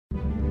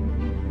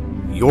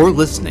You're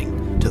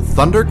listening to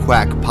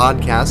Thunderquack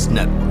Podcast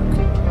Network.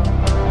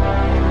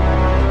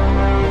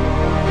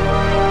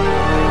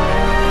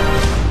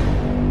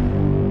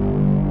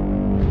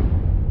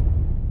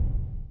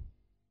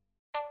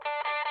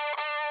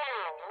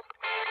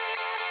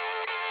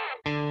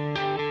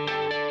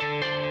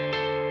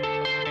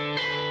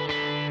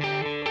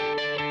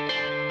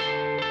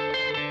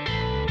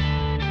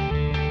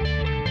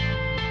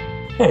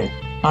 Hey,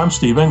 I'm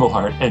Steve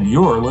Englehart, and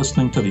you're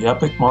listening to the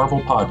Epic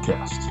Marvel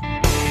Podcast.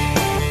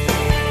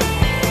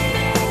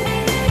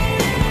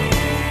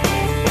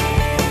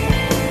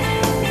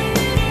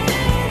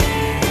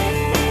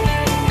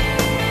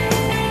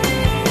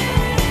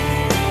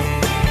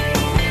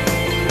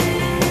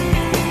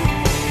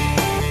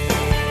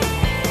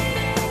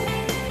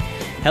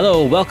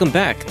 Hello, welcome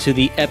back to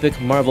the Epic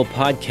Marvel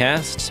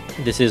Podcast.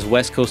 This is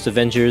West Coast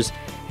Avengers,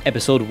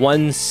 Episode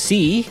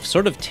 1C,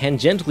 sort of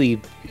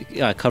tangentially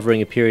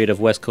covering a period of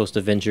West Coast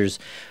Avengers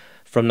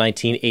from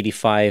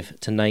 1985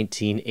 to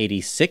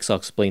 1986. I'll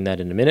explain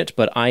that in a minute,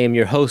 but I am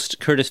your host,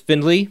 Kurtis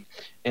Findley.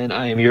 And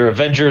I am your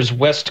Avengers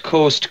West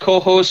Coast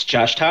co-host,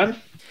 Josh Tan.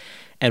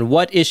 And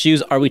what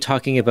issues are we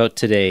talking about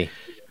today?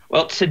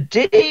 Well,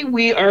 today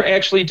we are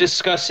actually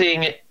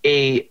discussing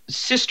a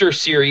sister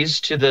series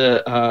to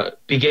the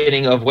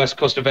beginning of West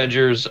Coast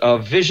Avengers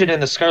of Vision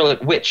and the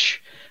Scarlet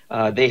Witch.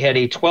 They had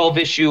a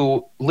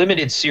 12-issue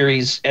limited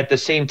series at the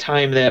same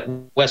time that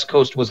West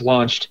Coast was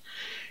launched.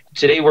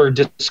 Today we're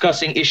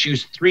discussing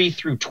issues 3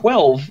 through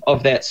 12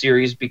 of that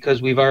series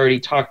because we've already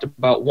talked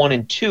about 1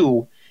 and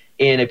 2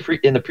 in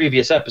the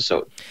previous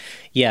episode.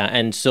 Yeah,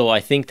 and so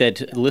I think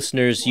that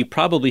listeners, you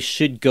probably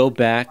should go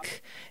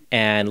back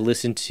and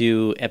listen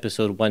to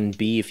episode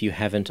 1B if you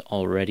haven't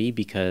already,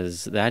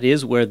 because that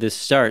is where this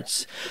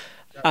starts.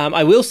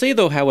 I will say,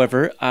 though,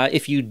 however,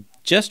 if you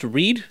just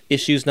read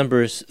issues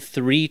numbers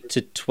 3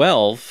 to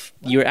 12,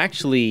 you're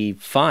actually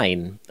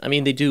fine. I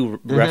mean, they do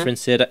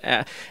reference it.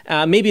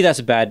 Maybe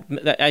that's bad.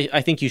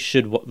 I think you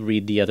should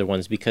read the other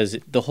ones because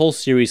the whole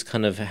series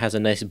kind of has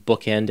a nice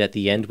bookend at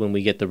the end when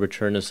we get the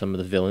return of some of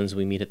the villains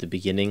we meet at the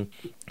beginning.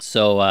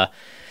 So,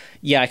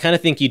 yeah, I kind of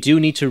think you do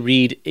need to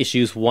read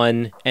issues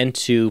 1 and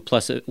 2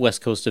 plus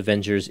West Coast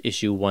Avengers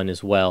issue 1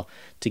 as well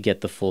to get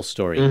the full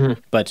story.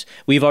 But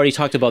we've already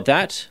talked about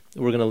that.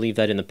 We're going to leave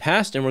that in the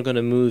past, and we're going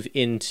to move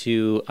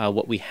into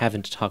what we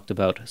haven't talked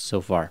about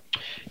so far.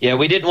 Yeah,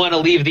 we didn't want to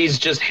leave these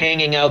just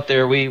hanging out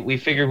there. We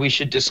figured we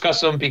should discuss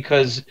them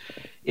because,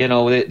 you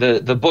know,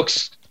 the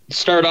books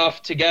start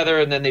off together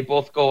and then they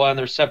both go on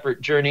their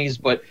separate journeys,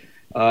 but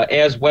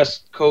as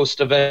West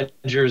Coast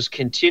Avengers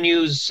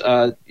continues,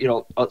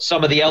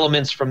 some of the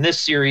elements from this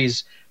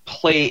series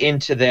play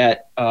into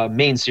that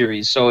main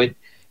series. So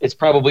it's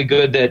probably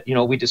good that,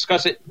 we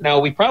discuss it. Now,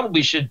 we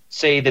probably should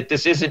say that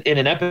this isn't in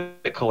an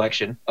Epic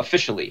collection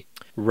officially.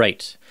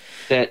 Right.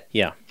 That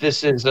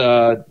this is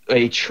a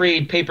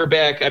trade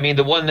paperback. I mean,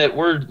 the one that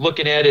we're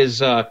looking at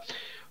is,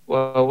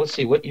 let's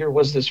see, what year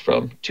was this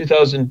from?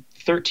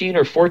 2013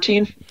 or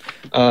 14?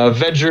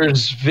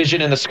 Avengers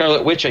Vision and the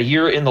Scarlet Witch, A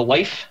Year in the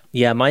Life.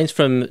 Yeah, mine's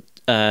from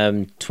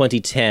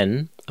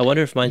 2010. I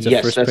wonder if mine's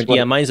the first print.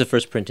 Yeah, mine's the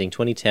first printing,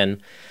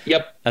 2010.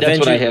 Yep, that's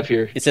what I have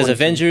here. It says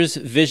Avengers,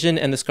 Vision,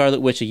 and the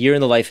Scarlet Witch, A Year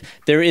in the Life.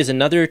 There is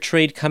another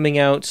trade coming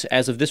out.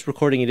 As of this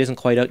recording, it isn't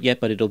quite out yet,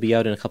 but it'll be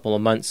out in a couple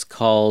of months,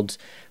 called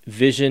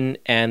Vision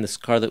and the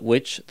Scarlet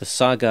Witch, The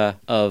Saga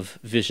of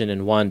Vision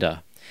and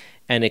Wanda.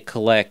 And it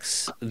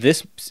collects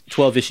this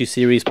 12-issue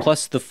series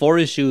plus the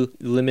 4-issue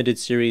limited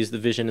series, The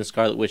Vision and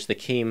Scarlet Witch, that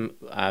came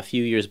a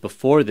few years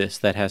before this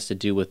that has to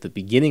do with the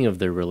beginning of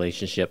their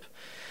relationship.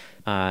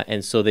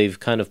 And so they've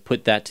kind of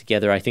put that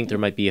together. I think there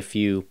might be a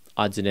few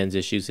odds and ends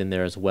issues in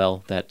there as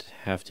well that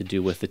have to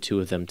do with the two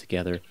of them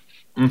together.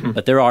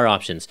 But there are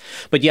options.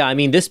 But yeah, I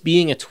mean, this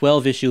being a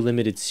 12-issue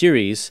limited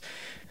series,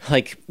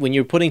 like when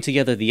you're putting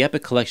together the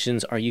Epic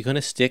collections, are you going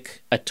to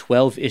stick a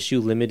 12-issue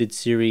limited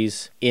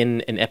series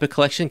in an Epic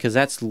collection? Because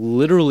that's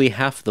literally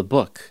half the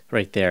book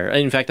right there.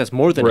 In fact, that's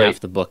more than half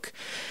the book.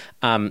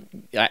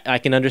 I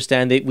can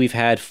understand that we've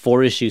had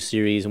 4-issue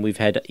series and we've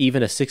had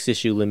even a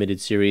 6-issue limited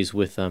series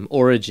with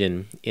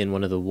Origin in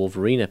one of the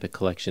Wolverine Epic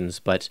collections,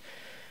 but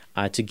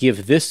to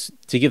give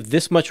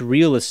this much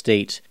real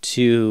estate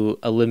to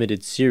a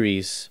limited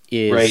series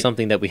is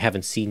something that we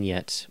haven't seen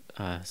yet.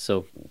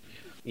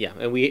 Yeah,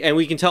 and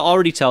we can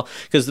already tell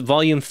because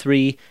Volume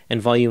 3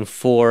 and Volume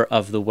 4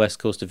 of the West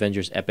Coast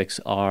Avengers epics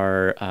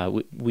are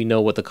we know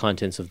what the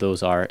contents of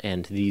those are,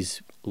 and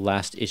these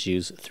last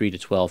issues 3 to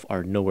 12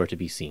 are nowhere to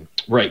be seen.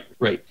 Right.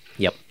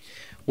 Yep.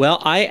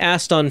 Well, I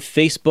asked on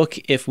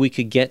Facebook if we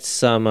could get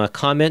some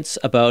comments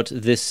about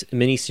this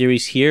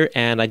miniseries here,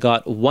 and I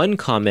got one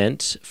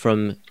comment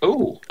from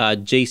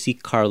J.C.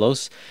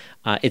 Carlos.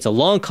 It's a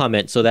long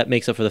comment, so that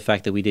makes up for the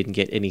fact that we didn't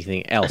get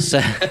anything else.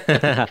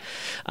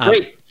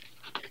 Great.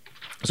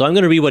 So I'm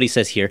going to read what he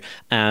says here.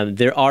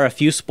 There are a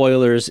few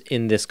spoilers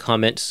in this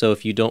comment, so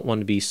if you don't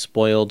want to be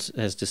spoiled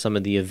as to some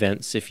of the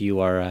events, if you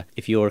are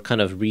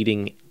kind of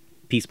reading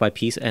piece by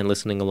piece and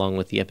listening along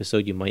with the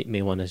episode, you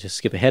may want to just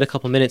skip ahead a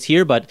couple minutes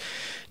here. But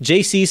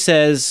JC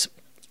says,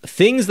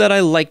 Things that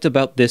I liked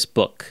about this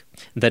book: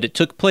 that it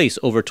took place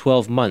over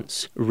 12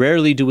 months.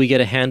 Rarely do we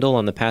get a handle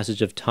on the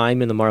passage of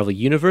time in the Marvel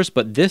Universe,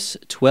 but this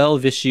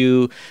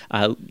 12-issue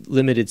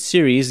limited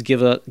series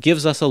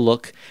gives us a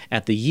look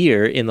at the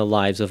year in the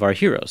lives of our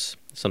heroes,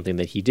 something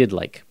that he did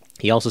like.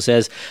 He also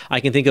says, I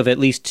can think of at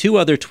least 2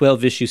 other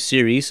 12-issue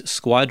series,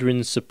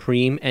 Squadron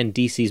Supreme and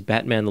DC's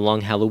Batman The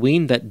Long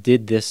Halloween, that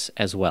did this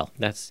as well.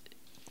 That's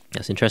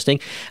interesting.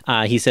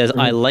 He says,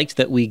 I liked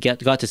that we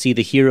got to see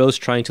the heroes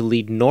trying to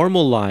lead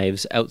normal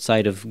lives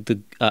outside of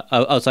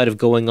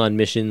going on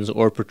missions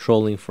or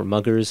patrolling for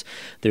muggers.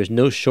 There's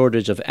no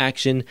shortage of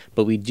action,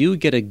 but we do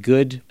get a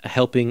good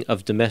helping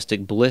of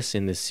domestic bliss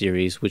in this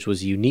series, which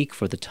was unique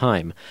for the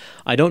time.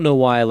 I don't know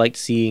why I liked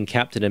seeing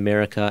Captain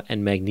America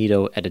and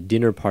Magneto at a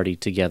dinner party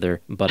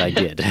together, but I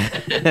did.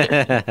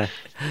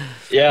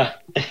 Yeah.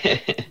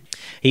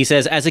 He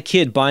says, as a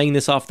kid buying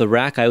this off the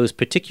rack, I was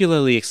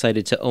particularly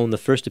excited to own the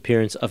first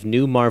appearance of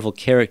new Marvel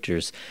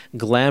characters,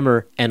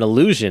 Glamour and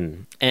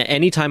Illusion.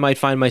 Anytime I'd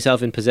find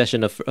myself in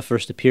possession of a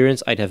first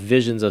appearance, I'd have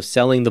visions of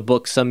selling the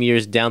book some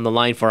years down the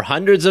line for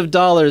hundreds of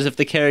dollars if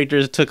the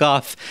characters took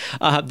off.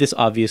 This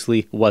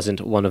obviously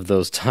wasn't one of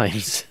those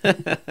times.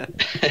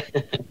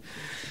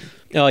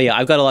 Oh yeah,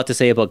 I've got a lot to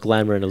say about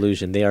Glamour and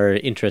Illusion. They are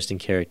interesting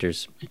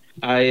characters.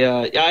 I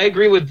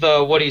agree with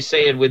what he's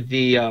saying with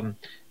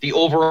the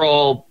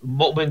overall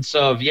moments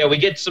of, we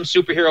get some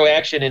superhero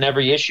action in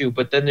every issue,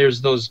 but then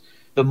there's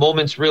the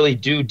moments really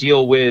do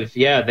deal with,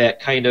 that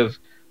kind of,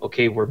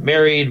 okay, we're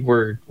married,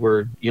 we're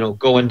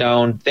going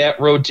down that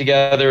road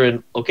together,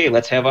 and okay,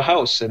 let's have a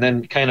house, and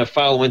then kind of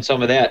following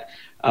some of that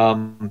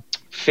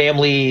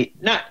family,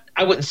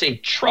 I wouldn't say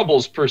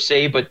troubles per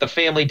se, but the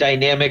family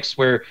dynamics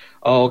where,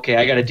 oh, okay,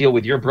 I got to deal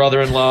with your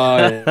brother-in-law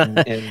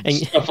and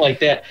stuff like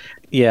that.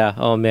 Yeah,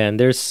 oh man,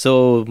 there's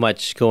so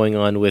much going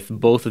on with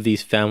both of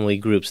these family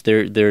groups.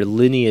 Their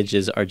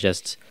lineages are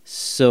just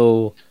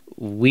so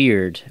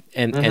weird,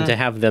 and to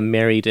have them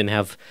married and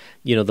have,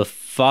 the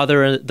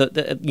father,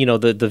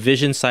 the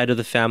Vision side of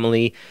the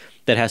family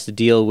that has to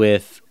deal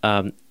with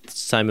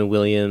Simon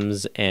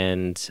Williams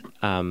and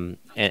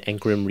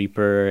Grim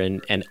Reaper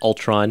and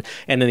Ultron,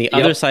 and then the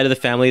other side of the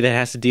family that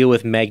has to deal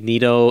with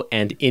Magneto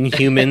and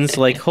Inhumans.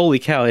 Like, holy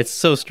cow, it's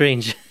so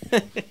strange.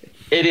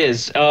 It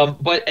is,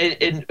 but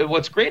and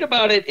what's great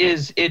about it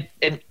is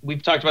and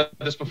we've talked about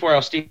this before, how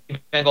Steve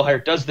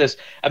Englehart does this.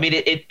 I mean,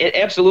 it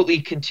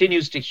absolutely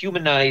continues to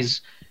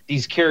humanize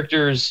these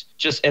characters,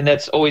 and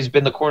that's always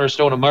been the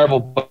cornerstone of Marvel.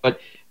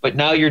 But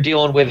now you're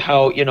dealing with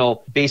how,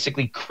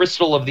 basically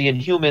Crystal of the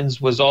Inhumans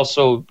was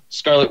also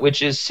Scarlet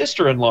Witch's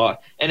sister-in-law,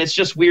 and it's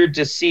just weird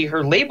to see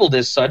her labeled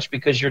as such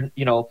because you're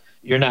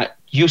not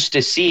used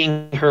to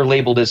seeing her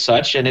labeled as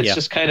such, and it's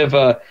just kind of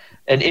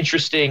an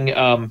interesting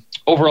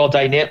overall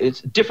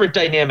different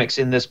dynamics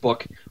in this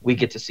book we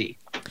get to see.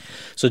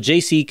 So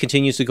JC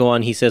continues to go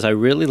on. He says, I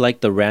really like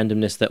the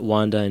randomness that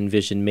Wanda and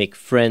Vision make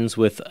friends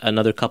with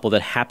another couple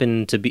that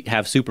happen to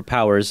have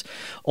superpowers,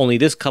 only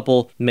this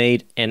couple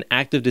made an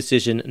active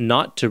decision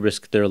not to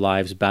risk their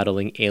lives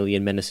battling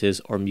alien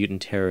menaces or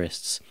mutant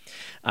terrorists.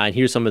 And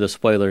here's some of the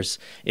spoilers,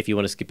 if you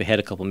want to skip ahead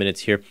a couple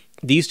minutes here.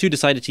 These two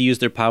decided to use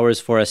their powers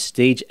for a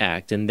stage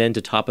act, and then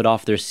to top it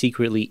off, they're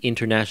secretly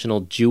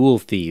international jewel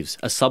thieves,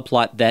 a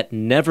subplot that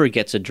never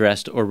gets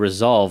addressed or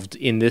resolved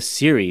in this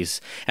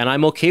series. And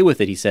I'm okay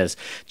with it, he says.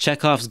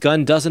 Chekhov's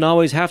gun doesn't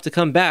always have to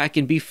come back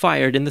and be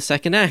fired in the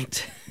second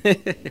act.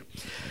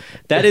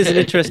 That is an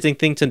interesting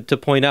thing to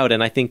point out,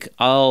 and I think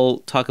I'll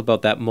talk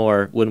about that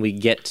more when we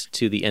get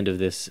to the end of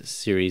this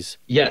series.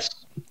 Yes.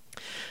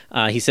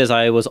 He says,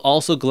 I was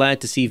also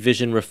glad to see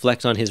Vision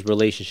reflect on his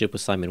relationship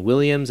with Simon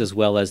Williams, as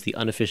well as the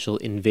unofficial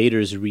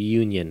Invaders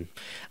reunion.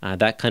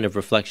 That kind of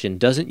reflection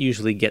doesn't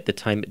usually get the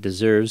time it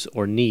deserves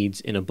or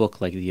needs in a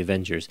book like The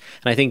Avengers.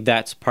 And I think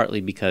that's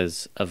partly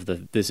because of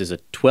this is a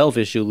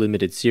 12-issue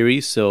limited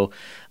series, so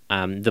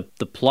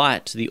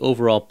the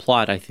overall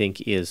plot, I think,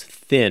 is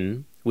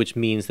thin, which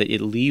means that it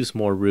leaves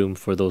more room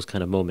for those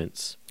kind of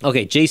moments.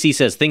 Okay, JC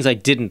says, things I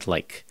didn't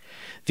like.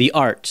 The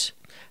art.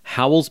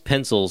 Howell's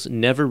pencils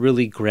never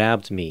really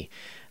grabbed me.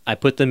 I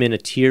put them in a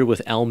tier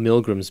with Al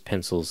Milgram's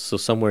pencils, so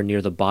somewhere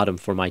near the bottom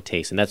for my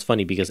taste. And that's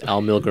funny because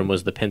Al Milgram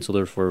was the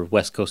penciler for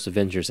West Coast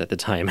Avengers at the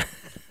time.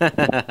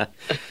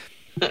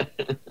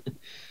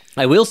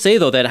 I will say,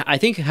 though, that I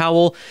think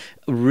Howell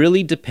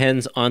really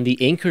depends on the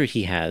inker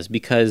he has,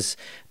 because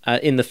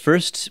in the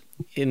first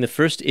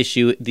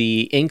issue,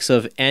 the inks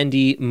of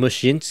Andy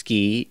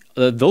Muschinsky,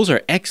 those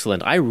are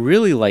excellent. I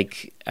really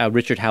like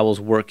Richard Howell's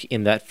work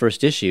in that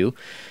first issue.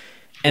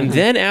 And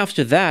then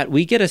after that,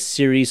 we get a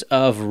series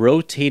of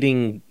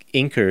rotating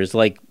inkers.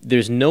 Like,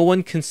 there's no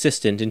one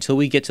consistent until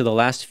we get to the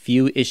last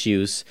few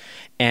issues,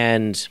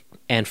 and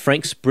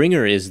Frank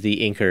Springer is the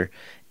inker.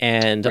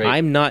 And right.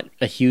 I'm not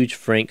a huge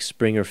Frank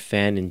Springer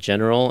fan in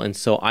general, and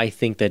so I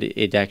think that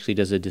it actually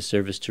does a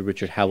disservice to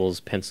Richard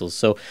Howell's pencils.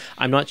 So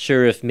I'm not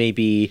sure if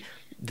maybe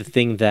the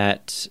thing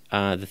that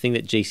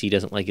JC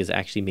doesn't like is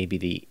actually maybe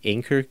the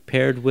inker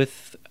paired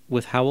with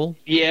Howell.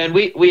 Yeah, and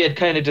we had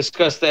kind of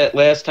discussed that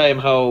last time,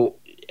 how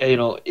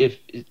if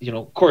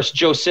of course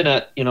Joe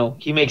Sinnott,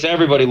 he makes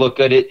everybody look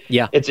good.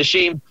 It's a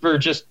shame for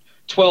just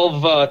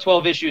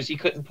 12 issues he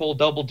couldn't pull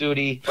double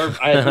duty, or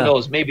who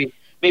knows, maybe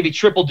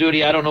triple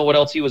duty. I don't know what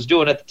else he was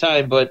doing at the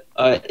time, but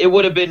it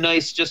would have been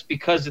nice just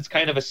because it's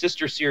kind of a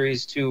sister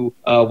series to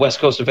West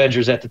Coast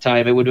Avengers at the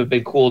time. It would have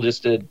been cool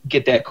just to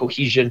get that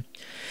cohesion.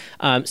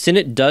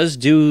 Sinnott does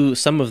do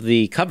some of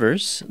the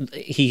covers.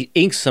 He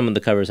inks some of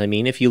the covers. I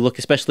mean, if you look,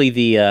 especially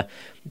the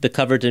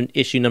cover to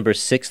issue number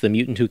 6, The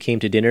Mutant Who Came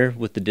to Dinner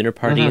with the dinner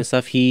party and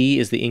stuff, he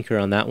is the inker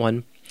on that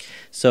one.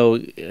 So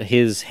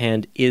his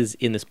hand is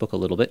in this book a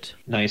little bit.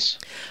 Nice.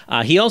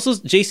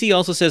 JC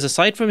also says,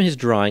 aside from his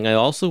drawing, I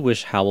also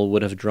wish Howell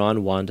would have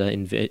drawn Wanda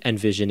and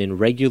Vision in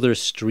regular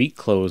street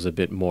clothes a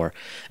bit more,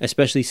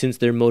 especially since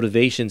their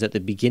motivations at the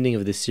beginning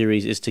of the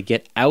series is to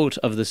get out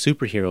of the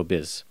superhero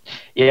biz.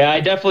 Yeah, I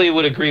definitely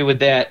would agree with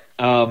that.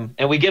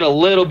 And we get a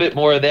little bit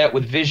more of that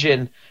with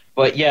Vision,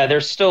 but yeah,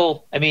 they're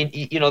still, I mean,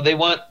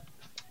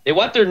 they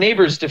want their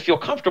neighbors to feel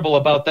comfortable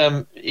about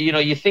them.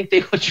 You think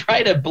they would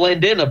try to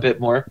blend in a bit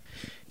more.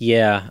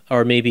 Yeah,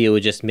 or maybe it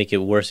would just make it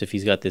worse if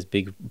he's got this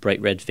big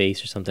bright red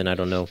face or something. I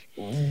don't know.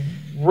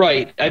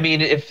 Right. I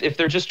mean, if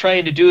they're just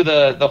trying to do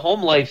the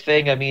home life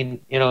thing, I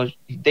mean,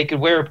 they could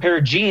wear a pair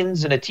of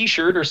jeans and a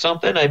T-shirt or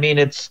something. I mean,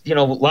 it's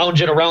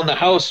lounging around the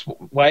house.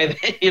 Why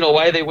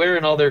are they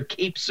wearing all their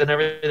capes and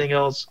everything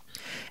else?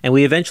 And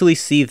we eventually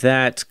see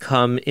that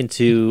come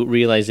into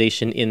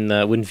realization in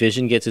when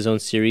Vision gets his own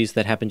series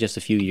that happened just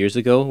a few years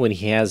ago, when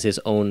he has his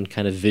own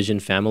kind of Vision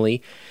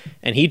family,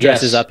 and he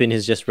dresses up in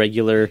his just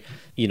regular,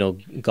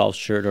 golf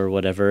shirt or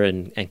whatever,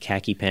 and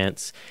khaki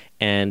pants.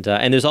 And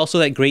there's also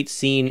that great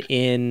scene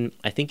in,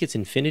 I think it's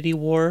Infinity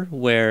War,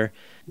 where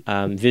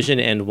Vision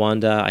and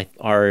Wanda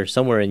are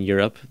somewhere in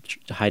Europe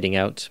hiding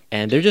out,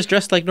 and they're just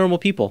dressed like normal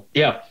people.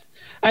 Yeah.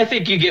 I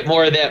think you get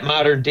more of that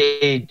modern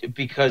day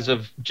because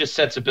of just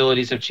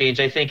sensibilities have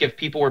changed. I think if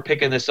people were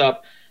picking this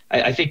up,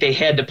 I think they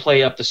had to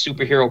play up the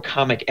superhero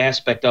comic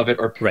aspect of it,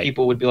 or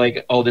people would be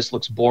like, "Oh, this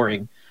looks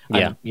boring."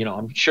 Yeah,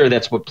 I'm sure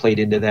that's what played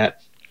into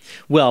that.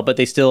 Well, but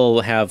they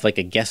still have like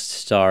a guest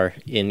star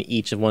in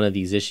each of one of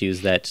these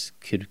issues that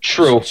could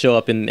show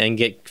up and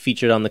get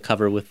featured on the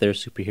cover with their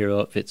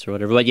superhero outfits or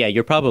whatever. But yeah,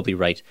 you're probably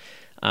right.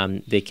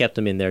 They kept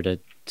them in there to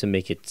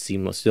make it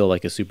seem still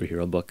like a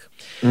superhero book.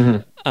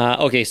 Mm-hmm.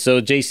 Okay, so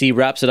JC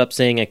wraps it up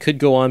saying, I could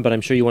go on, but I'm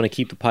sure you want to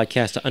keep the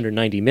podcast to under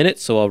 90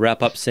 minutes, so I'll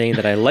wrap up saying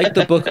that I liked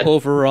the book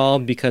overall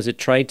because it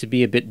tried to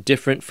be a bit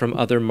different from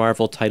other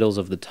Marvel titles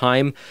of the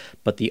time,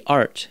 but the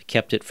art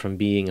kept it from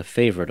being a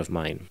favorite of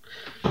mine.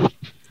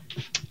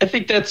 I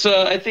think that's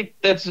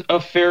a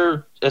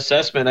fair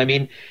assessment. I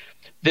mean,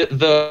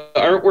 the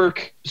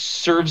artwork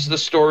serves the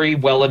story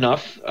well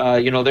enough.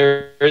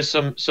 There is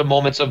some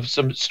moments of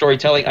some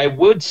storytelling. I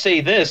would say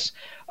this: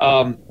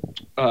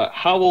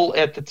 Howell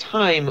at the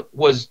time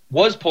was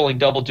pulling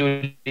double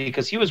duty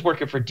because he was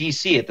working for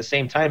DC at the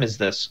same time as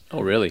this. Oh,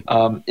 really?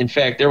 In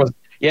fact, there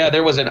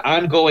was an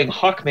ongoing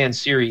Hawkman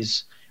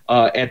series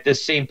at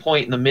this same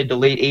point in the mid to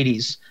late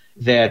 '80s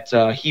that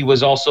he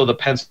was also the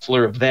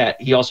penciler of.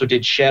 That he also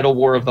did Shadow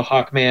War of the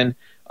Hawkman,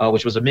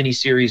 which was a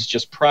miniseries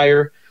just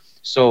prior.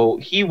 So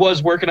he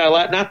was working on a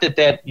lot. Not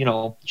that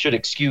should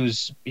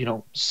excuse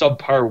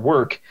subpar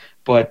work,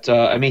 but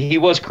I mean he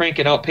was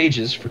cranking out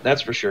pages.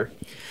 That's for sure.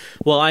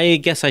 Well, I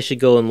guess I should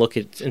go and look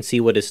at and see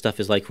what his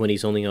stuff is like when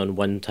he's only on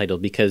one title,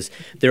 because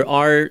there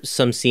are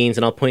some scenes,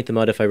 and I'll point them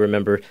out if I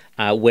remember,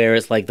 where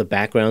it's like the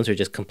backgrounds are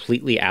just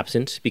completely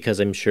absent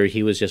because I'm sure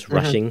he was just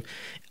rushing.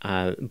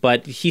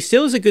 But he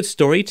still is a good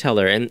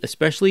storyteller, and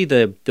especially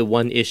the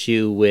one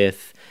issue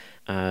with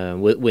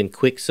when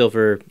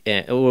Quicksilver,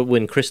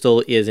 when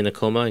Crystal is in a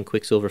coma and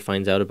Quicksilver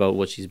finds out about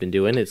what she's been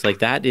doing. It's like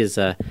that is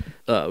a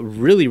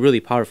really,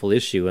 really powerful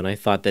issue, and I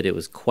thought that it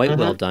was quite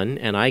well done,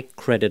 and I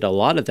credit a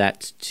lot of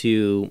that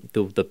to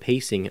the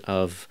pacing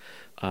of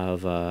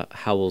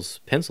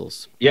Howell's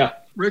pencils. Yeah.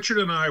 Richard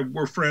and I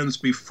were friends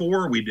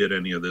before we did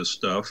any of this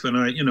stuff, and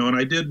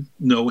I did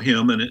know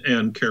him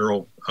and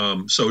Carol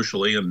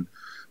socially, and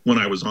when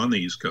I was on the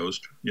East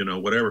Coast,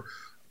 whatever.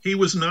 He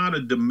was not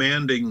a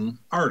demanding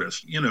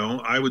artist.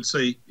 I would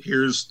say,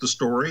 here's the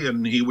story,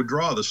 and he would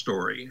draw the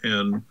story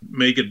and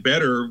make it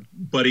better,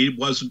 but he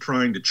wasn't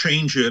trying to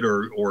change it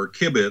or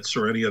kibitz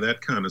or any of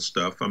that kind of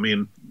stuff. I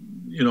mean,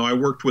 I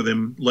worked with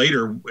him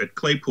later at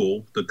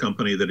Claypool, the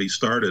company that he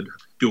started,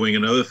 doing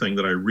another thing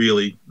that I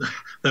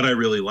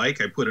really like.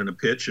 I put in a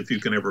pitch, if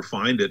you can ever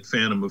find it,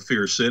 Phantom of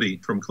Fear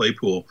City from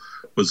Claypool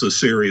was a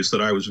series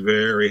that I was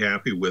very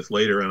happy with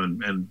later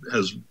and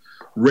has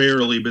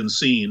rarely been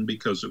seen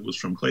because it was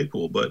from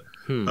Claypool. But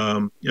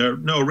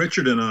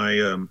Richard and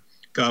I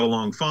got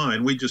along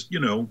fine. We just,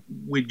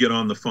 we'd get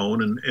on the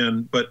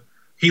phone but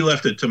he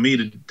left it to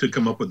me to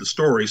come up with the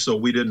story, so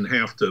we didn't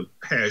have to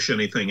hash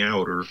anything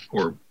out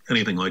or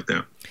anything like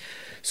that.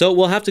 So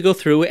we'll have to go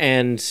through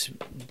and,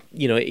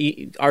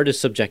 art is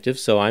subjective,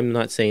 so I'm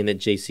not saying that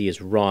JC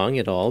is wrong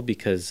at all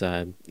because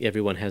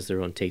everyone has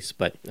their own tastes,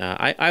 but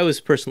I was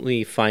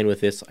personally fine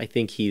with this. I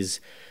think he's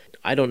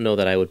I don't know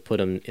that I would put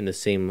him in the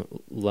same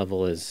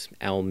level as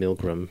Al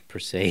Milgram per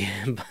se,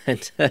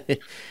 but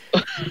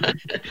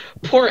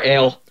Poor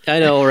Al. I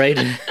know, right?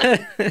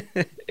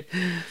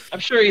 I'm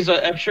sure he's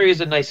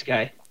a nice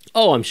guy.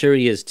 Oh, I'm sure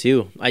he is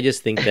too. I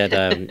just think that,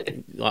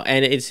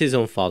 and it's his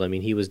own fault. I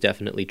mean, he was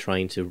definitely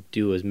trying to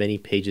do as many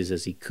pages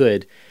as he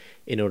could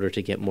in order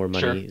to get more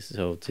money,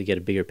 so to get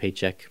a bigger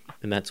paycheck.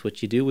 And that's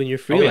what you do when you're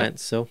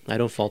freelance. So I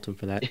don't fault him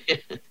for that.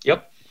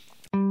 Yep.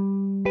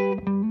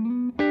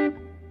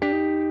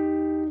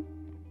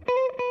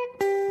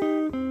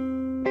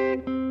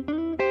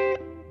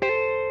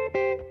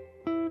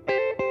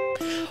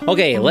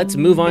 Okay, let's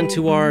move on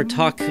to our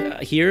talk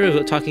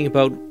here, talking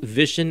about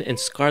Vision and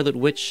Scarlet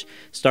Witch,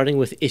 starting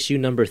with issue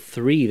number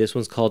 3. This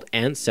one's called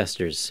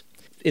Ancestors.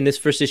 In this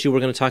first issue, we're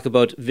going to talk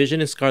about Vision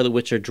and Scarlet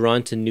Witch are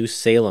drawn to New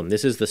Salem.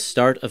 This is the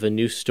start of a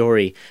new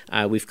story.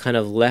 We've kind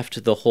of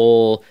left the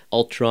whole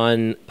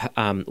Ultron,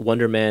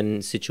 Wonder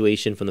Man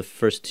situation from the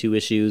first 2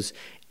 issues,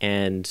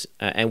 and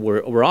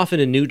we're off in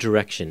a new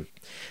direction.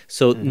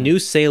 So New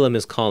Salem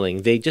is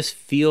calling. They just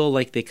feel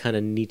like they kind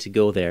of need to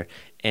go there.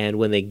 And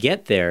when they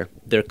get there,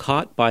 they're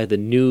caught by the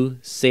New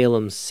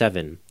Salem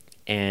 7,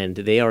 and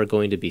they are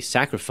going to be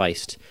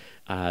sacrificed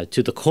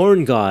to the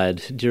corn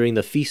god during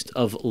the Feast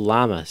of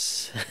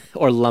Lammas,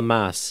 or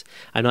Lammas.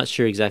 I'm not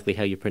sure exactly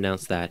how you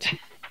pronounce that.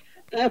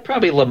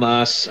 Probably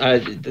Lammas.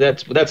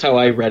 That's how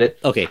I read it.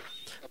 Okay.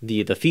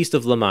 The Feast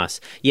of Lammas.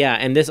 Yeah,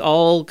 and this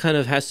all kind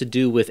of has to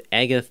do with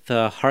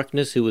Agatha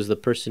Harkness, who was the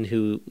person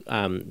who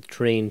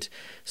trained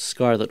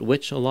Scarlet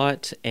Witch a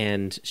lot,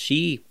 and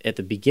she, at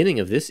the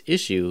beginning of this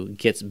issue,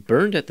 gets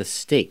burned at the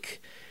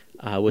stake,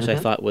 which I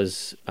thought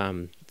was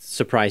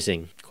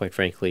surprising, quite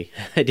frankly.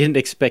 I didn't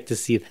expect to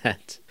see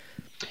that.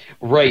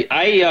 Right.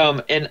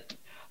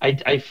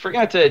 I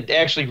forgot to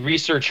actually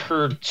research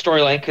her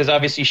storyline, because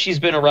obviously she's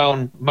been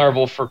around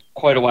Marvel for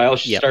quite a while.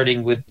 She's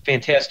starting with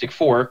Fantastic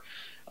Four.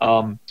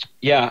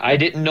 I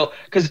didn't know,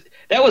 because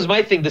that was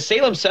my thing. The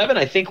Salem 7,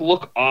 I think,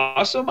 look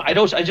awesome. I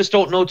just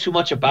don't know too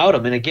much about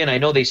them. And again, I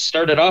know they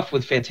started off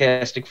with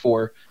Fantastic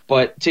Four,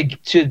 but to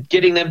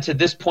getting them to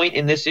this point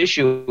in this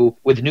issue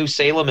with New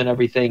Salem and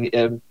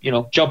everything,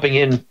 jumping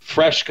in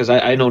fresh, because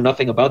I know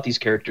nothing about these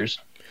characters.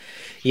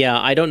 Yeah,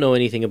 I don't know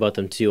anything about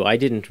them too. I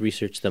didn't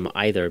research them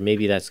either.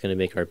 Maybe that's going to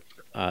make our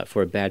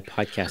for a bad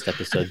podcast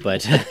episode,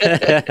 but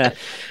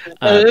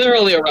they're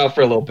only around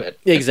for a little bit.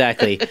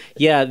 Exactly.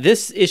 Yeah,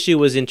 this issue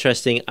was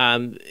interesting.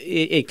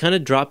 It kind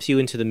of drops you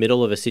into the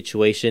middle of a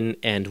situation,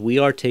 and we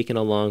are taken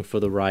along for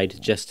the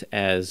ride just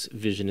as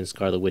Vision and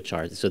Scarlet Witch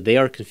are. So they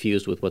are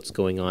confused with what's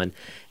going on,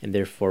 and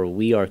therefore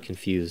we are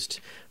confused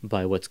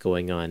by what's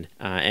going on.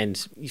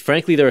 And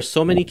frankly, there are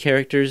so many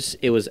characters,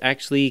 it was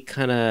actually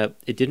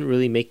it didn't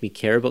really make me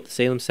care about the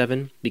Salem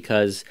 7,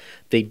 because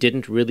they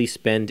didn't really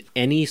spend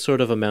any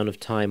sort of amount of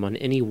time on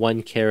any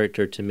one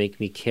character to make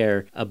me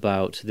care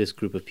about this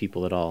group of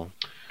people at all.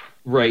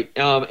 Right.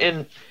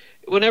 And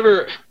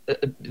whenever,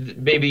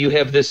 maybe you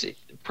have this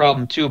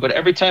problem too, but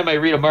every time I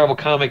read a Marvel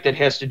comic that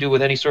has to do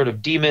with any sort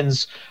of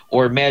demons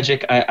or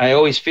magic, I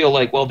always feel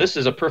like, well, this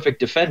is a perfect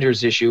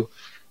Defenders issue.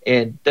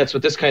 And that's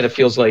what this kind of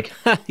feels like.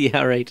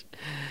 Yeah, right.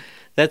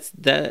 That's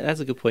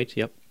a good point,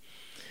 yep.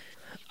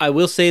 I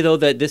will say, though,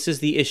 that this is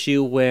the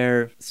issue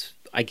where,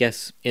 I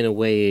guess, in a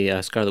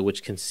way, Scarlet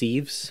Witch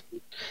conceives.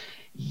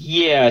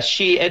 Yeah,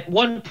 she, at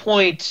one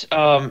point,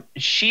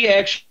 she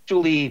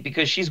actually,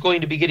 because she's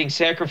going to be getting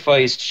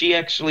sacrificed, she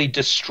actually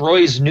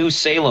destroys New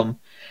Salem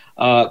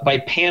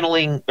by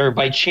channeling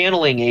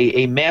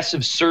a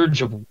massive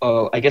surge of,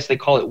 I guess they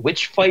call it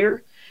witch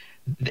fire.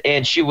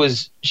 And she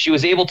was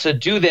able to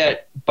do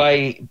that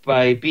by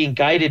being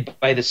guided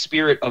by the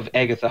spirit of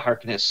Agatha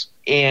Harkness.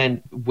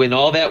 And when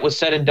all that was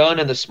said and done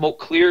and the smoke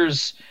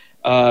clears,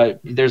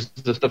 there's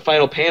the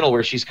final panel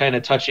where she's kind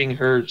of touching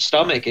her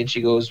stomach and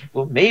she goes,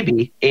 well,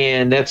 maybe.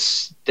 And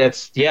that's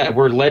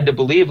we're led to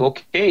believe,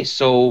 okay,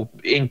 so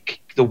in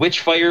the witch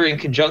fire in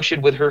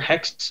conjunction with her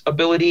hex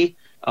ability,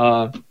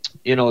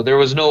 there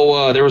was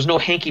no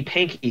hanky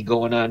panky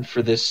going on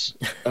for this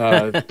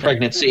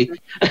pregnancy.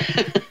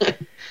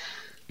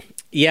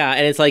 Yeah,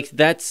 and it's like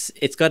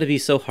it's got to be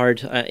so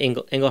hard.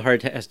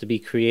 Englehart has to be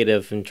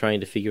creative in trying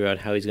to figure out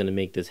how he's going to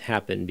make this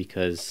happen,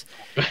 because,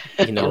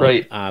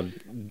 right.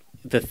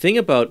 The thing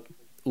about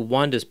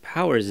Wanda's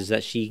powers is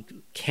that she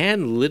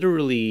can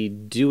literally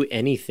do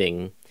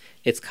anything.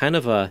 It's kind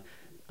of a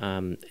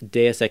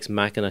Deus Ex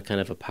Machina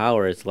kind of a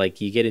power. It's like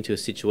you get into a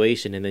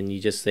situation and then you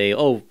just say,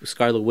 oh,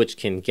 Scarlet Witch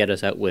can get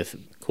us out with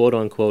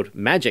quote-unquote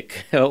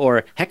magic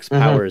or hex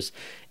powers,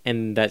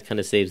 and that kind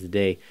of saves the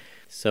day.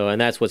 So,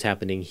 and that's what's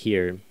happening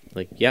here.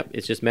 Like, yep,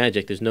 it's just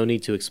magic. There's no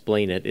need to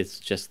explain it. It's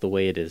just the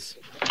way it is.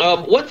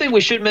 One thing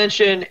we should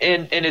mention,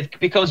 and it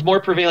becomes more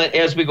prevalent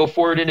as we go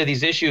forward into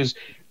these issues,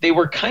 they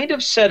were kind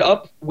of set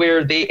up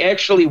where they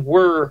actually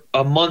were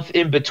a month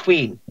in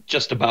between,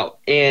 just about.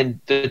 And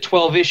the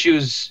 12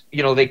 issues,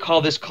 they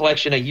call this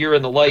collection A Year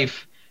in the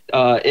Life.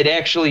 It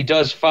actually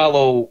does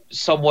follow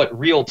somewhat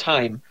real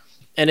time.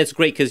 And it's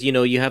great because,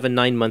 you have a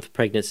 9-month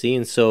pregnancy,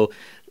 and so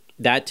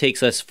that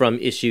takes us from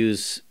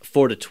issues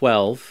 4 to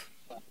 12,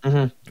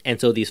 And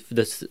so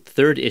this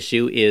third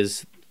issue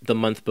is the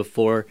month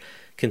before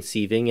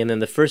conceiving, and then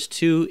the first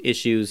two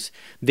issues,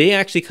 they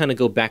actually kind of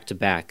go back to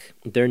back.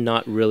 They're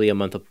not really a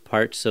month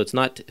apart, so it's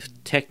not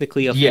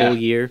technically a full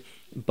year,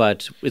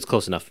 but it's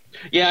close enough.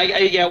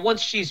 Yeah,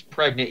 once she's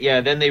pregnant,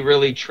 then they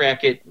really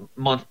track it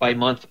month by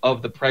month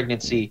of the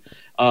pregnancy,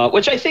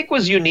 which I think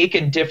was unique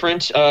and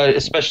different,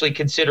 especially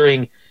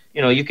considering,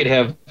 you could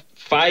have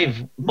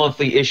 5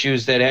 monthly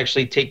issues that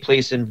actually take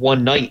place in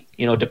one night,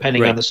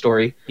 depending on the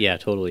story. Yeah,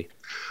 totally.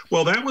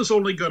 Well, that was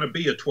only going to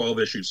be a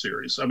 12-issue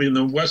series. I mean,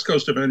 the West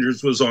Coast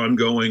Avengers was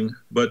ongoing,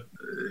 but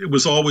it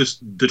was always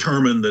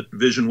determined that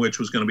Vision Witch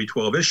was going to be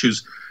 12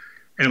 issues.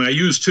 And I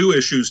used 2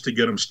 issues to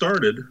get them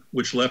started,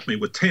 which left me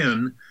with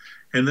 10.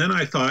 And then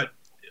I thought,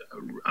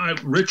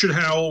 Richard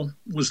Howell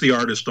was the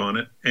artist on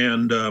it,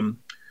 and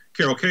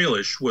Carol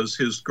Kalish was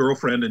his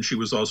girlfriend, and she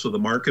was also the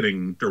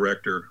marketing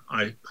director.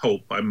 I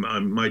hope. I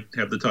might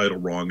have the title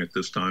wrong at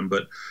this time,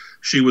 but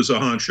she was a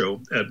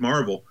honcho at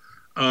Marvel.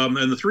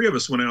 And the 3 of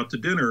us went out to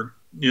dinner,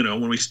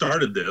 when we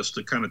started this,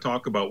 to kind of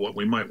talk about what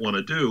we might want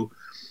to do.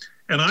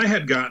 And I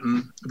had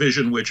gotten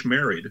Vision Witch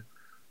married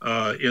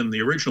in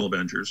the original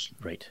Avengers.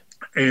 Right.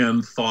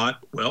 And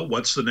thought, well,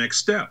 what's the next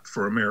step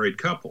for a married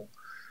couple?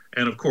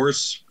 And of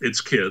course,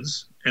 it's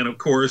kids. And of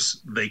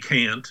course, they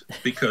can't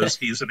because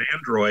he's an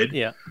android.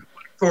 Yeah.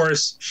 Of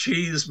course,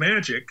 she's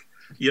magic,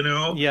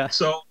 Yeah.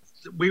 So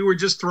we were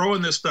just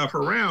throwing this stuff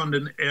around.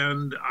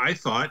 And I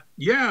thought,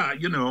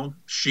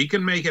 she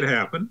can make it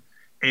happen.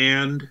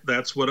 And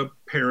that's what a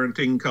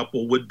parenting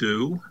couple would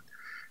do.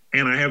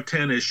 And I have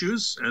 10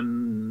 issues,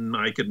 and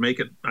I could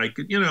make it,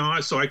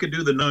 so I could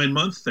do the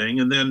 9-month thing.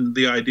 And then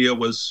the idea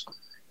was,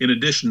 in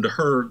addition to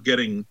her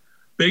getting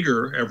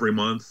bigger every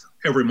month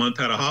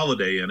had a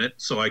holiday in it,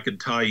 so I could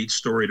tie each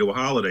story to a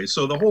holiday.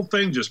 So the whole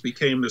thing just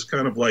became this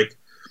kind of like,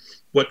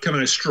 what can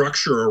I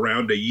structure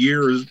around a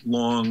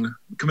year-long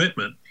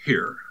commitment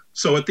here?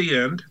 So at the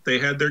end, they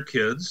had their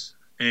kids.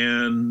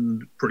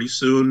 And pretty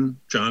soon,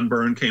 John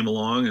Byrne came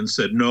along and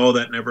said, "No,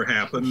 that never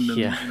happened."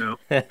 And,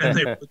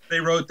 and they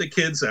wrote the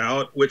kids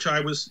out, which I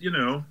was,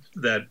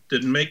 that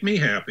didn't make me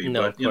happy.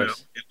 No, but of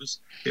course.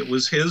 It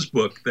was his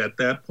book at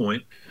that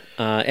point.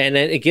 And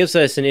it gives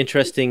us an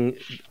interesting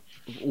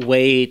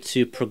way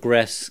to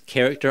progress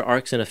character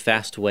arcs in a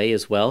fast way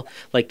as well.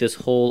 Like this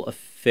whole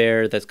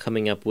affair that's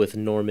coming up with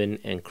Norman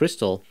and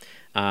Crystal.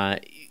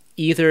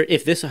 Either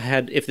if this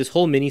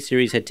whole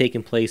miniseries had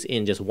taken place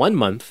in just 1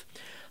 month,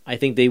 I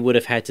think they would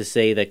have had to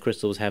say that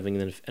Crystal was having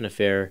an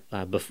affair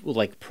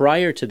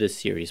prior to this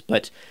series.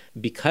 But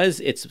because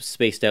it's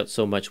spaced out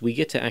so much, we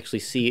get to actually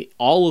see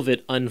all of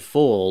it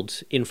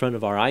unfold in front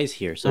of our eyes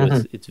here.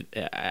 So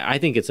I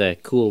think it's a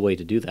cool way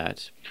to do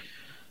that.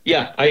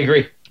 Yeah, I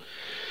agree.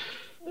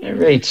 All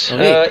right.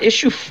 Okay.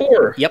 Issue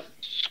 4. Yep.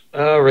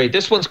 All right.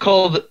 This one's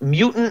called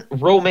Mutant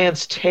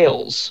Romance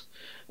Tales,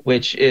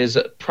 which is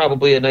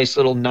probably a nice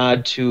little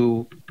nod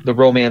to the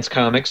romance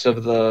comics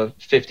of the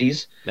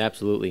 50s.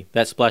 Absolutely.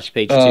 That's splash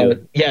page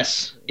 2.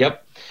 Yes.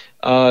 Yep.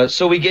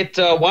 So we get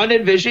Wanda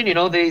and Vision,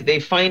 they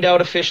find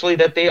out officially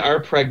that they are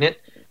pregnant.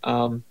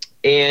 And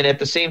at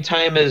the same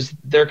time as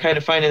they're kind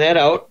of finding that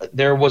out,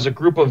 there was a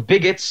group of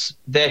bigots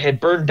that had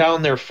burned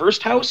down their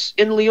first house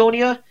in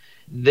Leonia.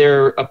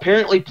 They're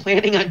apparently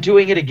planning on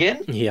doing it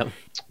again. Yep.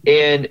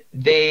 And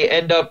they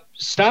end up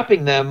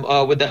stopping them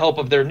with the help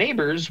of their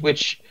neighbors,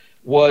 which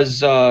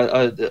was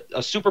a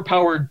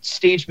superpowered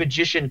stage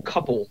magician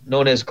couple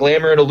known as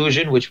Glamour and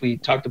Illusion, which we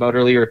talked about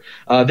earlier.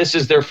 This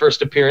is their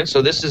first appearance,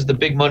 so this is the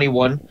big money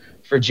one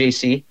for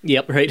JC.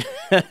 Yep, right.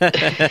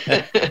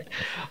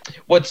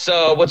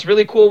 What's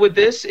really cool with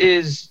this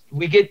is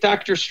we get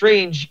Doctor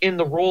Strange in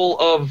the role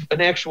of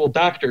an actual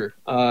doctor,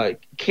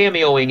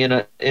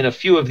 cameoing in a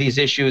few of these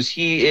issues.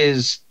 He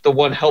is the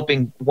one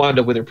helping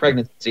Wanda with her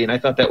pregnancy, and I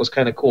thought that was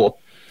kind of cool.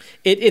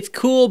 It's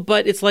cool,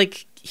 but it's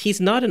like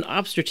he's not an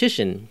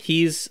obstetrician.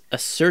 He's a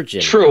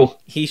surgeon. True.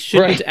 He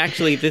shouldn't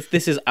actually.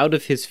 This is out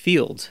of his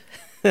field.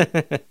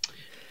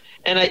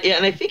 And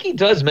I think he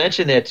does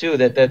mention that too.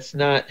 That's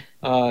not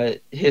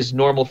his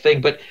normal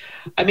thing. But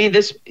I mean,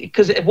 this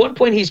because at one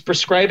point he's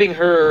prescribing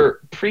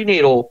her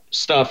prenatal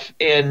stuff,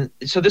 and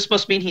so this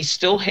must mean he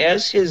still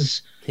has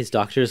his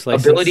doctor's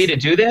license. Ability to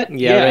do that.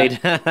 Yeah.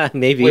 Right.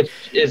 Maybe. Which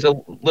is a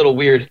little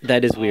weird.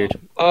 That is weird.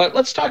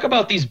 Let's talk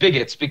about these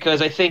bigots,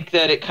 because I think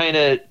that it kind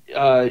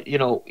of,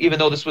 even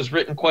though this was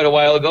written quite a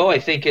while ago, I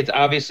think it's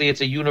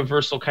a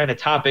universal kind of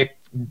topic,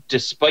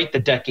 despite the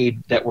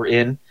decade that we're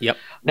in. Yep.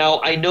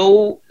 Now I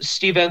know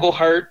Steve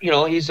Englehart.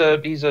 He's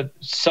a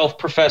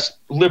self-professed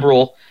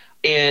liberal,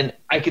 and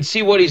I could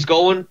see what he's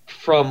going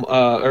from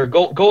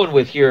going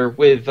with here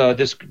with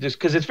this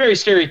because it's very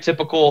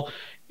stereotypical.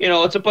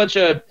 It's a bunch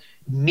of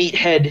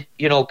meathead,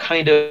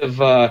 kind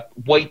of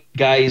white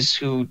guys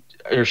who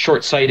are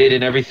short-sighted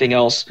and everything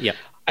else. Yeah.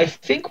 I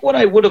think what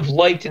I would have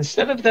liked,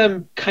 instead of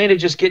them kind of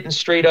just getting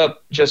straight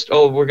up,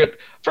 we're good.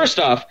 First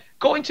off,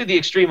 going to the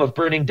extreme of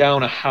burning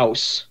down a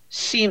house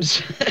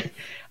seems,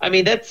 I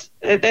mean,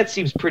 that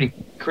seems pretty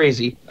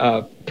crazy,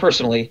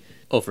 personally.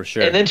 Oh, for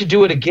sure. And then to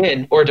do it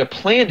again, or to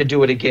plan to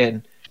do it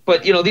again,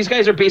 but these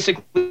guys are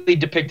basically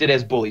depicted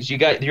as bullies. You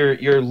got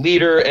your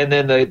leader, and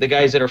then the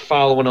guys that are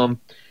following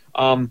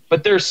them.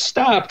 But they're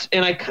stopped,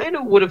 and I kind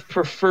of would have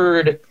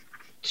preferred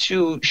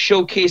to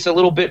showcase a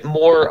little bit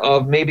more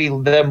of maybe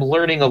them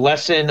learning a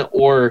lesson,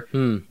 or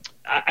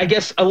I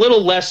guess a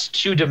little less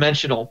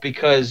two-dimensional,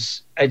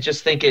 because I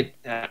just think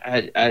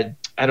I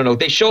don't know.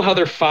 They show how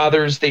they're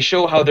fathers. They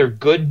show how they're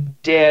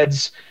good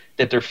dads,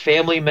 that they're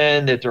family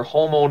men, that they're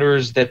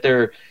homeowners, that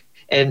they're,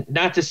 and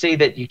not to say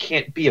that you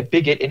can't be a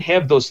bigot and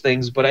have those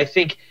things, but I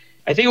think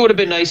it would have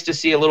been nice to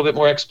see a little bit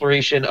more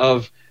exploration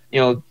of,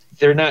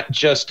 they're not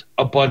just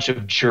a bunch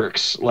of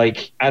jerks.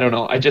 Like, I don't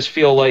know. I just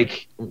feel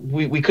like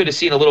we could have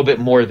seen a little bit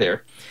more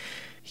there.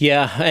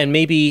 Yeah, and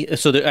maybe,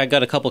 I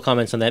got a couple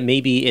comments on that.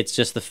 Maybe it's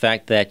just the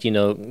fact that,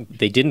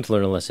 they didn't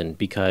learn a lesson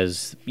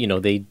because,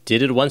 they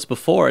did it once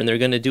before and they're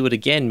going to do it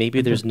again.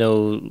 Maybe there's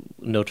no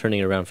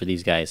turning around for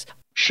these guys.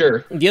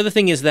 Sure. The other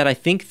thing is that I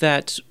think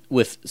that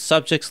with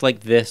subjects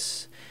like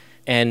this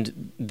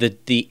and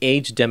the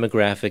age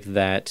demographic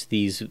that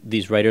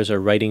these writers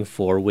are writing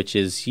for, which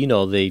is,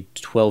 the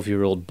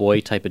 12-year-old boy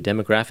type of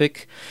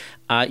demographic,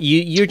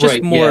 you're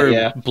just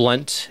more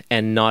blunt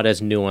and not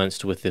as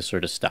nuanced with this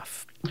sort of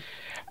stuff.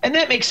 And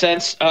that makes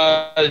sense.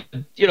 That's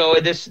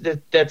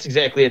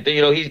exactly it.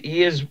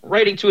 He is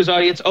writing to his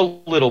audience a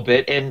little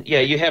bit, and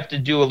you have to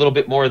do a little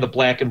bit more of the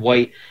black and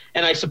white.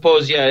 And I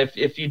suppose,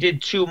 if you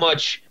did too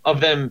much of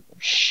them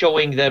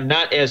showing them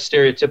not as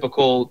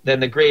stereotypical, then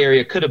the gray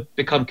area could have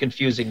become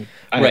confusing,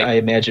 right. I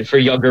imagine, for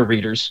younger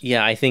readers.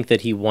 Yeah, I think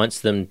that he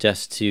wants them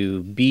just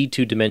to be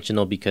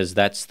two-dimensional because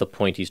that's the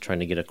point he's trying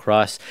to get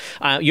across.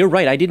 You're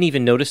right. I didn't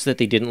even notice that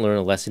they didn't learn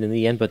a lesson in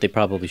the end, but they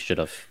probably should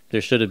have.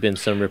 There should have been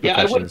some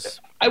repercussions.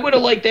 Yeah, I would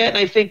have liked that, and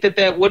I think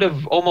that would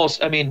have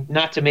almost,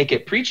 not to make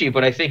it preachy,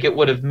 but I think it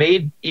would have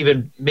made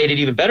it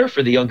even better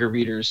for the younger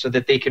readers so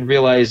that they can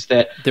realize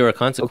that there are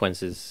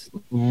consequences.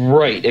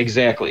 Right,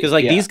 exactly.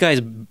 Because these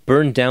guys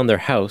burned down their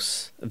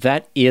house.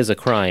 That is a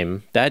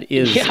crime. That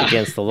is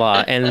against the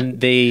law. And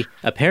they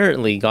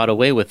apparently got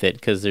away with it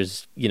because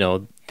there's,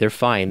 they're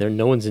fine.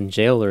 No one's in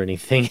jail or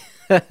anything.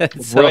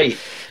 Right.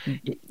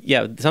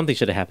 Yeah, something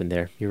should have happened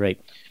there. You're right.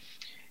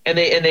 And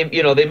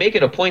they make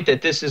it a point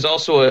that this is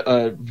also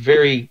a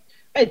very,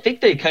 I think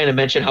they kind of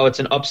mention how it's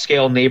an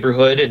upscale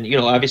neighborhood, and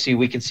obviously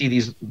we can see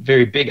these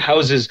very big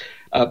houses.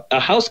 A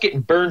house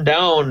getting burned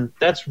down,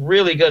 that's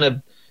really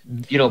gonna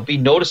be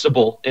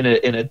noticeable in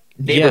a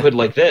neighborhood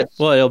like this.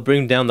 Well, it'll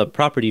bring down the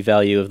property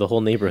value of the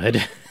whole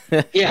neighborhood.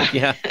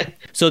 Yeah.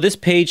 So this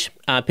page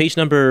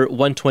number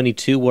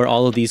 122, where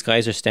all of these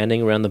guys are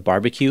standing around the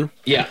barbecue.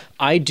 Yeah.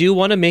 I do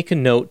want to make a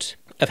note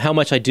of how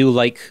much I do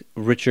like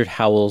Richard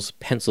Howell's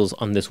pencils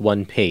on this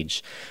one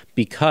page,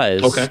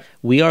 because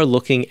we are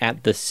looking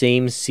at the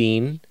same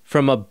scene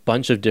from a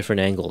bunch of different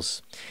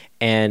angles.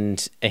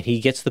 And he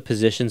gets the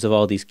positions of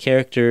all these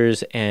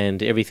characters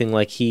and everything.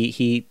 Like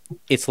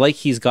it's like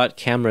he's got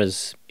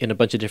cameras in a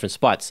bunch of different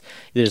spots.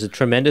 There's a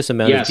tremendous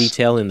amount of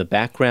detail in the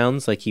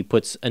backgrounds. Like he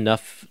puts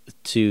enough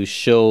to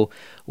show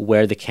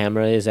where the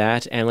camera is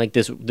at, and like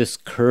this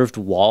curved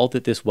wall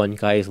that this one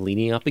guy is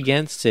leaning up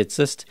against. It's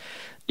just,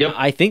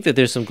 I think that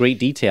there's some great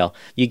detail.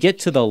 You get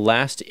to the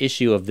last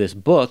issue of this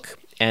book,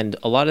 and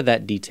a lot of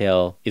that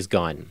detail is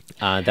gone.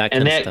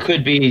 That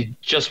could be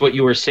just what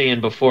you were saying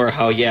before.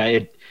 How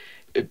it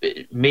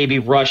maybe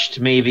rushed,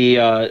 maybe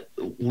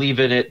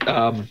leaving it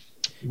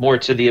more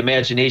to the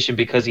imagination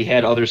because he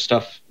had other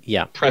stuff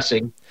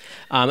pressing.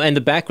 And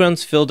the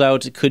backgrounds filled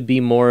out could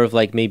be more of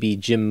like maybe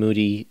Jim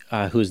Moody,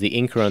 who's the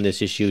inker on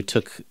this issue,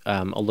 took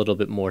a little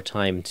bit more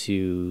time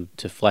to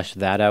flesh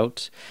that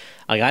out.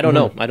 Like, I don't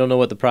know. I don't know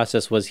what the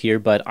process was here,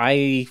 but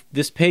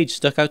this page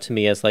stuck out to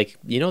me as like,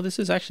 this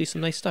is actually some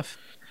nice stuff.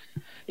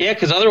 Yeah,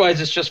 because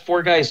otherwise it's just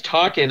four guys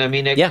talking.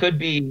 It could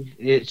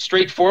be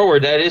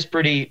straightforward. That is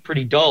pretty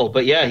dull.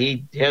 But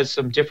he has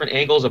some different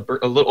angles,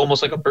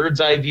 almost like a bird's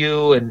eye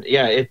view, and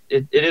it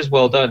is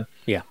well done.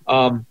 Yeah.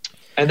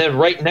 And then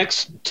right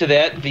next to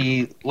that,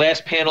 the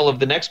last panel of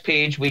the next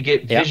page, we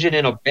get Vision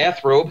in a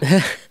bathrobe.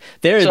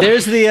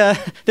 There's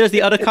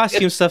the out of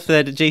costume stuff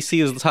that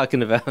JC was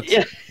talking about.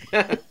 Yeah.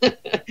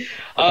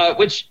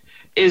 Which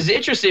is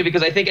interesting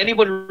because I think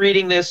anyone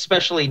reading this,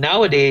 especially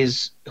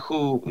nowadays,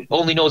 who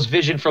only knows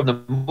Vision from the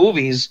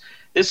movies,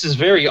 this is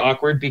very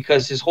awkward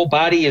because his whole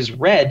body is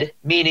red,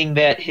 meaning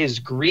that his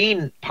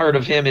green part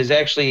of him is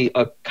actually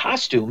a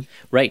costume.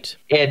 Right.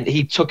 And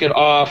he took it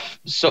off.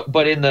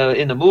 But in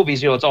the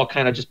movies, it's all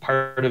kind of just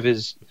part of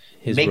his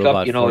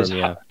makeup,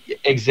 form,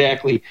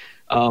 exactly.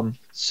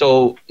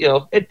 So,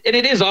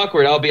 it is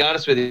awkward, I'll be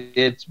honest with you.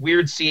 It's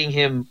weird seeing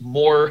him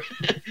more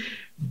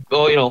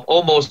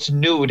almost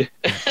nude.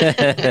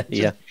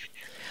 Yeah.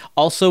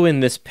 Also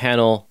in this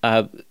panel,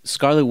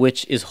 Scarlet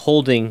Witch is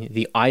holding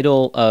the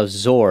idol of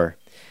Zor.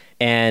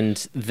 And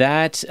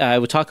that,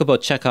 we talk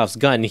about Chekhov's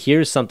gun.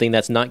 Here's something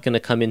that's not going to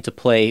come into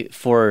play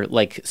for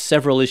like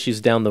several issues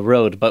down the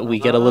road, but we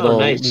get a little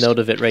note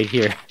of it right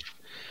here.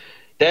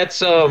 That's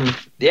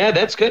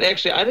that's good.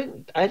 Actually,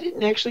 I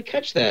didn't actually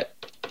catch that.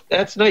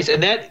 That's nice.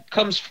 And that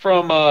comes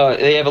from,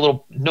 they have a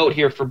little note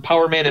here from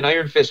Power Man and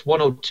Iron Fist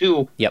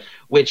 102, Yep.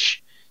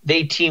 which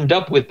they teamed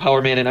up with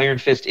Power Man and Iron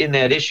Fist in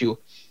that issue.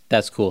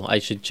 That's cool. I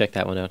should check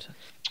that one out.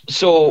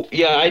 So,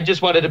 yeah, I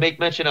just wanted to make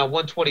mention on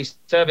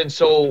 127.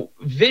 So,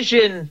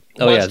 Vision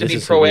wants to be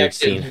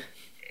proactive.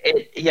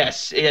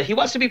 Yes, he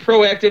wants to be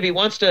proactive. He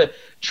wants to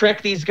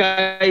track these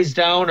guys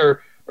down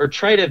or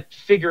try to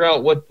figure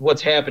out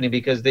what's happening,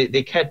 because they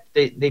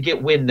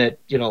get wind that,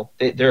 you know,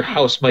 their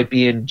house might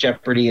be in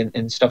jeopardy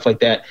and stuff like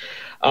that.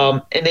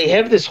 And they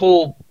have this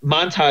whole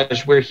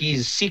montage where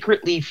he's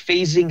secretly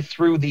phasing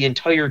through the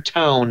entire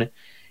town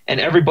and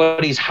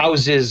everybody's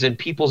houses and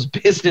people's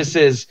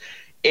businesses.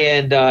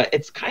 And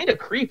it's kind of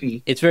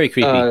creepy. It's very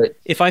creepy.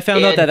 If I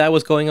found out that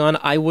was going on,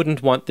 I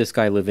wouldn't want this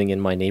guy living in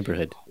my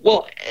neighborhood.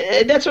 Well,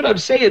 that's what I'm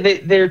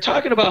saying. They're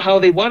talking about how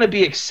they want to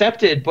be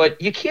accepted,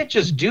 but you can't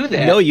just do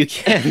that. No, you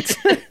can't.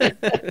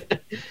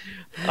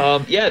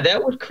 Yeah,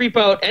 that would creep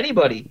out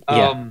anybody.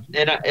 And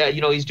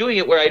he's doing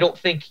it where I don't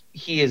think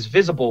he is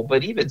visible,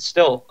 but even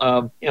still,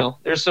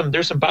 there's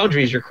some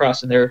boundaries you're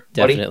crossing there,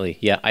 buddy. Definitely.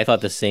 Yeah, I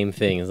thought the same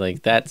thing. It's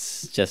like,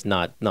 that's just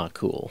not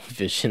cool,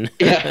 Vision.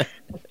 Yeah.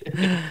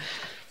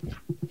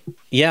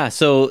 Yeah,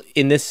 so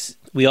in this,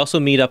 we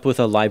also meet up with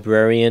a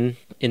librarian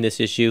in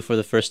this issue for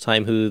the first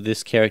time, who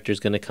this character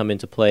is going to come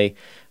into play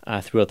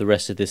throughout the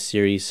rest of this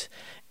series.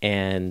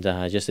 And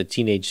just a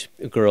teenage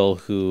girl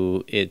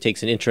who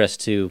takes an interest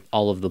to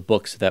all of the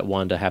books that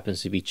Wanda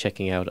happens to be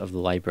checking out of the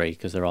library,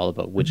 because they're all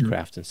about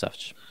witchcraft and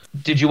such.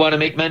 Did you want to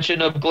make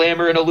mention of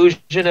Glamour and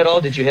Illusion at all?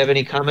 Did you have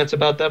any comments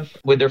about them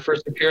with their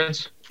first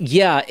appearance?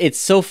 Yeah, it's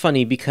so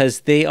funny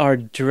because they are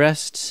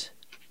dressed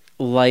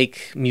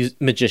like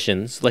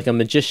magicians, like a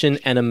magician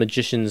and a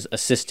magician's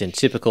assistant,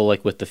 typical,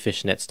 like with the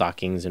fishnet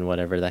stockings and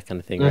whatever, that kind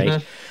of thing,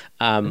 right?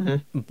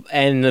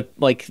 And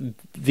like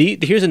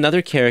here's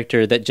another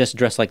character that just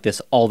dressed like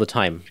this all the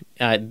time.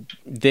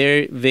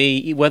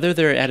 They whether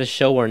they're at a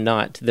show or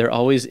not, they're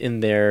always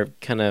in their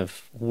kind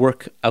of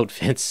work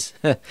outfits.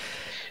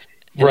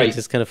 Right,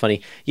 it's kind of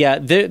funny. Yeah,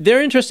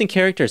 they're interesting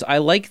characters. I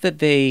like that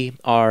they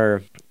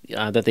are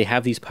that they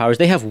have these powers.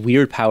 They have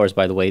weird powers,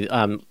 by the way.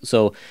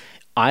 So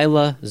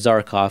Isla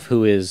Zarkov,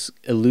 who is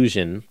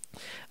Illusion,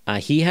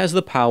 he has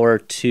the power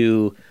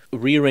to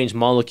rearrange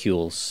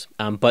molecules,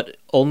 but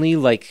only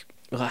like,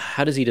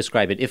 how does he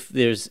describe it?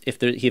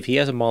 If he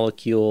has a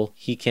molecule,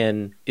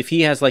 if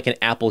he has like an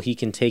apple, he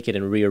can take it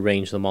and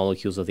rearrange the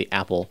molecules of the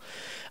apple.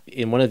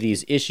 In one of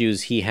these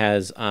issues, he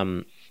has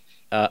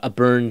a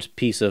burned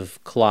piece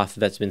of cloth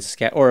that's been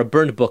scattered, or a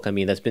burned book,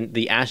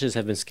 the ashes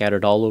have been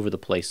scattered all over the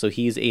place. So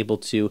he's able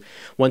to,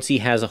 once he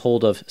has a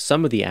hold of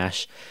some of the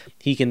ash,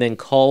 he can then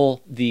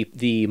call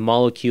the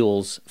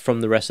molecules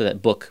from the rest of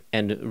that book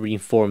and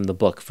reform the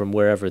book from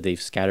wherever they've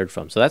scattered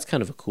from. So that's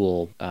kind of a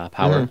cool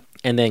power.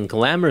 And then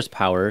Glamour's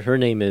power, her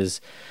name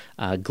is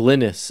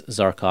Glynis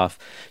Zarkov.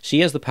 She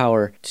has the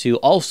power to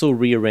also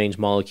rearrange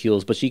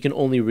molecules, but she can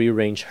only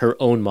rearrange her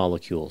own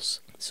molecules.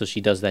 So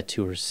she does that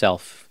to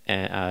herself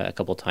a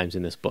couple times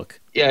in this book.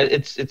 Yeah,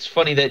 it's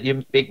funny that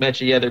you make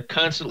mention. Yeah, they're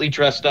constantly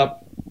dressed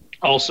up,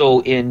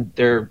 also in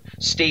their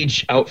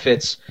stage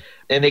outfits,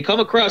 and they come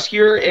across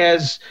here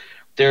as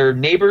their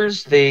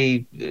neighbors.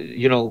 They,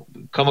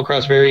 come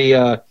across very,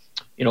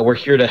 we're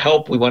here to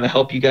help. We want to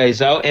help you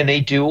guys out, and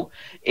they do,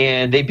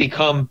 and they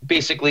become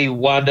basically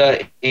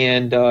Wanda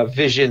and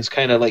Vision's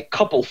kind of like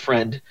couple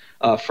friends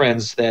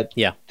that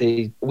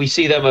we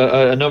see them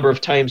a number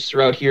of times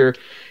throughout here.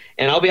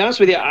 And I'll be honest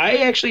with you, I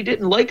actually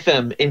didn't like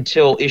them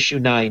until issue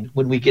 9,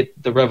 when we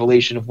get the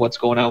revelation of what's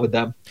going on with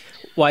them.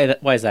 Why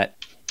is that?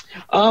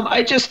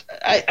 I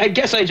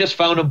guess I just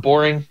found them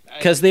boring.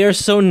 Because they are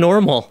so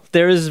normal.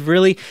 There is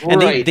really, and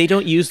they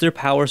don't use their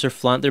powers or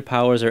flaunt their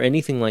powers or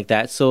anything like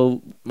that.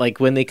 So, like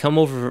when they come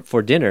over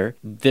for dinner,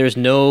 there's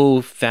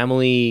no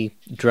family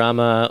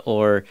drama,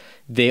 or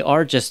they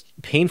are just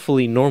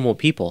painfully normal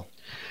people.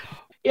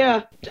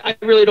 Yeah, I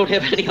really don't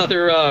have any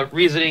other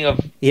reasoning of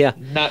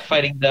not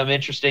finding them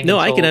interesting. No,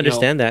 I can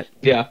understand that.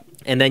 Yeah.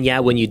 And then,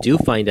 when you do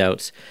find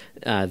out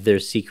their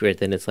secret,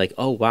 then it's like,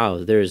 oh,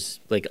 wow,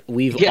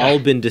 we've all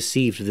been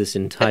deceived this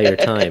entire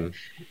time.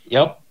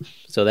 Yep.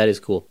 So that is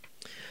cool.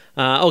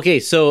 Okay,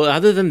 so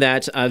other than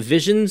that,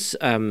 Vision's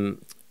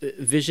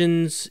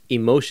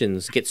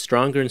emotions get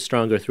stronger and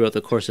stronger throughout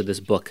the course of this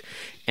book.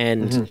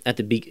 And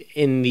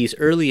in these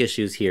early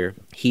issues here,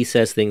 he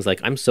says things like,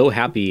 I'm so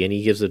happy, and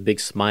he gives a big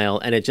smile,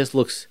 and it just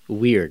looks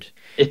weird.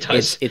 It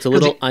does. It's a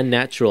little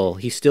unnatural.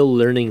 He's still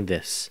learning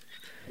this.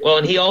 Well,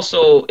 and he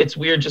also, it's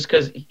weird just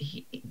because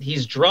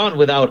he's drawn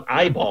without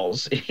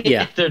eyeballs.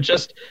 Yeah. They're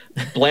just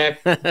black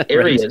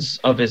areas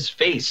of his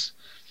face.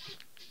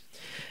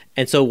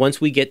 And so once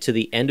we get to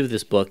the end of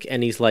this book,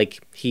 and he's like,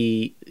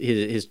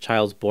 his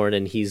child's born,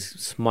 and he's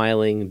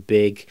smiling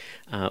big.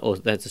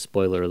 That's a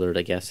spoiler alert,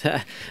 I guess.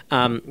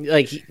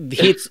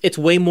 It's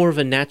way more of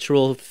a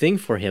natural thing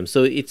for him.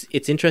 So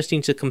it's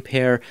interesting to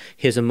compare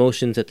his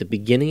emotions at the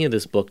beginning of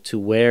this book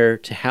to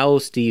how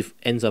Steve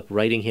ends up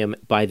writing him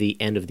by the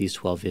end of these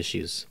 12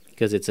 issues,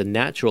 because it's a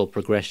natural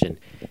progression,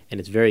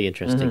 and it's very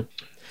interesting.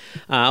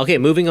 Okay,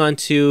 moving on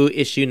to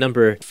issue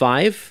number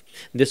 5.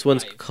 This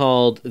one's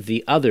called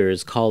The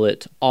Others. Call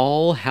it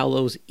All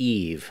Hallows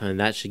Eve. And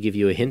that should give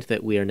you a hint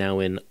that we are now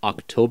in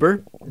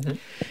October. Mm-hmm.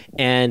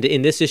 And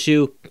in this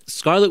issue,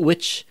 Scarlet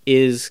Witch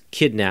is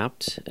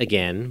kidnapped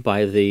again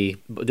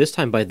this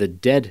time by the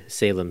dead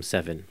Salem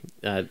 7.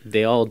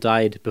 They all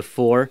died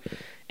before,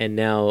 and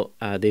now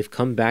they've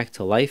come back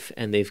to life,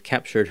 and they've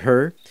captured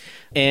her.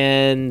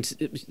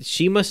 And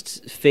she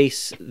must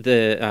face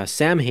the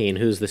Samhain,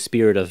 who's the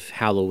spirit of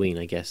Halloween,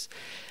 I guess.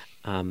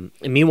 And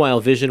meanwhile,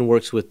 Vision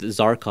works with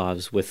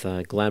Zarkovs with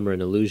Glamour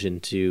and Illusion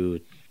to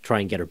try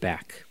and get her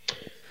back.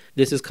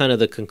 This is kind of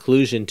the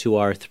conclusion to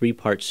our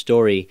 3-part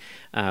story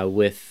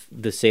with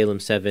the Salem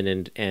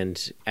 7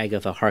 and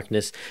Agatha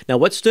Harkness. Now,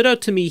 what stood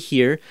out to me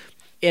here,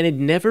 and I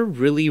never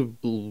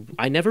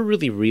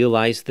really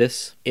realized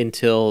this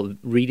until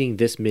reading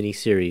this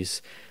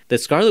miniseries, that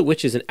Scarlet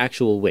Witch is an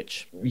actual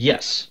witch.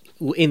 Yes.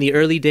 In the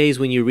early days,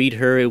 when you read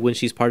her, when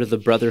she's part of the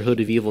Brotherhood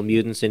of Evil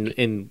Mutants,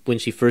 and when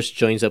she first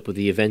joins up with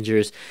the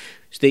Avengers,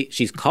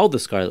 she's called the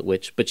Scarlet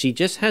Witch, but she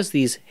just has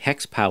these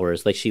hex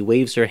powers. Like, she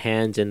waves her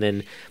hands and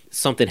then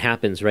something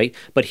happens, right?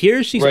 But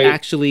here she's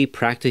actually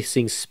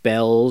practicing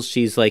spells.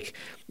 She's like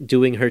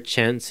doing her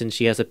chants, and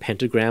she has a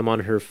pentagram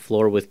on her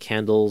floor with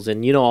candles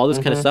and, all this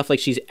kind of stuff. Like,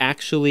 she's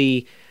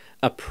actually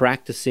a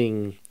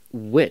practicing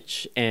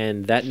witch,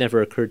 and that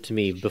never occurred to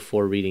me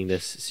before reading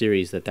this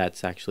series that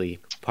that's actually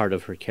part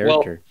of her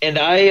character. Well, and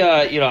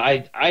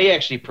I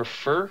actually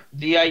prefer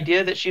the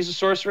idea that she's a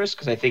sorceress,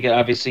 because I think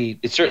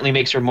it certainly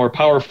makes her more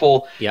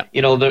powerful. Yeah.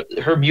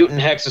 Her mutant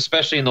hex,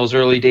 especially in those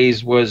early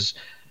days, was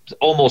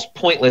almost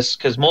pointless,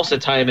 because most of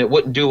the time it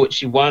wouldn't do what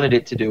she wanted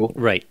it to do.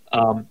 Right.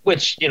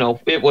 Which,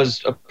 it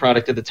was a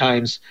product of the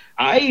times.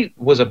 I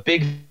was a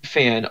big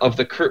fan of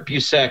the Kurt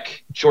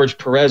Busiek, George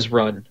Perez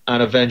run on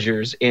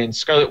Avengers, and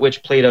Scarlet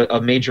Witch played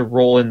a major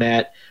role in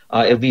that,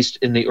 at least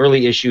in the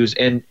early issues.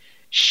 And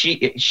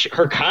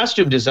her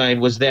costume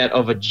design was that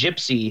of a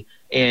gypsy,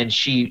 and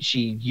she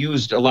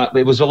used a lot.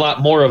 It was a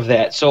lot more of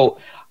that. So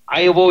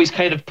I have always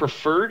kind of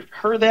preferred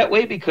her that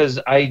way, because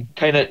I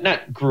kind of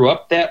not grew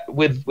up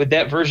with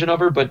that version of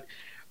her, but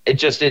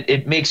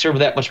it makes her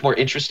that much more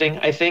interesting,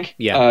 I think.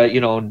 Yeah.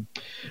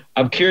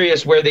 I'm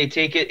curious where they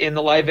take it in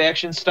the live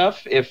action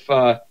stuff. If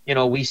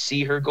we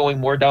see her going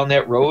more down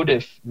that road,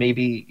 if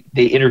maybe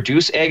they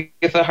introduce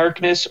Agatha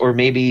Harkness, or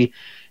maybe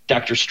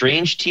Doctor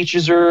Strange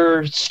teaches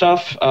her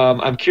stuff.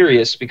 I'm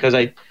curious, because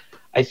I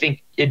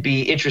think it'd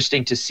be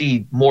interesting to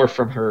see more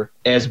from her,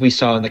 as we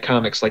saw in the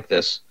comics like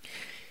this.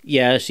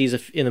 Yeah,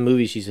 in the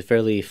movie, she's a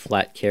fairly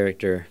flat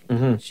character.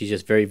 Mm-hmm. She's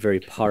just very, very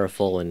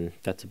powerful, and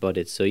that's about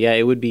it. So yeah,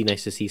 it would be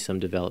nice to see some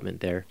development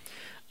there.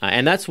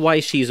 And that's why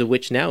she's a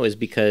witch now, is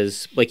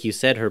because, like you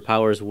said, her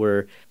powers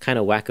were kind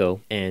of wacko,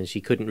 and she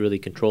couldn't really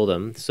control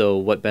them. So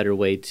what better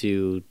way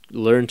to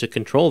learn to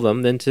control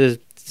them than to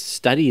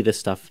study this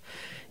stuff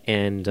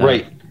and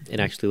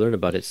actually learn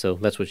about it. So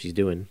that's what she's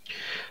doing.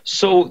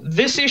 So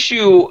this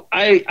issue,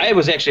 I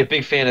was actually a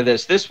big fan of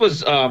this. This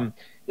was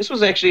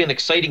actually an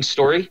exciting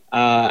story,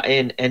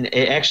 and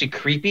actually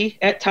creepy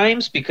at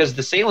times, because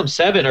the Salem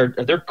 7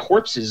 they're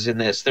corpses in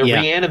this. They're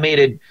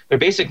reanimated. They're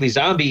basically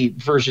zombie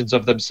versions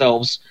of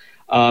themselves.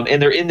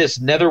 And they're in this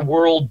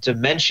netherworld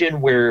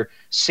dimension where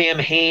Sam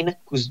Hain,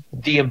 who's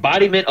the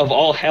embodiment of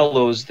all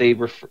Hallows, he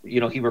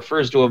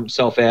refers to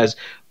himself as,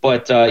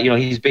 but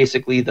he's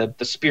basically the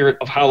spirit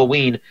of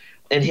Halloween,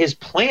 and his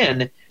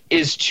plan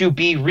is to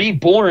be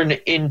reborn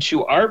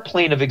into our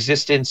plane of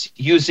existence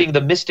using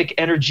the mystic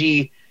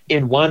energy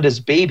in Wanda's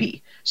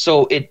baby.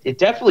 So it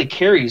definitely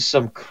carries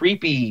some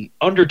creepy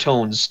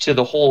undertones to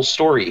the whole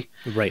story.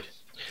 Right.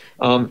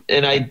 And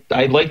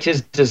I liked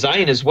his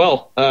design as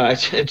well. I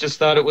just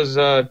thought it was,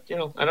 I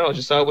don't know, I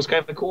just thought it was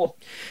kind of cool.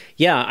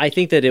 Yeah, I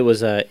think that it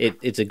was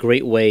it's a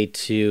great way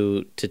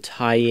to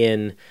tie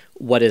in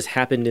what has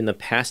happened in the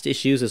past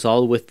issues. Is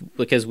all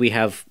because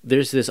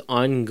there's this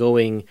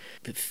ongoing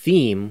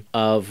theme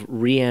of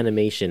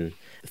reanimation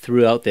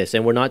throughout this,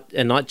 and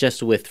not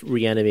just with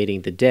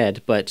reanimating the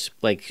dead, but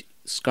like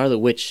Scarlet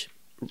Witch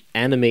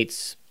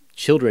animates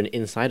children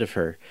inside of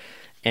her.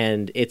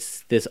 And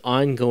it's this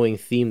ongoing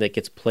theme that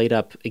gets played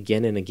up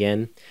again and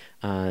again,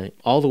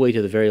 all the way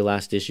to the very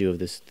last issue of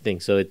this thing.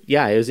 So it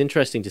was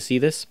interesting to see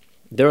this.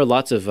 There are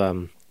lots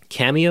of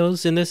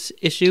cameos in this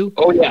issue.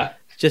 Oh yeah,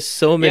 just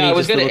so many. Yeah, I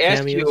was going to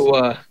ask you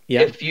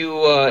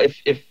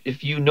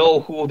if you know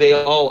who they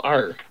all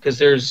are, because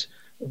there's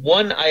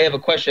one. I have a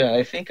question.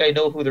 I think I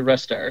know who the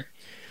rest are.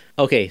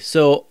 Okay,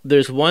 so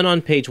there's one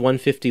on page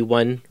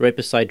 151, right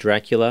beside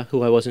Dracula,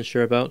 who I wasn't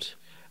sure about.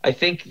 I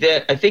think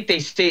they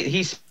say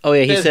he says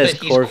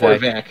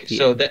Korvac.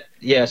 So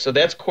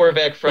that's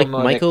Korvac from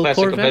like Michael that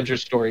classic Korvac?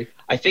 Avengers story.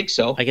 I think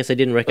so. I guess I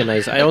didn't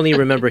recognize. I only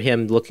remember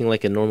him looking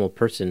like a normal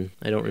person.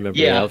 I don't remember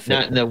the outfit.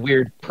 Not in a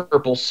weird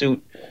purple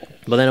suit.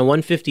 But then on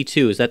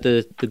 152, is that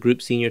the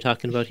group scene you're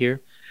talking about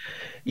here?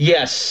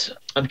 Yes,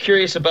 I'm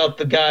curious about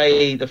the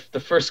guy, the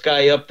first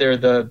guy up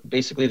there,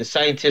 basically the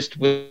scientist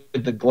with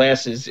the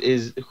glasses.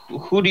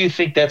 Who do you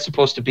think that's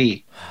supposed to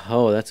be?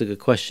 Oh, that's a good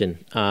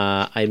question.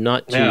 I'm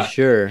not too Yeah,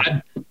 sure.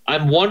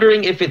 I'm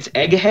wondering if it's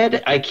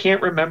Egghead. I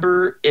can't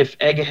remember if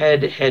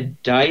Egghead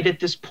had died at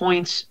this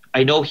point.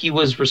 I know he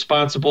was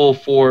responsible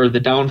for the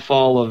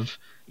downfall of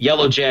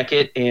Yellow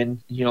Jacket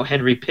and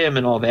Henry Pym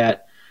and all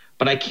that,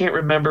 but I can't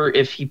remember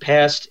if he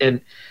passed.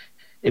 And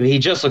I mean, he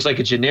just looks like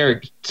a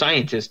generic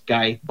scientist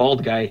guy,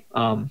 bald guy.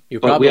 You're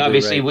But probably we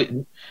obviously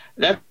right.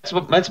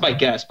 that's my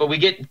guess. But we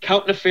get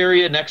Count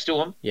Nefaria next to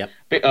him, Yep.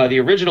 the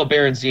original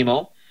Baron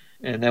Zemo,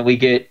 and then we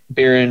get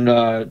Baron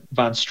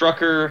von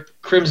Strucker.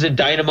 Crimson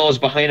Dynamo is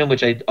behind him,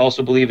 which I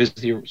also believe is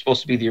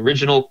supposed to be the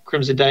original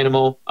Crimson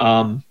Dynamo.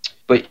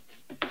 But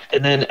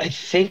and then I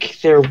think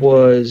there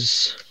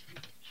was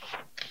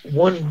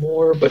one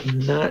more, but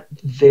not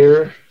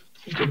there.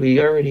 Did we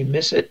already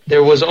miss it?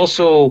 There was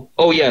also,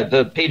 oh yeah,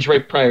 the page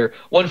right prior,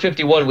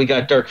 151. We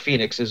got Dark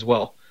Phoenix as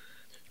well.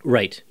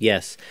 Right,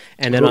 yes.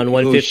 And then on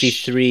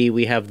 153,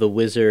 we have the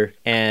Wizard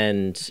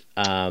and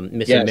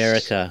Miss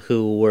America,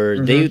 who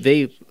were,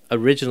 they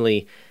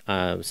originally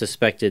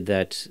suspected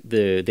that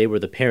they were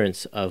the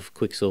parents of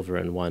Quicksilver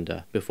and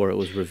Wanda before it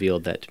was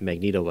revealed that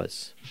Magneto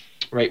was.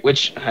 Right,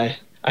 which I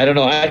don't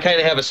know. I kind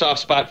of have a soft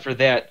spot for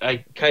that.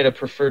 I kind of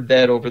preferred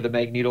that over the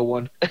Magneto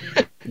one.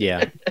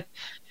 Yeah.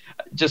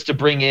 Just to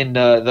bring in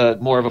the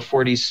more of a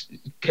 40s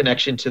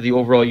connection to the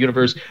overall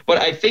universe. But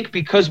I think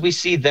because we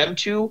see them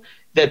two,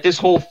 that this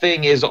whole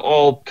thing is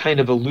all kind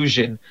of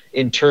illusion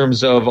in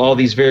terms of all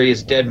these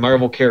various dead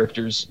Marvel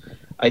characters.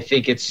 I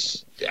think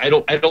I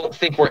don't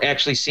think we're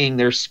actually seeing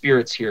their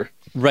spirits here.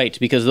 Right,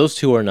 because those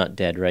two are not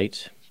dead,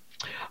 right?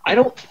 I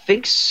don't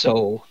think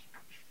so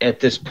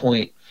at this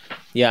point.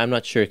 Yeah, I'm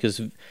not sure, because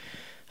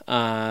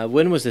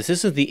when was this?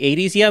 This is the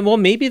 80s? Yeah, well,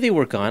 maybe they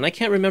were gone. I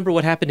can't remember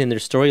what happened in their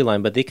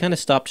storyline, but they kind of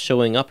stopped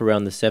showing up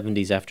around the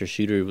 70s after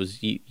Shooter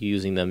was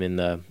using them in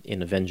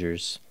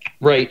Avengers.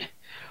 Right.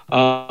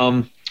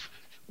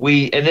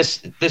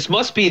 This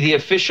must be the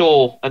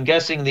official, I'm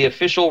guessing, the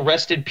official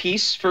rest in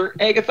peace for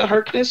Agatha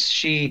Harkness.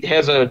 She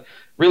has a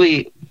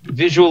really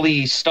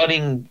visually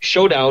stunning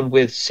showdown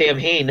with Sam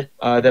Hain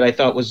that I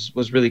thought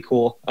was really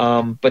cool.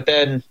 But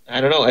then, I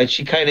don't know,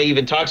 she kind of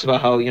even talks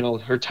about how,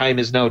 her time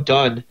is now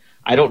done.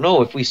 I don't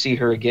know if we see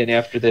her again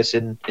after this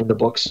in the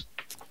books.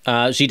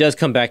 She does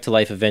come back to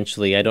life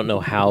eventually. I don't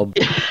know how.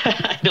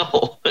 I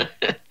know.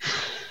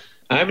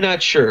 I'm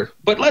not sure.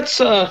 But let's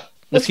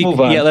move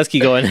on. Yeah, let's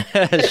keep going.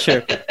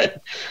 Sure.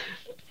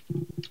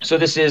 So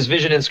this is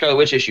Vision and Scarlet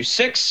Witch issue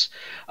 6.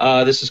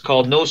 This is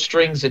called No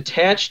Strings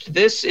Attached.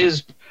 This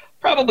is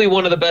probably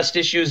one of the best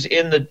issues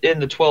in the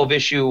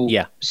 12-issue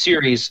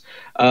series.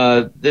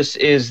 This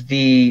is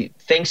the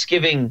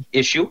Thanksgiving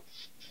issue.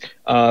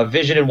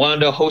 Vision and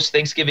Wanda host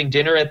Thanksgiving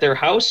dinner at their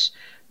house.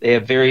 They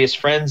have various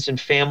friends and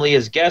family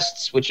as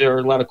guests, which are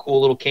a lot of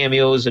cool little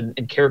cameos and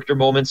character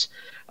moments.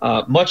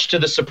 Much to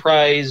the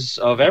surprise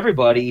of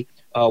everybody,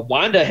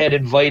 Wanda had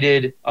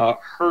invited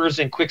hers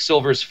and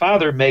Quicksilver's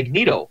father,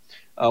 Magneto,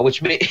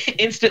 which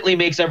instantly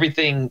makes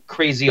everything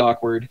crazy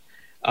awkward,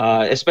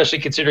 especially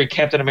considering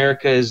Captain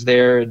America is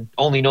there and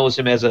only knows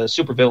him as a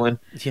supervillain.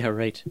 Yeah,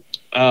 right.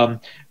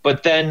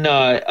 But then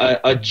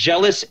a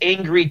jealous,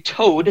 angry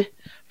Toad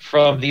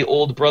from the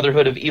old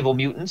Brotherhood of Evil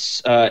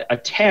Mutants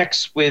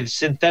attacks with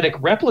synthetic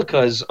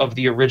replicas of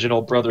the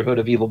original Brotherhood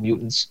of Evil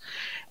Mutants.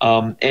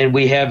 And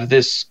we have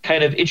this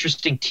kind of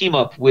interesting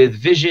team-up with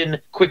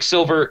Vision,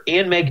 Quicksilver,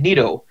 and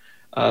Magneto.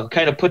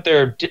 Kind of put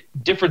their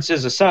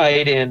differences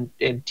aside and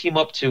team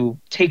up to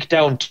take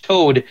down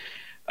Toad.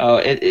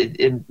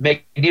 And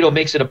Magneto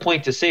makes it a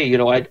point to say,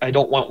 I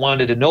don't want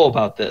Wanda to know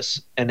about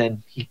this. And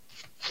then he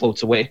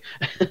floats away.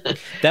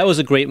 That was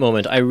a great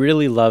moment. I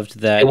really loved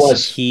that. It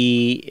was.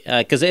 He,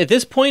 because at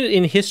this point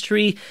in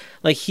history,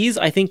 like he's,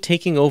 I think,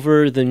 taking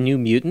over the New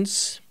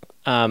Mutants.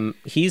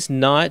 He's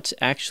not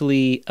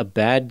actually a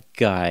bad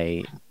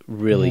guy,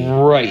 really.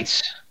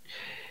 Right.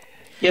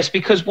 Yes,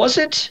 because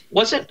wasn't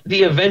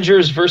the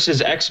Avengers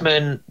versus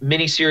X-Men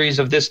miniseries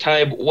of this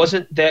time,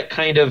 wasn't that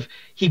kind of,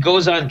 he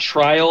goes on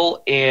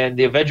trial and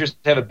the Avengers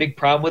have a big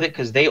problem with it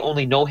because they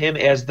only know him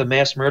as the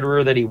mass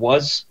murderer that he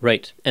was?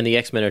 Right, and the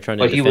X-Men are trying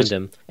to defend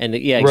him. And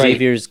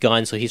Xavier's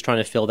gone, so he's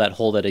trying to fill that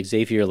hole that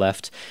Xavier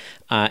left.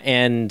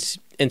 And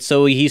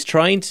so he's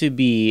trying to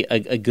be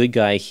a good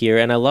guy here,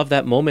 and I love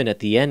that moment at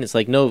the end. It's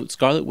like, no,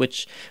 Scarlet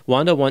Witch,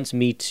 Wanda wants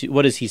me to,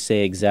 what does he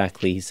say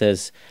exactly? He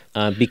says,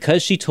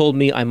 because she told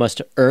me I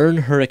must earn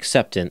her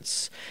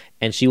acceptance,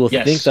 and she will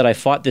think that I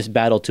fought this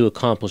battle to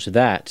accomplish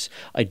that.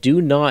 I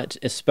do not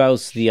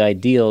espouse the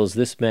ideals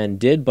this man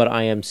did, but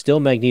I am still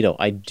Magneto.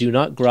 I do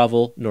not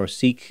grovel nor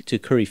seek to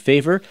curry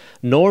favor,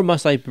 nor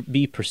must I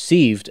be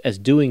perceived as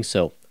doing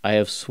so. I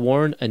have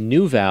sworn a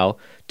new vow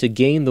to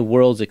gain the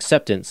world's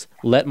acceptance.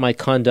 Let my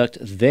conduct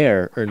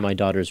there earn my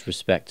daughter's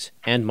respect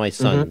and my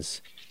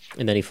son's.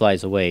 And then he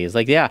flies away. It's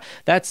like, yeah,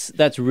 that's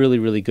really,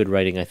 really good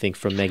writing, I think,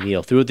 from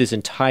Magneto. Throughout this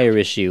entire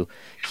issue,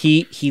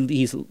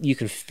 he's you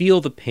can feel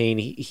the pain.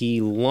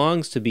 He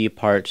longs to be a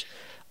part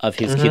of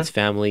his kid's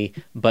family,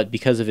 but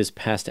because of his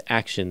past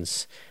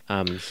actions,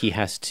 he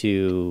has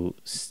to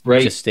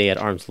just stay at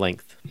arm's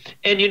length.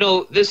 And,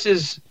 this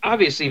is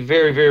obviously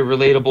very, very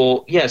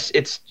relatable. Yes,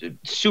 it's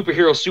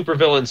superhero,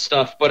 supervillain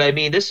stuff, but I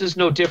mean, this is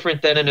no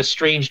different than an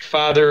estranged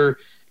father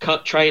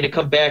trying to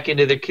come back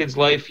into their kid's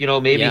life.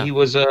 Maybe he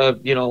was a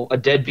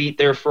deadbeat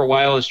there for a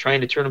while, is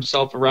trying to turn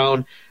himself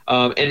around.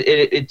 And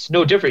it's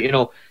no different.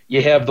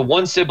 You have the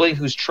one sibling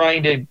who's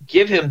trying to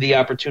give him the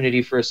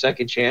opportunity for a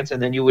second chance,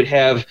 and then you would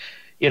have,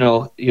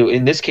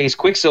 in this case,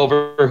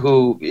 Quicksilver,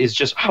 who is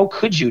just, how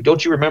could you?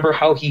 Don't you remember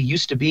how he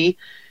used to be?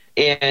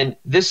 And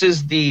this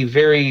is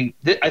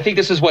I think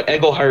this is what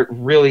Englehart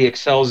really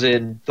excels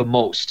in the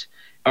most,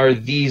 are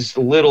these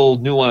little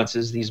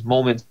nuances, these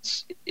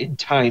moments in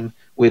time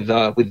with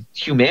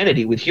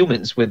humanity, with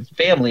humans, with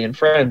family and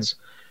friends.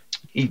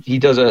 He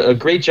does a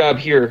great job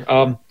here.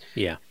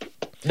 Yeah.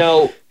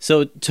 Now,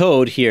 so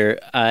Toad here,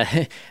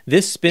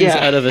 this spins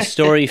out of a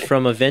story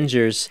from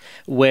Avengers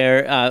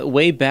where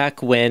way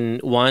back when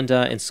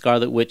Wanda and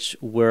Scarlet Witch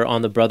were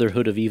on the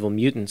Brotherhood of Evil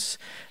Mutants,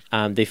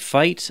 they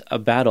fight a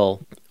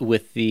battle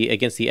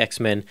against the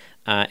X-Men,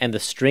 and the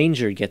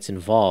Stranger gets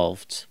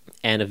involved,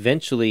 and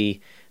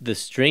eventually the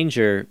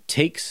Stranger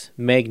takes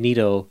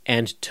Magneto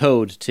and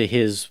Toad to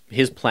his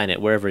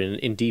planet, wherever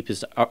in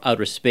deepest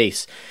outer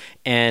space,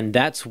 and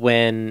that's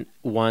when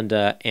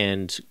Wanda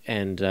and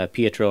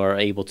Pietro are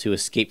able to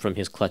escape from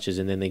his clutches,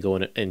 and then they go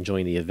and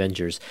join the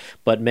Avengers.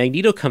 But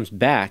Magneto comes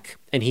back,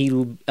 and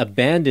he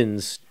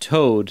abandons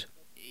Toad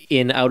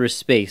in outer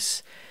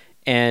space.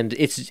 And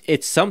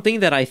it's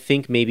something that I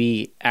think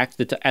maybe at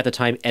the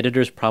time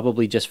editors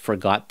probably just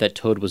forgot that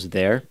Toad was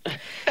there,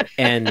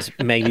 and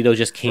Magneto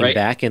just came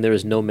back, and there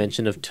was no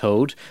mention of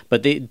Toad.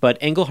 But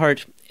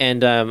Englehart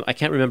and I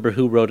can't remember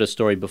who wrote a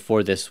story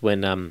before this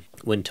when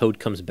Toad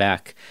comes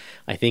back,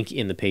 I think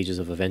in the pages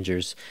of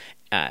Avengers.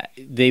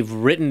 They've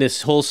written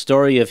this whole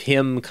story of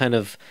him kind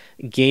of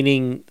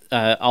gaining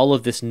all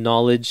of this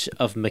knowledge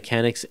of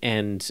mechanics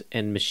and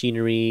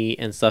machinery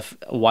and stuff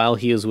while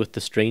he was with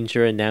the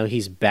Stranger, and now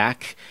he's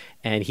back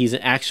and he's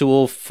an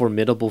actual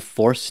formidable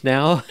force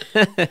now.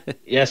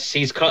 Yes,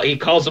 he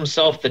calls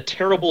himself the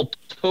Terrible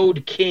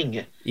Toad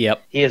King.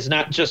 Yep. He is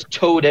not just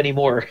Toad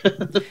anymore.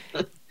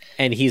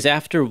 And he's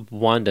after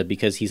Wanda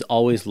because he's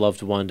always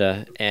loved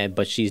Wanda,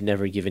 but she's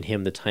never given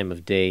him the time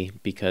of day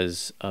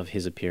because of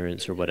his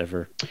appearance or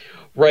whatever.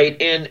 Right,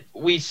 and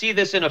we see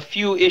this in a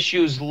few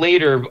issues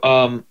later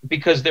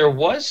because there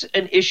was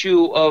an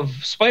issue of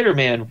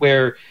Spider-Man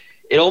where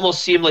it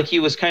almost seemed like he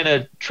was kind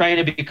of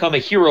trying to become a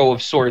hero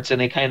of sorts, and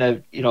they kind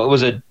of, it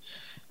was a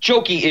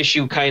jokey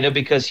issue kind of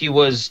because he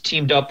was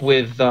teamed up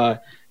with the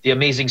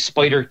Amazing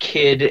Spider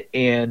Kid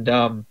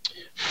and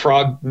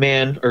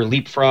Frogman or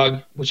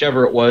Leapfrog,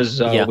 whichever it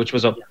was, which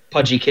was a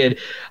pudgy kid.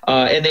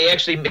 And they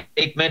actually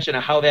make mention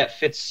of how that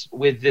fits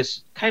with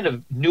this kind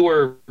of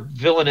newer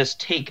villainous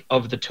take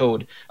of the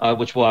Toad,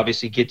 which we'll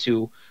obviously get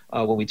to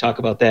when we talk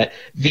about that.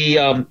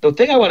 The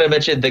thing I want to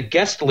mention, the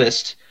guest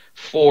list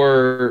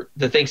for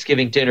the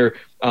Thanksgiving dinner,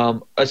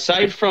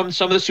 aside from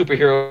some of the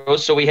superheroes,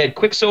 so we had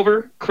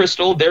Quicksilver,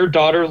 Crystal, their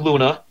daughter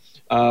Luna.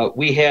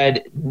 We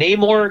had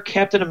Namor,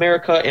 Captain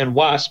America, and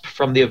Wasp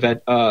from the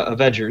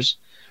Avengers.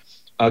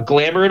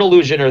 Glamour and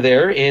Illusion are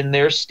there in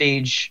their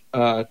stage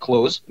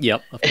clothes.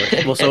 Yep, of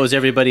course. Well, so is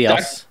everybody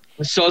else.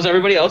 So is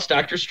everybody else.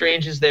 Doctor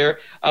Strange is there.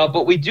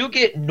 But we do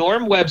get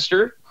Norm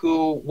Webster,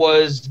 who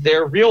was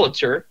their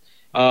realtor.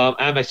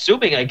 I'm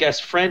assuming, I guess,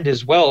 friend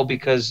as well,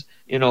 because,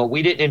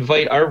 we didn't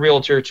invite our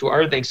realtor to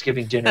our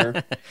Thanksgiving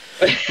dinner.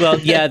 Well,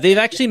 yeah, they've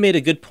actually made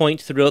a good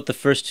point throughout the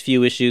first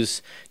few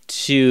issues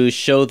to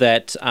show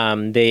that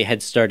they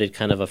had started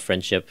kind of a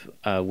friendship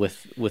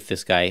with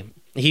this guy.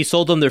 He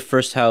sold them their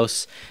first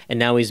house, and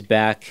now he's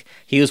back.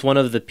 He was one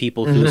of the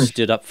people who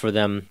stood up for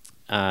them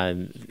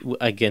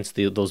against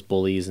those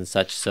bullies and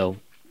such, so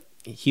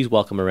he's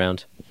welcome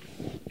around.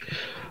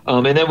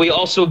 And then we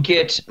also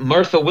get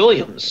Martha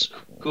Williams,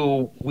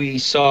 who we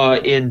saw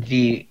in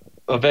the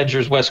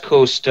Avengers West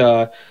Coast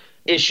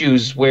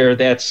issues, where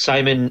that's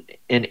Simon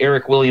and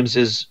Eric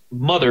Williams'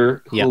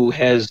 mother, who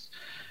has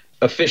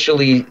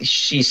officially,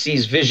 she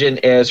sees Vision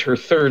as her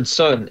third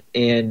son,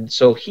 and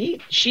so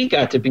she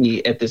got to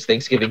be at this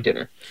Thanksgiving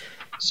dinner.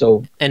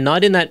 So, and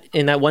not in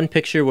that one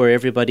picture where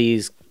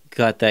everybody's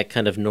got that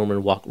kind of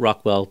Norman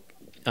Rockwell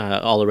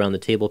all around the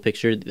table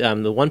picture.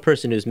 The one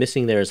person who's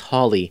missing there is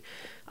Holly.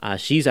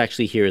 She's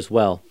actually here as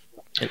well.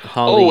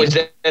 Holly, is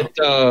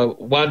that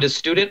Wanda's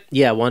student?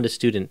 Yeah, Wanda's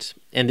student.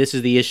 And this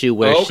is the issue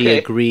where she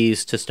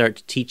agrees to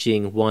start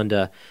teaching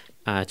Wanda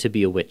to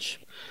be a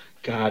witch.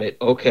 Got it.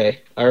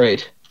 Okay. All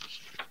right.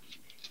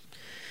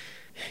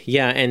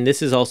 Yeah, and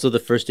this is also the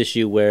first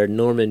issue where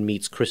Norman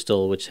meets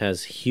Crystal, which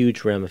has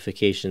huge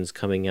ramifications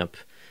coming up.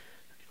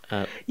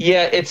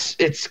 Yeah,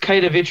 it's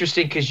kind of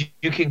interesting because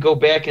you can go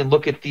back and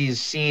look at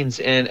these scenes,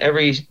 and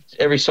every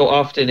so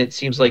often it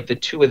seems like the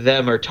two of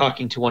them are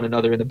talking to one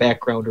another in the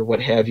background or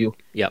what have you.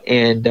 Yeah,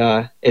 and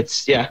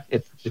it's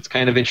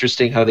kind of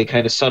interesting how they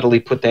kind of subtly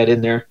put that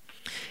in there.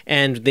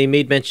 And they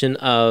made mention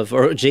of,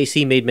 or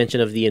JC made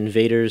mention of the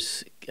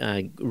Invaders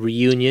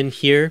reunion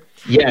here.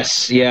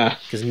 Yes, yeah.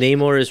 Because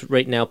Namor is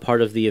right now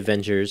part of the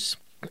Avengers,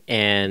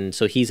 and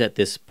so he's at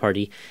this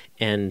party,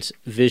 and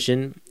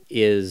Vision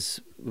is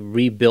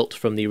rebuilt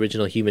from the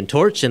original Human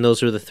Torch, and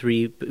those are the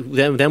three,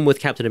 them with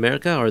Captain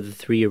America are the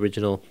three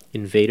original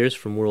invaders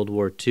from World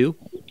War II.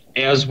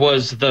 As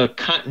was the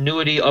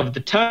continuity of the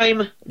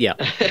time. Yeah,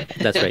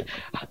 that's right.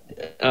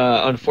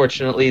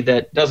 Unfortunately,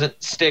 that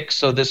doesn't stick,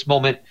 so this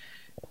moment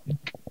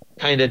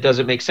kind of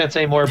doesn't make sense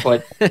anymore,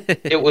 but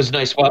it was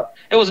nice while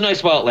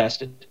it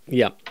lasted.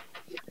 Yeah.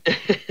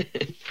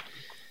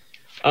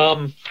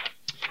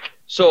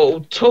 So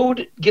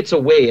Toad gets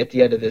away at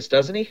the end of this,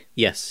 doesn't he?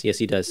 Yes,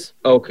 he does.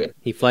 Okay.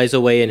 He flies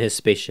away in his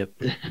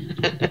spaceship.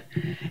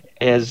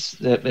 As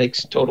that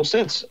makes total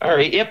sense. All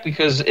right, yep,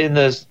 because in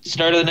the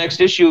start of the next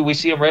issue, we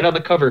see him right on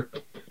the cover.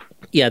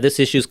 Yeah, this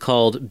issue is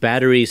called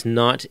Batteries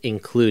Not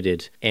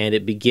Included, and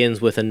it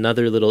begins with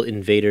another little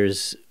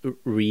Invaders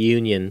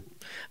reunion.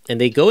 And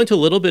they go into a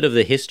little bit of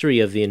the history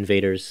of the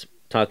Invaders,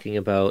 talking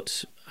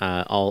about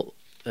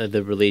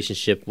the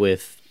relationship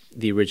with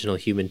the original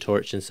Human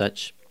Torch and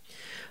such.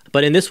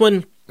 But in this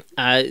one,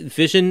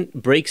 Vision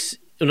breaks...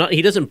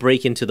 he doesn't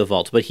break into the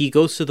vault, but he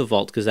goes to the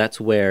vault because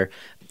that's where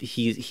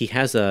he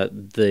has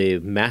the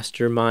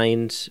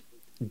mastermind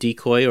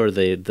decoy, or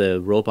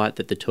the robot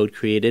that the Toad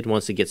created,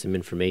 wants to get some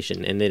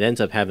information, and it ends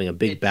up having a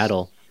big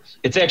battle.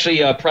 It's actually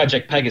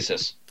Project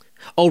Pegasus.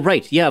 Oh,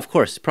 right. Yeah, of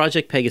course.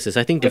 Project Pegasus.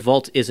 I think the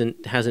vault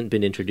hasn't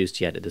been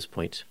introduced yet at this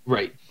point.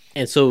 Right.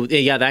 And so,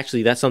 yeah,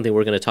 actually, that's something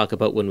we're going to talk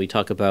about when we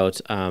talk about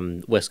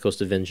West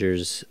Coast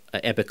Avengers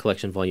Epic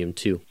Collection Volume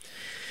 2.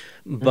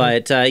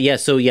 But,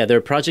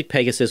 they're Project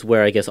Pegasus,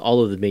 where I guess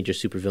all of the major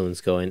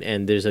supervillains go in,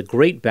 and there's a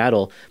great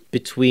battle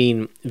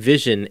between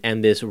Vision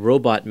and this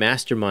robot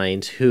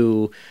mastermind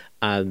who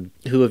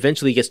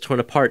eventually gets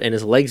torn apart, and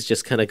his legs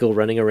just kind of go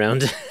running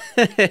around,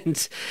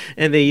 and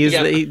they use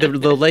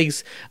the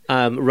legs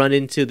run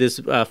into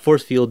this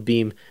force field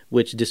beam,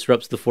 which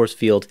disrupts the force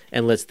field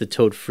and lets the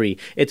Toad free.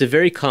 It's a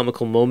very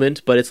comical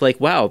moment, but it's like,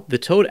 wow, the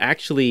Toad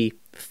actually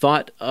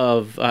thought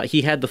of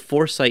he had the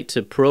foresight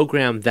to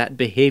program that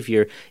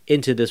behavior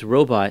into this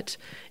robot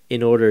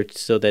in order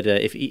so that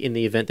if in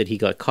the event that he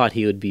got caught,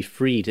 he would be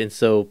freed. And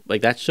so,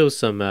 like, that shows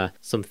some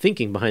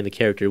thinking behind the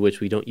character, which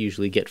we don't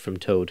usually get from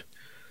Toad.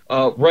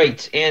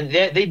 Right, and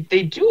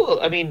they do.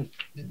 I mean,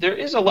 there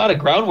is a lot of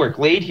groundwork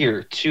laid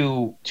here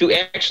to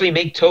actually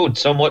make Toad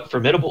somewhat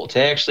formidable,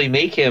 to actually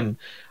make him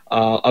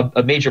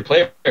a major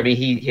player. I mean,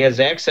 he has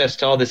access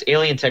to all this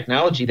alien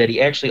technology that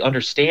he actually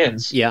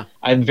understands. Yeah,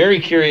 I'm very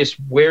curious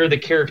where the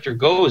character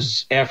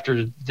goes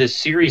after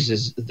this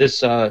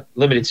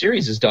limited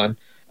series is done.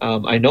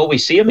 I know we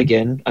see him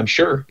again, I'm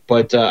sure,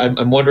 but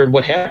I'm wondering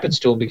what happens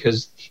to him,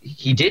 because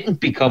he didn't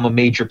become a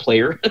major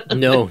player.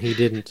 No, he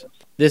didn't.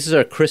 This is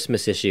our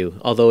Christmas issue,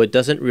 although it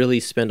doesn't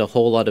really spend a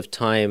whole lot of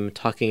time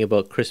talking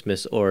about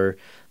Christmas, or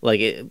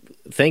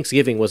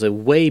Thanksgiving was a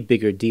way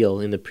bigger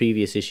deal in the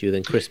previous issue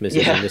than Christmas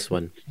is in this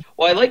one.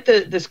 Well, I like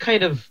this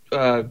kind of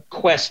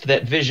quest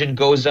that Vision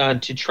goes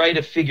on to try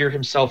to figure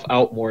himself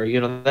out more.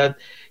 You know, that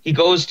he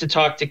goes to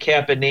talk to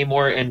Cap and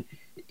Namor, and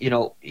you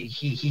know,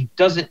 he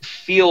doesn't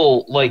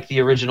feel like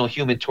the original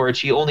Human Torch.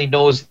 He only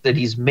knows that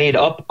he's made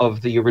up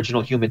of the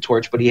original Human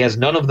Torch, but he has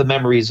none of the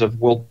memories of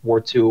World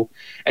War II.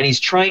 And he's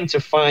trying to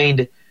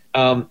find,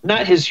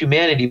 not his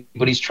humanity,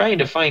 but he's trying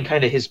to find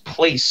kind of his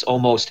place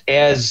almost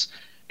as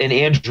an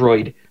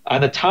android.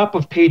 On the top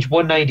of page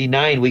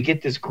 199, we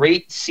get this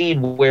great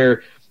scene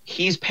where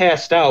he's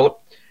passed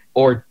out,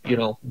 or, you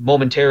know,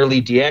 momentarily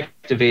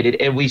deactivated,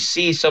 and we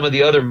see some of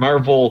the other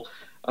Marvel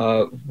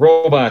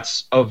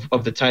robots of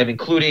the time,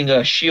 including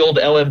SHIELD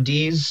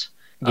LMDs,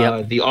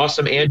 the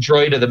awesome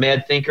android of the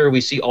Mad Thinker.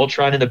 We see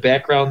Ultron in the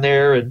background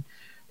there, and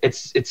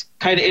it's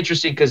kind of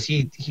interesting because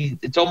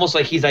it's almost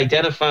like he's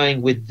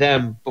identifying with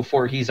them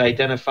before he's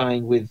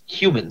identifying with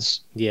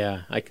humans.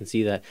 Yeah, I can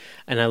see that.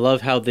 And I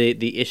love how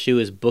the issue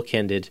is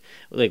bookended.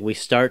 Like, we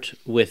start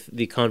with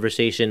the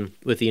conversation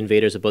with the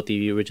invaders about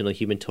the original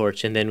Human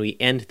Torch, and then we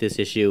end this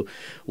issue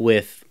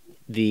with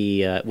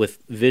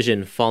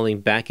Vision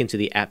falling back into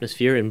the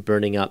atmosphere and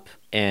burning up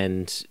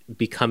and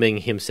becoming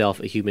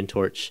himself a Human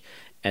Torch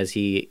as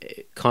he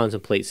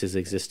contemplates his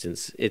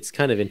existence. It's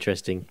kind of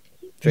interesting.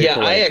 Very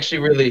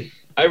polite.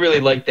 I really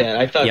like that.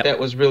 I thought that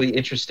was really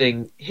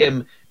interesting,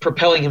 him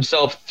propelling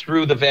himself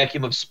through the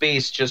vacuum of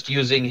space, just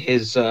using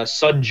his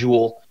sun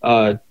jewel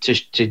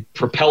to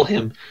propel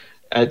him.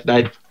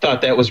 I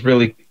thought that was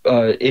really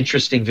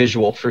interesting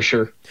visual, for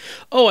sure.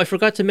 Oh, I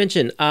forgot to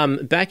mention,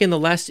 back in the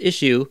last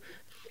issue,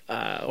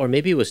 or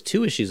maybe it was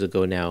 2 issues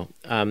ago now,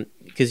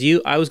 because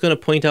I was going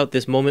to point out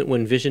this moment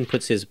when Vision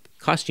puts his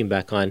costume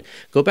back on.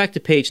 Go back to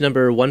page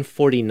number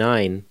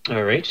 149.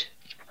 All right.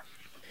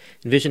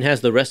 Vision has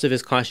the rest of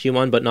his costume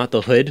on, but not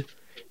the hood.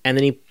 And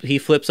then he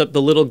flips up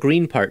the little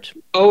green part.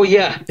 Oh,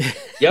 yeah.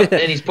 Yep,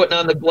 and he's putting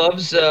on the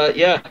gloves.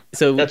 Yeah,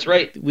 so that's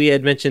right. We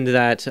had mentioned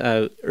that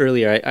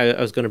earlier. I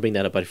was going to bring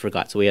that up, but I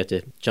forgot, so we had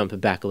to jump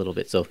back a little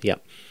bit. So, yeah.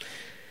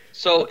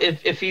 So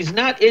if he's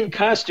not in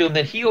costume,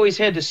 then he always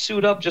had to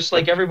suit up just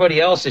like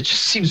everybody else. It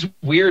just seems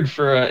weird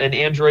for an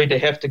android to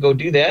have to go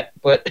do that.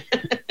 But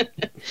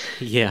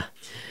Yeah.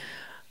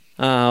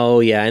 Oh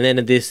yeah, and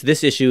then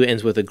this issue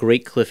ends with a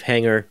great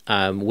cliffhanger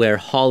where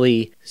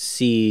Holly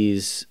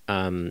sees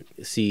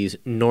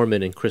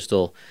Norman and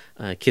Crystal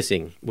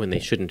kissing when they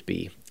shouldn't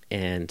be,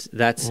 and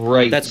that's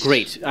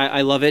great. I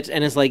love it,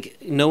 and it's like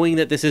knowing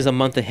that this is a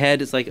month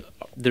ahead. It's like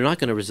they're not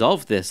going to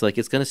resolve this. Like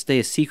it's going to stay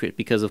a secret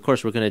because of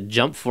course we're going to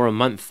jump for a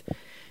month,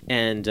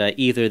 and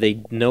either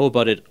they know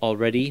about it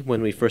already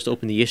when we first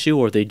open the issue,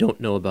 or they don't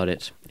know about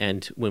it,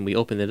 and when we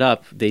open it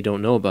up, they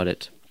don't know about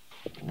it.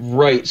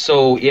 Right.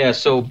 So yeah.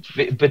 So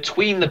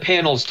between the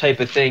panels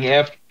type of thing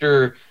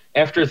after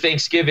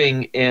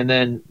Thanksgiving and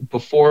then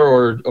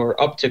before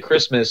or up to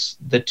Christmas,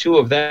 the two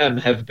of them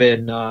have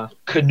been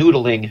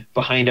canoodling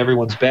behind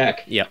everyone's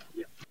back. Yeah.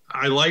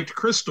 I liked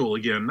Crystal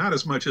again, not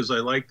as much as I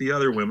liked the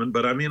other women,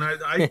 but I mean,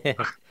 I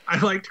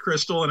liked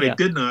Crystal, and yeah.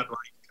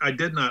 I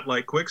did not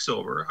like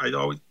Quicksilver.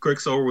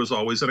 Quicksilver was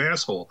always an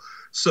asshole.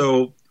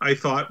 So I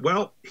thought,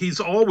 well,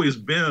 he's always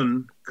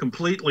been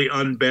completely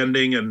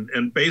unbending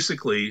and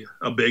basically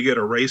a bigot,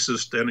 a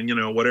racist,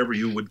 and, whatever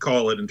you would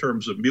call it in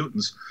terms of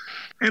mutants.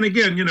 And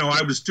again,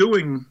 I was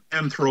doing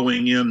and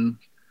throwing in,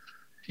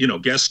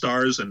 guest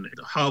stars and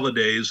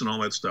holidays and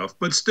all that stuff.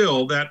 But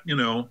still, that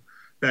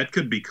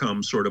could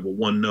become sort of a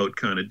one-note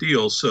kind of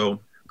deal. So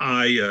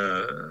I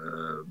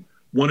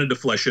wanted to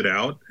flesh it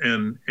out,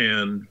 and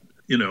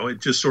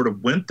it just sort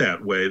of went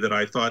that way, that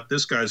I thought,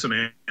 this guy's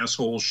an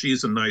asshole,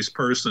 she's a nice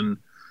person,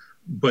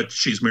 but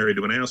she's married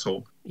to an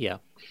asshole. Yeah.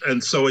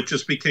 And so it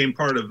just became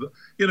part of,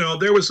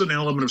 there was an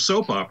element of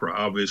soap opera,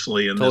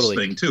 obviously, in this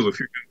thing, too. If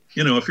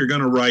you're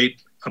going to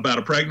write about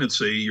a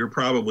pregnancy, you're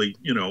probably,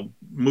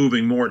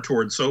 moving more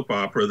towards soap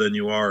opera than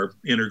you are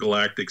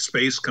intergalactic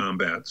space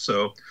combat.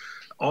 So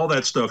all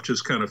that stuff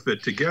just kind of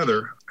fit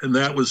together. And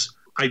that was...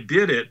 I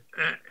did it,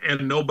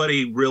 and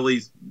nobody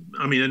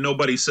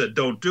said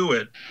don't do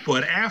it,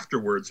 but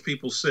afterwards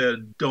people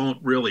said don't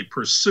really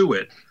pursue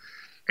it,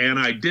 and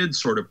I did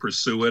sort of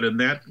pursue it, and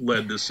that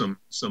led to some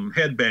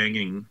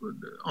headbanging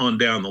on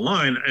down the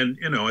line. And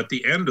at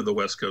the end of the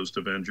West Coast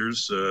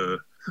Avengers,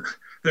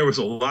 there was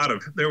a lot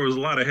of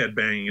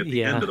headbanging at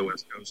the end of the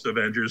West Coast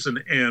Avengers,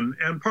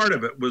 and part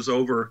of it was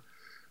over.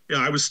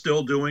 I was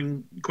still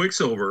doing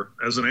Quicksilver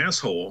as an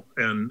asshole,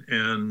 and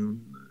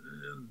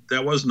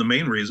that wasn't the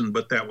main reason,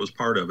 but that was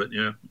part of it,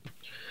 yeah.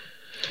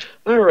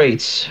 All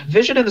right.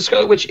 Vision and the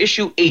Scarlet Witch,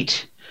 issue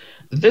 8.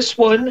 This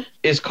one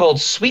is called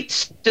Sweet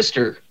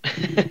Sister,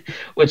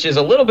 which is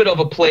a little bit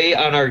of a play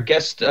on our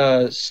guest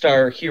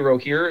star hero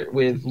here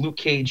with Luke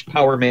Cage,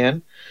 Power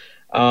Man.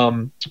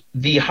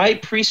 The High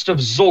Priest of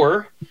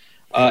Zor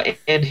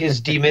and his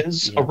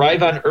demons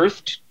arrive on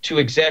Earth to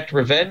exact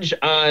revenge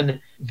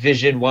on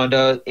Vision,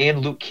 Wanda, and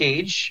Luke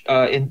Cage.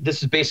 And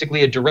this is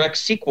basically a direct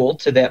sequel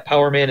to that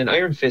Power Man and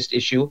Iron Fist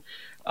issue.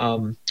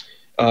 And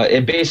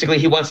basically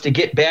he wants to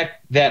get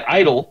back that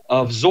idol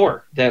of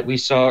Zor that we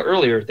saw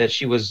earlier that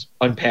she was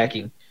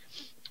unpacking.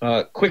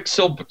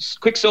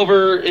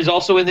 Quicksilver is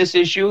also in this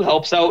issue,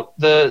 helps out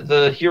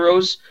the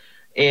heroes.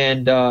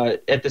 And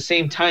at the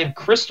same time,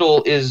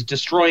 Crystal is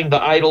destroying the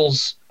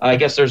idols. I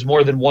guess there's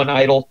more than one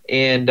idol.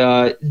 And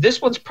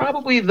this one's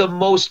probably the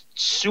most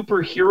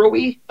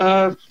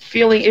superhero-y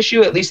feeling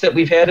issue, at least that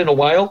we've had in a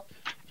while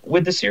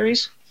with the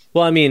series.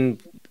 Well, I mean,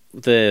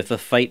 the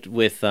fight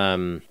with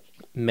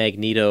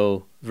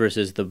Magneto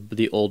versus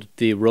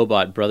the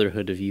robot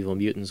Brotherhood of Evil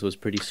Mutants was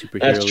pretty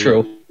superhero-y. That's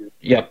true.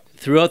 Yep.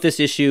 Throughout this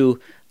issue,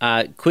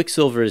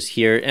 Quicksilver is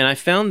here, and I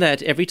found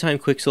that every time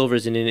Quicksilver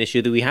is in an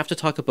issue that we have to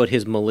talk about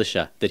his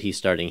militia that he's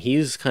starting.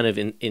 He's kind of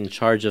in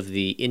charge of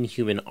the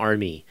Inhuman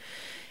army,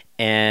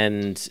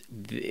 and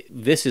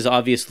this is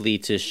obviously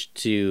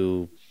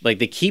to like,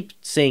 they keep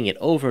saying it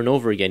over and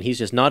over again. He's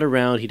just not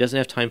around. He doesn't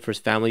have time for his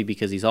family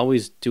because he's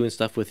always doing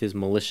stuff with his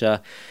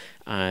militia.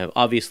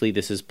 Obviously,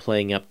 this is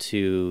playing up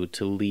to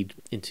lead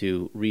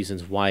into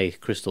reasons why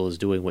Crystal is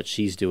doing what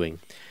she's doing.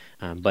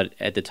 But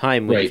at the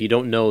time, if you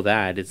don't know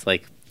that, it's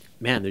like,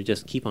 man, they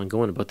just keep on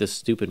going about this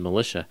stupid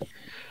militia.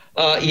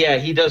 Yeah,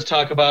 he does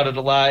talk about it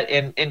a lot.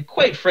 And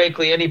quite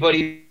frankly,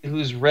 anybody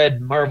who's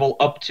read Marvel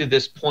up to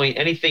this point,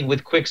 anything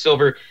with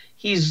Quicksilver,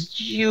 he's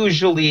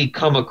usually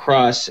come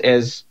across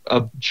as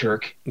a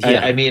jerk.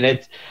 Yeah. I mean,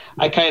 it's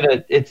kind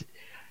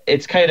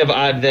of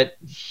odd that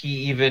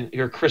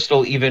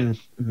Crystal even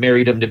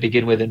married him to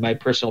begin with, in my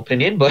personal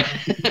opinion. But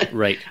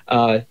right,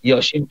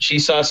 she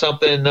saw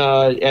something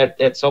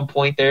at some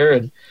point there.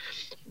 And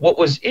what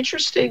was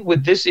interesting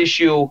with this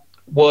issue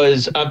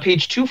was on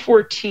page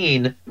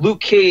 214,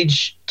 Luke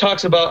Cage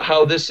talks about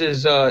how this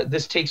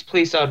takes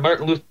place on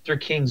Martin Luther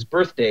King's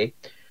birthday.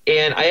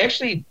 And I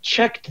actually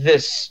checked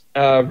this,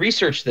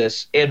 researched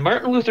this, and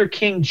Martin Luther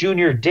King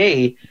Jr.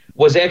 Day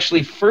was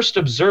actually first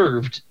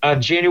observed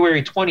on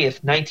January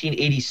 20th,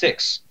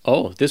 1986.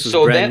 Oh, this was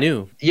brand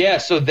new. Yeah,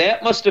 so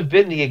that must have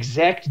been the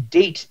exact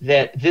date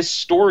that this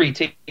story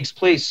takes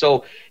place.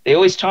 So they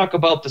always talk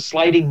about the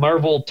sliding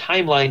Marvel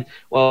timeline.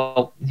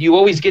 Well, you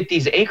always get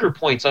these anchor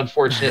points,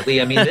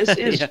 unfortunately. I mean, this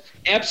is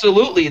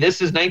absolutely, this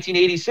is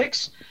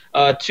 1986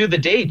 to the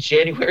date,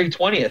 January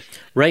 20th.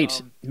 Right,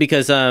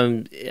 because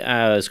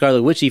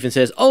Scarlet Witch even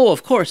says, "Oh,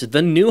 of course,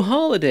 the new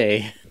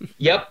holiday."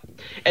 Yep,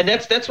 and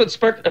that's what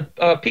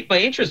piqued my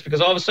interest,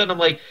 because all of a sudden I'm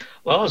like,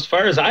 well, as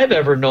far as I've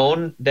ever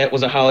known, that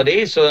was a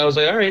holiday. So I was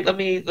like, all right, let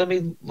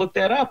me look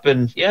that up,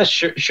 and yeah,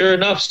 sure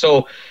enough.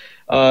 So,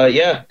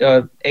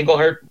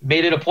 Englehart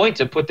made it a point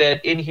to put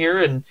that in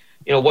here, and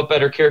what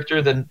better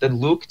character than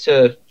Luke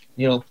to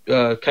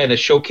kind of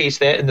showcase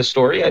that in the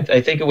story.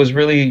 I think it was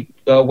really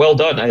well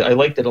done. I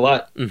liked it a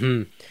lot.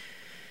 Mm-hmm.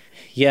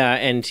 Yeah,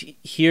 and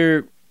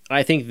here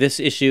I think this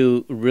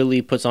issue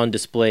really puts on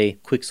display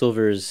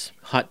Quicksilver's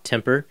hot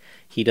temper.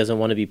 He doesn't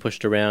want to be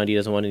pushed around. He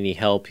doesn't want any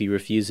help. He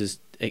refuses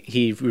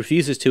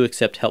to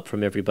accept help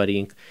from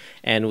everybody.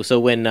 And so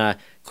when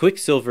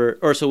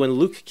when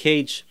Luke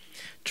Cage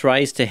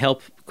tries to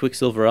help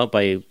Quicksilver out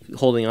by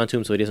holding onto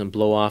him so he doesn't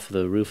blow off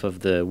the roof of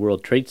the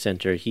World Trade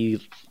Center,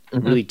 he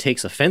really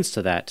takes offense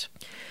to that.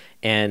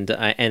 And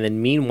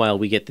then meanwhile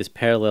we get this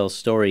parallel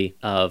story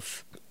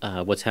of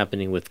what's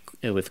happening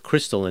with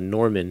Crystal and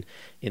Norman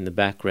in the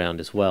background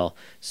as well.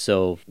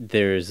 So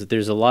there's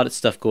a lot of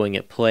stuff going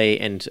at play,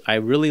 and I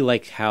really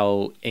like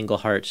how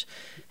Englehart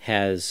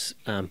has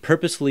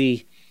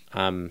purposely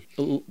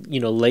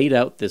laid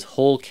out this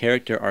whole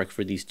character arc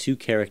for these two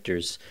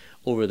characters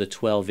over the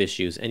 12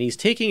 issues, and he's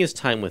taking his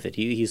time with it.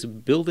 He's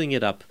building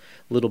it up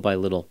little by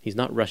little. He's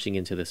not rushing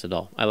into this at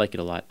all. I like it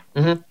a lot.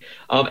 And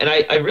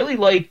I really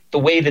like the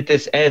way that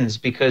this ends,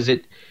 because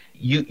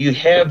you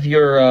have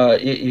your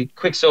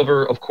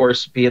Quicksilver, of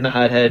course, being the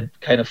hothead,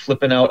 kind of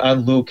flipping out on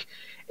Luke,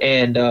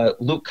 and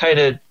Luke kind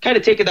of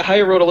taking the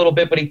higher road a little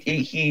bit, but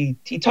he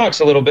talks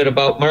a little bit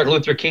about Martin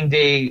Luther King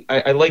Day.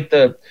 I like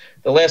the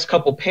last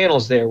couple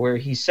panels there where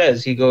he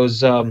goes,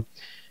 to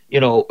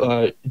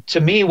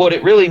me, what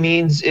it really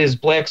means is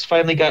blacks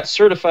finally got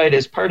certified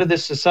as part of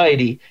this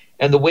society,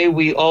 and the way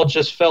we all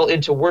just fell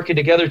into working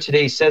together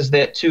today says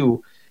that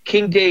too.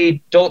 King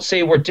Day don't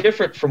say we're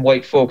different from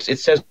white folks. It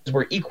says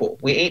we're equal.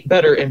 We ain't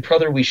better, and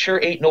brother, we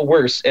sure ain't no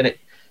worse. And it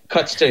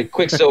cuts to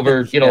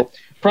Quicksilver,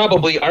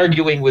 probably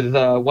arguing with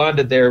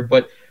Wanda there.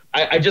 But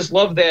I just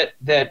love that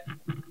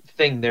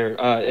thing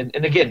there.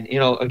 And again,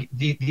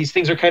 these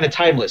things are kind of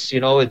timeless.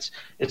 It's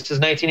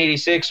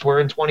 1986.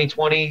 We're in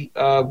 2020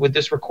 with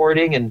this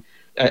recording, and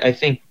I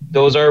think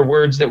those are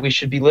words that we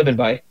should be living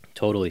by.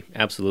 Totally,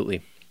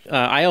 absolutely.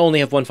 I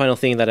only have one final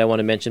thing that I want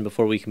to mention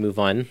before we can move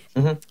on.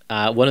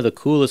 One of the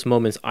coolest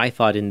moments I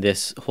thought in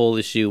this whole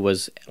issue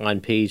was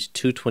on page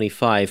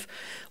 225,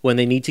 when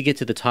they need to get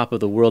to the top of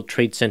the World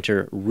Trade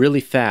Center really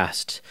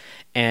fast,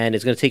 and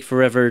it's going to take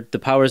forever. The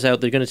power's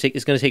out. It's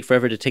going to take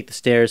forever to take the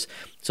stairs.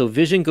 So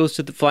Vision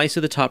flies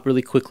to the top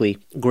really quickly,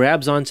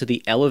 grabs onto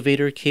the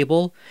elevator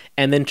cable,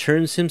 and then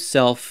turns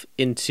himself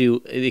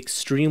into an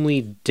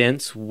extremely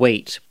dense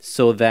weight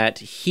so that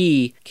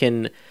he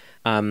can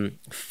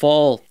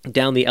fall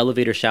down the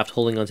elevator shaft,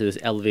 holding onto this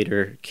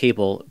elevator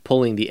cable,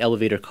 pulling the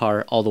elevator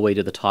car all the way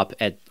to the top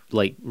at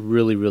like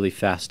really, really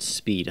fast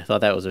speed. I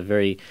thought that was a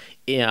very,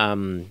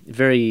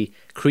 very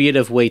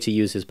creative way to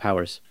use his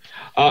powers.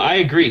 I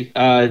agree.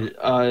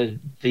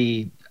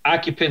 The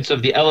occupants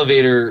of the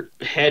elevator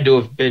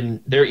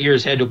their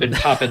ears had to have been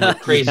popping like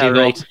crazy. Yeah,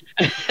 right.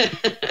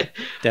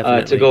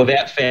 Definitely. To go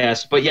that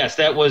fast. But yes,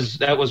 that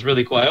was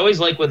really cool. I always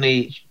like when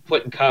they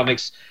put in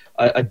comics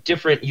a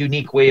different,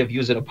 unique way of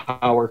using a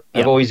power.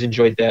 I've always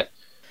enjoyed that.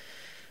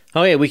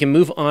 Okay, we can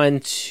move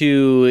on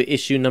to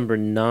issue number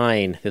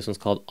 9. This one's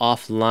called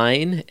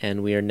Offline,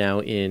 and we are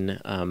now in.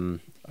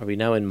 Are we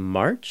now in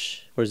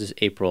March, or is this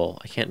April?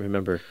 I can't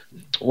remember.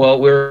 Well,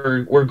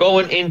 we're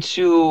going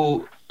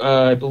into.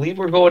 I believe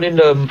we're going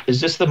into.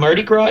 Is this the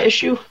Mardi Gras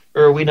issue,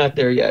 or are we not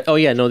there yet? Oh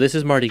yeah, no, this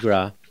is Mardi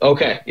Gras.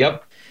 Okay.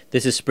 Yep.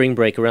 This is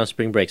around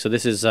spring break. So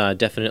this is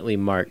definitely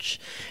March.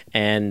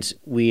 And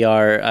we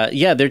are,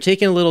 they're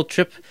taking a little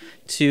trip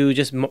to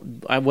just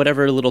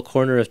whatever little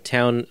corner of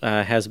town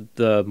has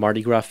the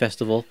Mardi Gras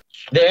festival.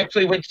 They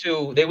actually went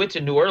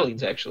to New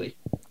Orleans, actually.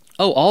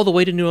 Oh, all the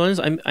way to New Orleans?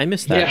 I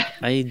missed that.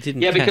 Yeah. I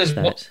didn't catch because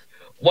that.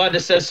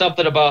 Wanda says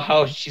something about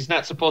how she's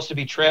not supposed to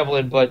be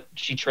traveling, but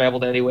she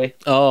traveled anyway.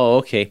 Oh,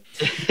 okay.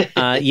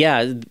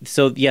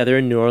 They're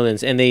in New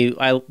Orleans, and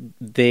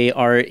they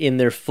are in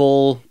their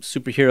full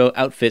superhero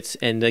outfits,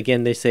 and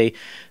again they say,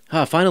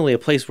 finally a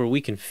place where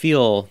we can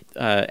feel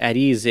at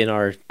ease in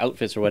our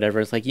outfits or whatever.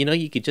 It's like,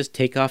 you could just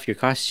take off your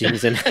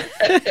costumes and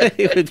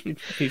it would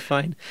be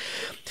fine.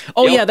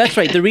 Oh, yeah, that's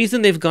right. The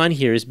reason they've gone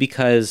here is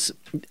because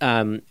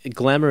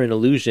Glamour and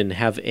Illusion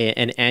have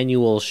an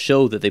annual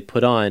show that they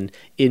put on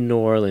in New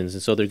Orleans,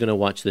 and so they're going to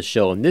watch the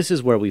show. And this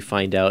is where we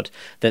find out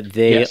that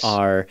they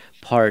are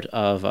part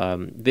of...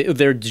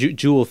 they're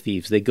jewel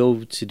thieves. They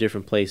go to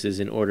different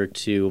places in order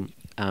to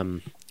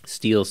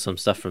steal some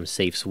stuff from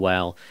safes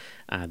while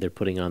they're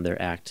putting on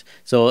their act.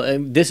 So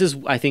this is,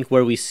 I think,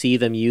 where we see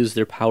them use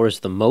their powers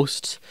the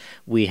most.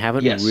 We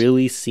haven't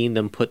really seen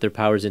them put their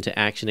powers into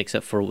action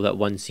except for that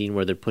one scene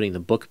where they're putting the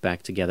book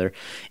back together.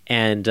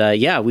 And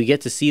we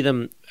get to see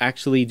them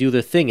actually do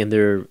their thing, and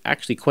they're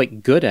actually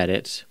quite good at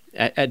it.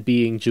 At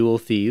being jewel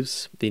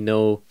thieves. They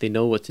know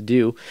what to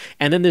do.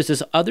 And then there's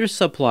this other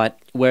subplot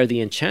where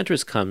the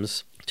Enchantress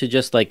comes to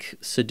just like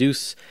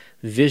seduce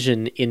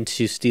Vision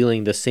into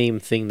stealing the same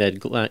thing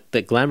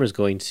that Glamour's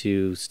going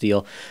to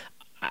steal.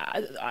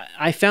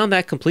 I found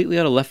that completely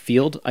out of left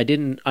field. I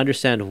didn't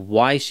understand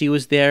why she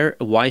was there,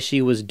 why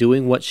she was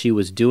doing what she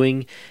was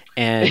doing,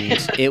 and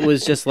it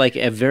was just like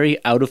a very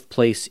out of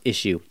place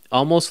issue.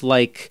 Almost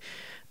like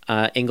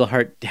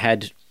Englehart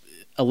had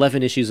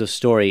 11 issues of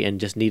story and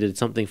just needed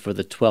something for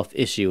the 12th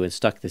issue and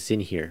stuck this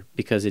in here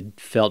because it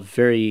felt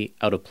very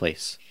out of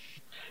place.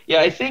 Yeah,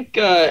 I think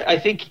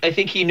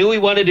he knew he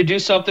wanted to do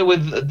something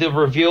with the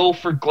reveal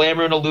for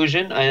Glamour and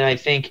Illusion, and I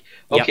think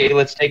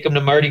let's take him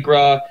to Mardi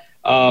Gras.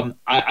 I'm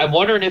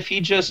wondering if he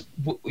just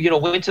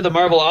went to the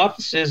Marvel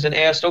offices and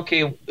asked,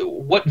 okay,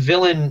 what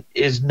villain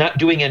is not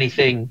doing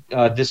anything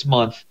this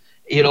month?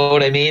 You know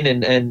what I mean?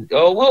 And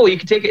you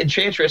can take it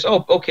Enchantress.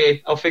 Oh,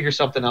 okay, I'll figure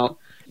something out.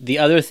 The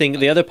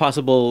other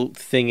possible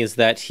thing is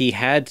that he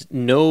had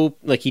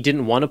he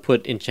didn't want to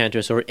put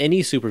Enchantress or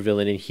any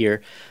supervillain in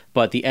here,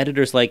 but the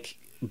editor's like,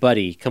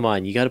 buddy, come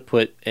on, you got to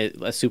put a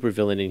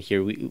supervillain in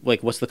here.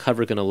 What's the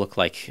cover going to look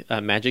like?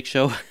 A magic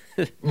show?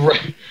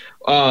 Right.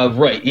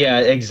 Right.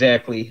 Yeah,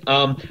 exactly.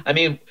 I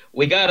mean,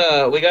 we got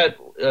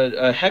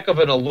a heck of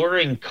an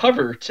alluring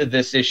cover to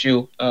this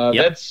issue.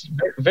 That's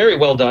very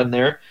well done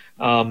there,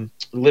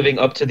 living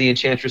up to the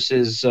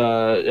Enchantress's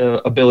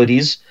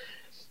abilities.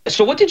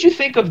 So what did you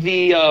think of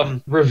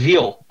the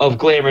reveal of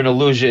Glamour and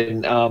Illusion?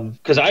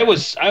 Because I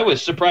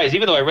was surprised.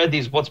 Even though I read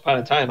these once upon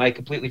a time, I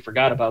completely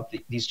forgot about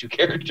these two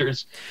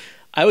characters.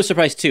 I was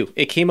surprised too.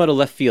 It came out of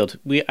left field.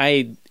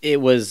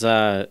 It was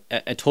a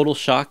total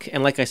shock.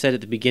 And like I said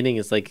at the beginning,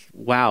 it's like,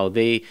 wow,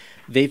 they've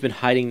been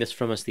hiding this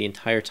from us the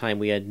entire time.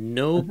 We had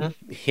no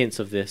hints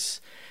of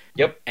this.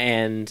 Yep.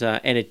 And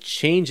it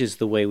changes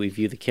the way we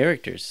view the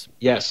characters.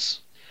 Yes.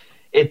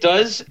 It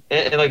does,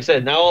 and like I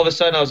said, now all of a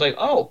sudden I was like,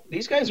 oh,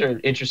 these guys are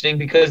interesting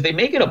because they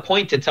make it a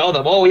point to tell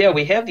them, oh, yeah,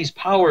 we have these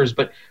powers,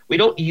 but we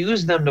don't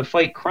use them to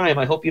fight crime.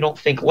 I hope you don't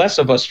think less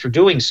of us for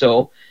doing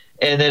so.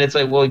 And then it's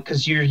like, well,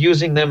 because you're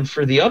using them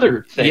for the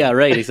other thing. Yeah,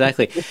 right,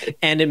 exactly.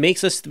 And it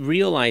makes us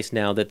realize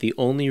now that the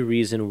only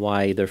reason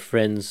why they're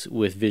friends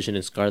with Vision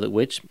and Scarlet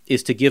Witch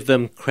is to give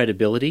them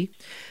credibility.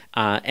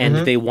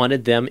 And they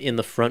wanted them in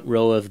the front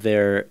row of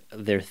their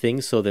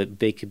thing so that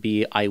they could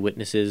be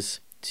eyewitnesses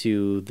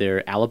to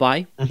their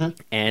alibi.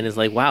 And it's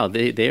like, wow,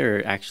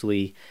 they're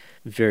actually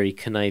very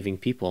conniving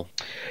people.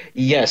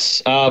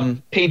 Yes.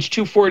 Page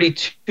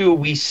 242,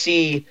 we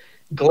see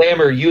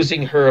Glamour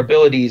using her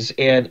abilities,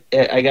 and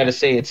I gotta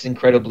say, it's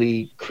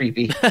incredibly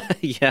creepy.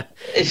 Yeah.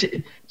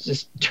 It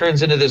just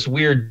turns into this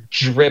weird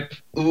drip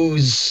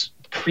ooze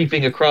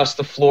creeping across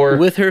the floor.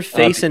 With her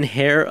face and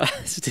hair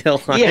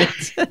still on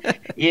it.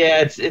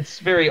 Yeah, it's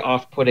very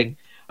off-putting.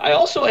 I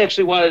also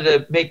actually wanted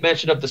to make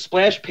mention of the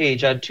splash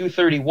page on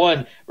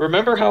 231.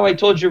 Remember how I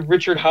told you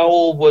Richard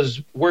Howell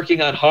was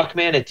working on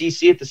Hawkman at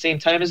DC at the same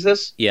time as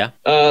this? Yeah.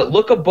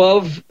 Look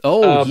above.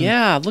 Oh,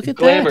 yeah. Look at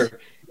Glamour. that.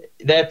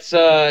 That's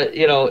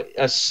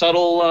a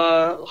subtle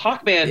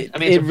Hawkman. I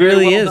mean, it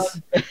really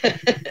is.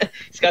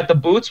 He's got the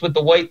boots with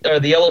the white or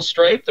the yellow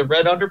stripe, the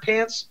red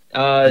underpants.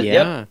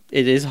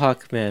 It is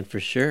Hawkman for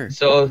sure.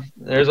 So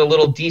there's a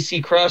little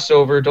DC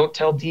crossover. Don't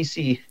tell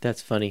DC.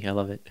 That's funny. I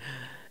love it.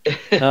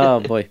 Oh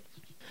boy.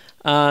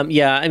 I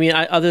mean,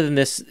 other than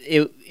this,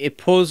 it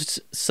posed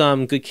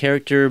some good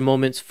character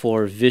moments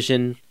for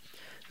Vision,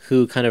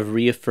 who kind of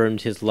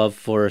reaffirmed his love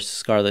for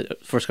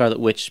Scarlet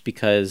Witch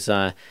because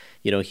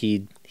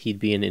he'd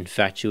been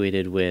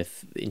infatuated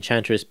with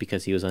Enchantress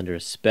because he was under a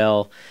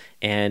spell.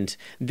 And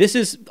this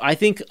is, I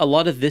think, a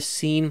lot of this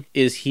scene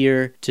is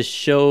here to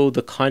show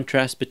the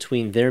contrast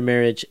between their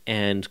marriage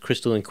and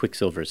Crystal and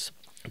Quicksilver's,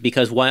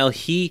 because while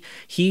he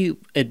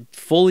had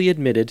fully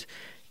admitted,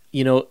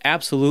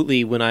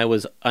 absolutely, when I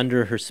was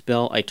under her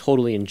spell, I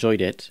totally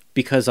enjoyed it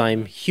because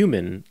I'm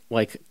human.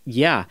 Like,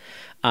 yeah.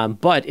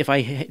 But if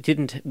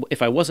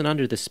I wasn't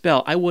under the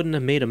spell, I wouldn't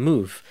have made a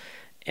move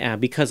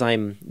because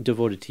I'm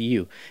devoted to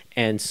you.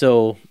 And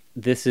so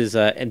this is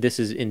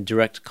in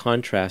direct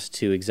contrast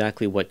to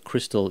exactly what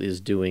Crystal is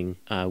doing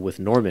with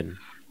Norman.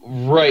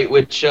 Right,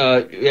 which,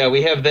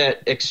 we have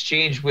that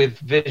exchange with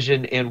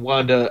Vision and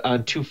Wanda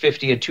on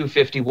 250 and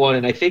 251,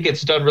 and I think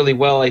it's done really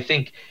well. I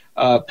think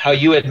how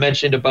you had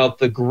mentioned about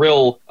the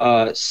grill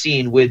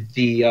scene with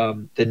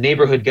the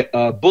neighborhood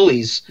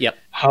bullies,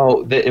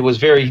 how it was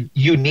very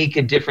unique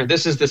and different.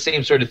 This is the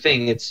same sort of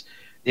thing. It's,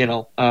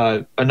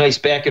 a nice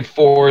back and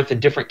forth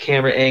and different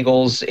camera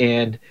angles,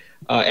 and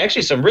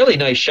actually some really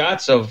nice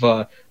shots of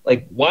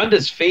like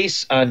Wanda's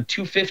face on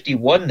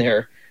 251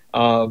 there.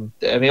 I mean,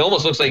 it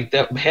almost looks like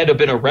that had to have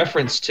been a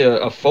reference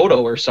to a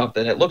photo or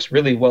something. It looks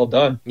really well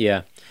done.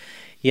 Yeah.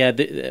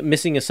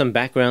 Missing some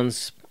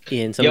backgrounds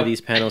in some of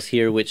these panels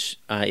here, which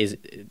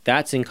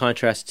that's in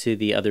contrast to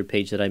the other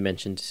page that I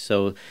mentioned.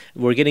 So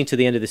we're getting to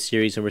the end of the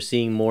series, and we're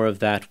seeing more of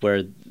that,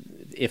 where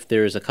if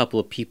there's a couple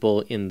of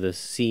people in the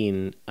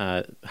scene,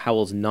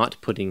 Howell's not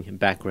putting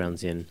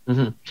backgrounds in.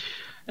 Mm-hmm.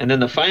 And then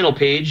the final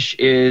page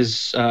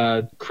is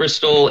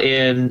Crystal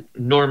and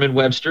Norman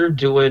Webster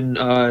doing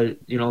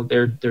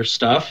their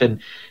stuff,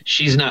 and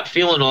she's not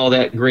feeling all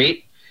that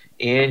great,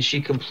 and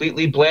she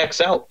completely blacks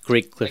out.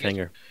 Great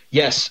cliffhanger.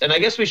 Yes, and I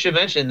guess we should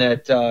mention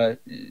that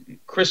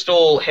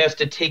Crystal has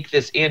to take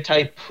this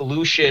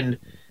anti-pollution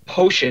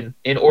potion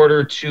in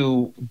order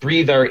to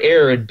breathe our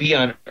air and be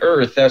on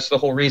Earth. That's the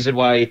whole reason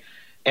why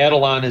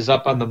Adelon is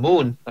up on the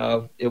moon.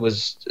 It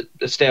was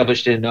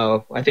established in,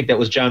 I think that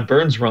was John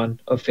Byrne's run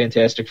of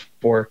Fantastic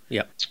Four.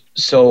 Yep.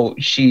 So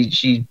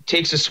she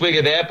takes a swig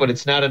of that, but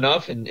it's not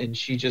enough, and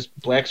she just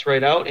blacks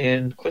right out,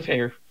 and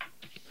cliffhanger.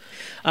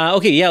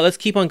 Okay, let's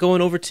keep on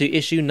going over to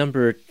issue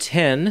number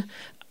 10.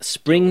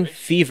 Spring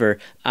Fever.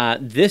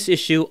 This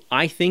issue,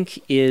 I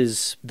think,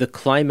 is the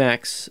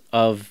climax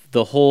of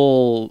the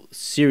whole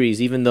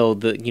series. Even though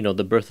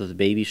the birth of the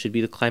baby should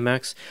be the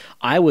climax,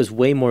 I was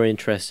way more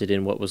interested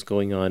in what was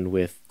going on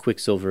with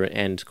Quicksilver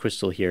and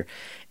Crystal here.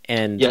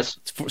 And yes,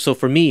 so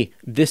for me,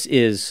 this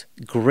is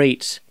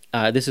great.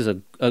 This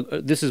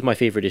is my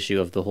favorite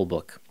issue of the whole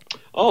book.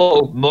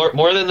 Oh,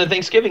 more than the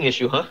Thanksgiving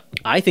issue, huh?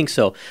 I think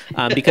so,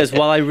 because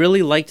while I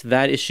really liked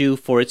that issue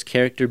for its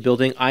character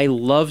building, I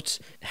loved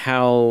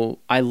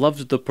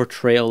the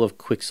portrayal of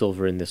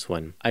Quicksilver in this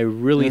one. I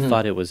really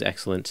thought it was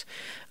excellent.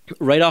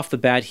 Right off the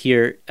bat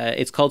here,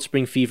 it's called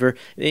Spring Fever.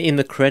 In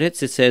the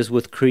credits, it says,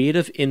 with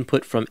creative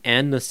input from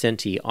Ann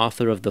Nocenti,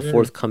 author of the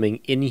forthcoming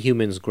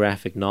Inhumans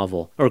graphic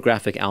novel, or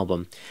graphic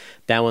album.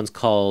 That one's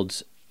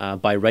called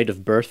By Right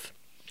of Birth.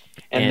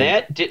 And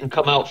that didn't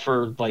come out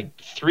for like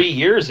 3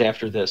 years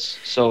after this.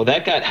 So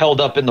that got held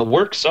up in the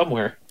works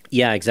somewhere.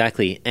 Yeah,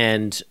 exactly.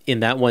 And in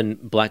that one,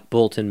 Black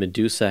Bolt and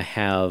Medusa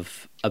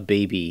have a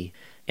baby.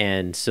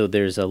 And so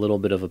there's a little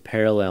bit of a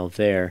parallel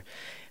there.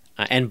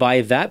 And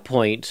by that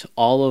point,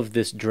 all of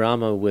this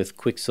drama with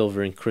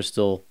Quicksilver and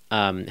Crystal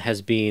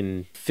has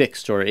been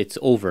fixed, or it's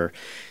over.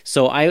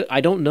 So I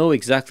don't know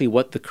exactly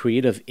what the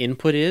creative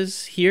input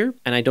is here,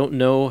 and I don't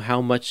know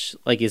how much,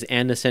 is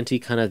Ann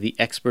Nocenti kind of the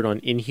expert on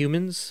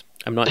Inhumans?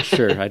 I'm not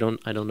sure. I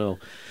don't know.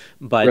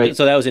 But right.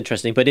 So that was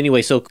interesting. But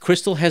anyway, so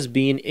Crystal has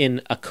been in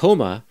a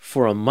coma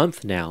for a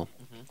month now,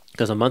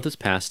 because a month has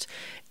passed,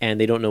 and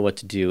they don't know what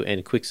to do.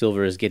 And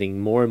Quicksilver is getting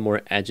more and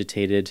more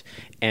agitated.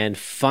 And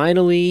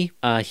finally,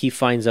 he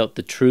finds out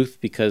the truth,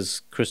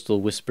 because Crystal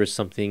whispers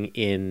something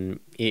in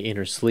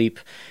her sleep,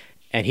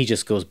 and he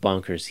just goes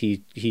bonkers.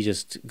 He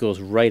just goes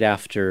right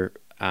after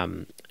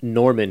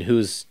Norman,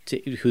 who's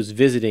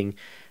visiting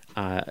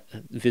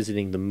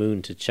the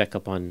moon to check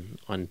up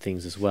on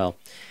things as well.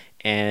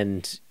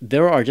 And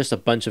there are just a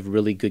bunch of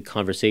really good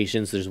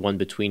conversations. There's one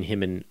between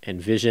him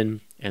and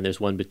Vision, and there's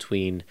one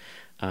between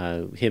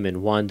him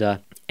and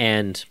Wanda.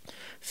 And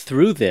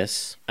through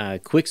this,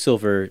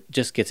 Quicksilver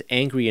just gets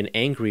angry and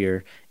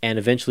angrier, and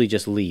eventually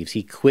just leaves.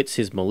 He quits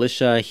his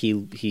militia,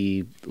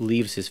 he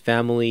leaves his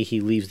family, he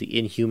leaves the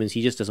Inhumans.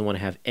 He just doesn't want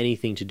to have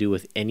anything to do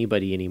with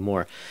anybody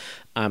anymore.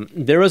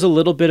 There was a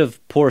little bit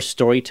of poor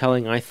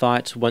storytelling, I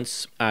thought,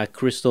 once there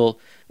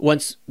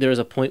was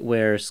a point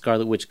where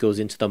Scarlet Witch goes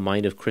into the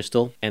mind of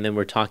Crystal, and then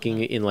we're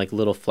talking in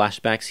little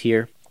flashbacks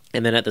here.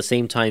 And then at the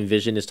same time,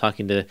 Vision is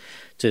talking to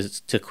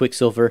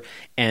Quicksilver,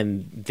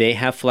 and they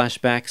have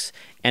flashbacks.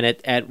 And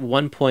at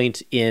one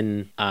point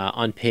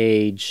on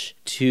page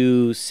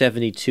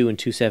 272 and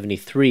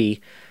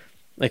 273,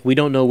 we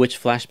don't know which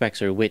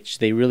flashbacks are which.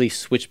 They really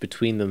switch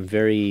between them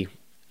in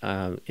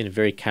a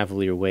very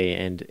cavalier way,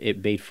 and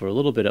it made for a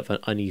little bit of an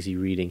uneasy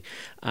reading.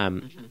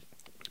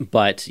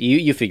 But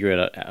you figure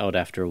it out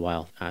after a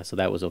while, so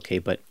that was okay.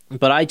 But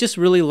I just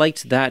really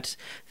liked that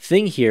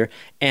thing here,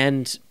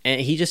 and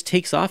he just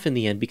takes off in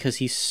the end because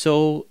he's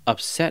so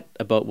upset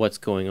about what's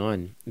going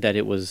on, that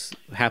it was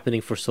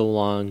happening for so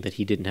long that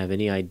he didn't have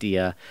any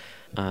idea.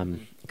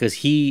 Because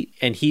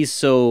he's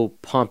so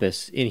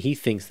pompous, and he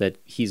thinks that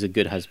he's a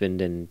good husband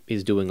and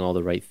is doing all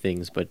the right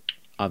things, but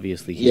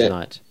obviously he's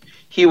not.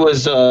 He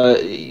was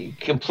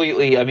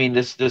completely. I mean,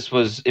 this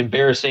was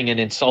embarrassing and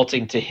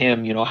insulting to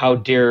him. How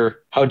dare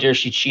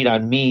she cheat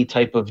on me?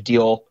 Type of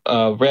deal.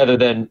 Rather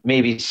than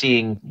maybe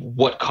seeing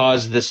what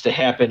caused this to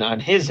happen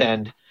on his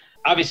end.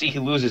 Obviously, he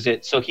loses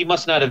it, so he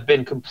must not have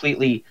been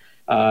completely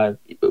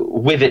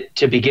with it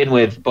to begin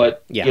with.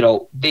 But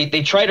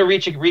they try to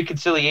reach a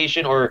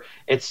reconciliation, or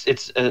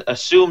it's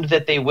assumed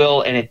that they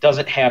will, and it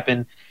doesn't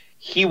happen.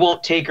 He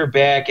won't take her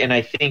back, and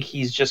I think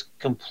he's just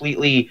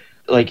completely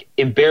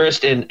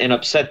embarrassed and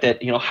upset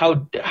that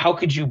how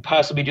could you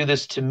possibly do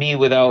this to me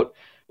without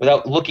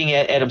looking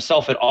at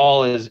himself at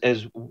all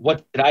as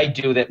what did I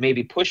do that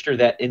maybe pushed her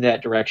in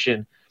that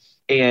direction.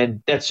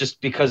 And that's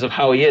just because of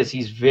how he is.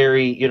 He's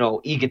very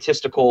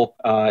egotistical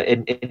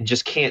and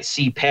just can't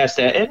see past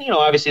that. And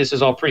obviously this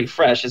is all pretty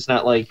fresh. It's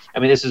not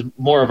this is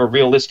more of a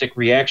realistic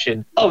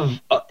reaction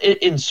of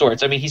in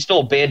sorts. I mean, he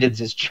still abandons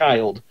his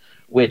child,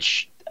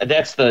 which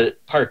that's the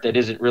part that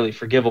isn't really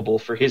forgivable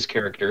for his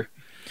character.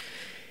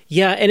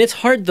 Yeah, and it's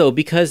hard though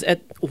because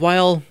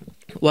while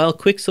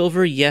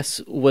Quicksilver,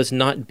 yes, was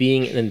not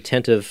being an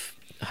attentive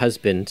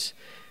husband,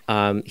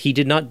 he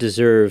did not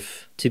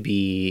deserve to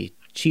be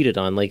cheated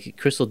on. Like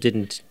Crystal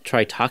didn't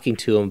try talking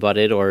to him about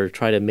it or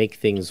try to make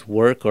things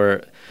work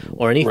or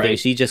anything. Right.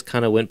 She just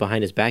kind of went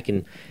behind his back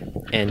and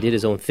did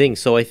his own thing.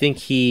 So I think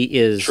he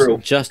is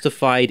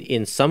justified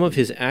in some of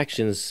his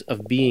actions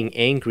of being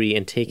angry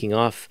and taking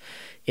off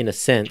in a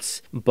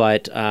sense,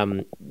 but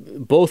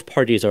both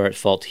parties are at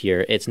fault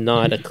here. It's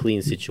not a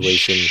clean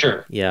situation.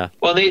 Sure. Yeah.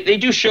 Well, they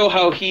do show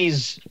how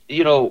he's,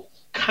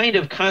 kind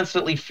of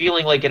constantly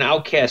feeling like an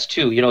outcast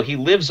too. He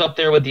lives up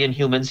there with the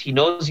Inhumans. He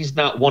knows he's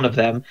not one of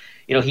them.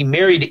 He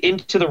married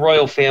into the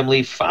royal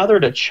family,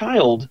 fathered a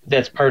child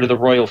that's part of the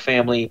royal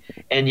family,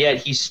 and yet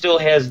he still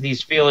has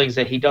these feelings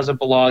that he doesn't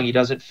belong, he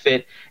doesn't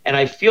fit. And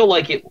I feel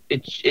like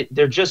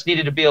there just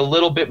needed to be a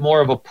little bit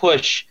more of a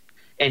push,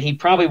 and he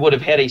probably would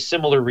have had a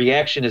similar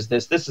reaction as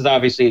this. This is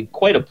obviously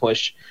quite a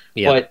push,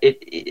 but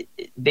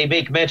they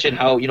make mention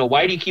how,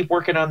 why do you keep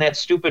working on that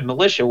stupid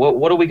militia?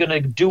 What are we going to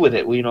do with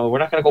it? We're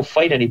not going to go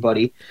fight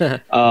anybody.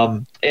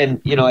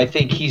 And, I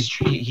think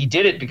he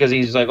did it because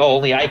he's like, oh,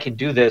 only I can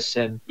do this.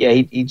 And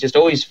he just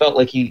always felt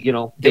like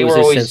they were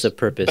always sense of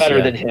purpose,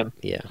 better than him.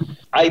 Yeah.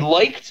 I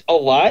liked a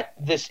lot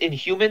this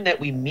Inhuman that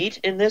we meet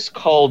in this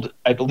called,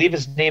 I believe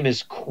his name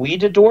is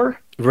Quidador.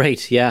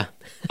 Right, yeah.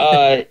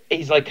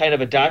 He's like kind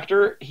of a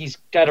doctor. He's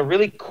got a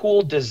really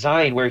cool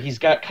design where he's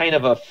got kind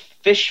of a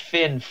fish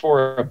fin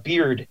for a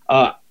beard.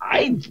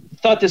 I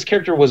thought this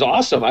character was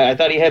awesome. I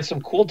thought he had some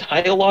cool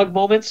dialogue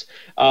moments.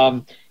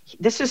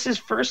 This is his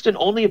first and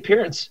only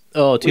appearance.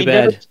 Oh, too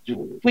bad.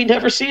 We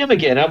never see him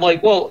again. I'm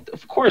like, well,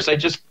 of course. I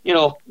just,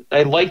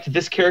 I liked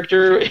this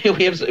character.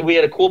 We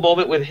had a cool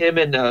moment with him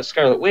and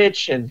Scarlet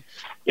Witch, and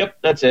yep,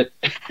 that's it.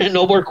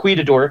 No more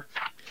Quidador.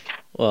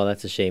 Well,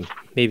 that's a shame.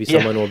 Maybe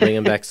someone will bring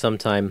him back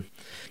sometime.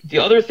 The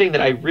other thing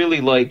that I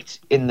really liked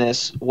in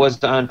this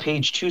was on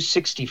page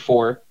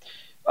 264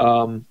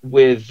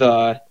 with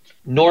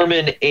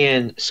Norman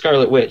and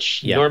Scarlet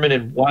Witch. Yeah. Norman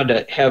and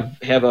Wanda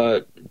have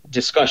a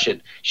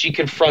discussion. She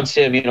confronts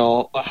him,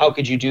 how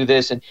could you do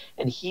this? And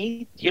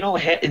he,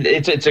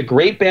 it's a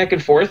great back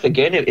and forth.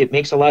 Again, it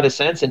makes a lot of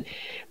sense.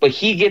 But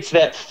he gets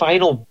that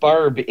final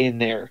barb in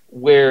there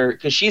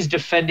because she's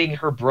defending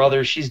her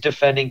brother. She's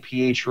defending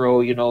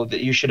Pietro,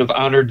 that you should have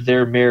honored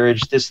their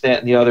marriage, this, that,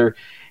 and the other.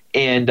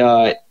 And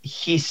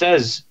he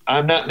says,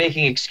 I'm not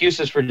making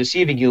excuses for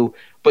deceiving you,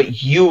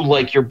 but you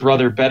like your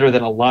brother better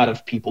than a lot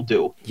of people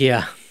do.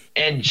 Yeah.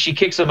 And she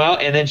kicks him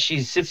out, and then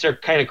she sits there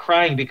kind of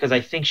crying because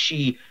I think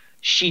she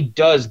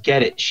does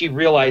get it. She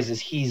realizes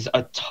he's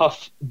a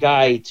tough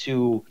guy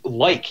to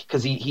like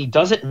because he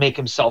doesn't make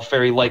himself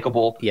very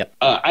likable. Yep.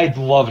 I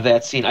love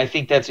that scene. I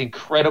think that's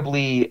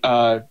incredibly,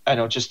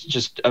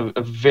 just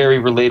a very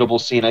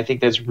relatable scene. I think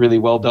that's really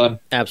well done.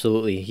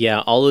 Absolutely. Yeah.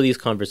 All of these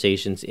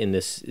conversations in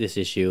this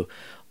issue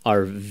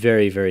are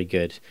very, very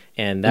good.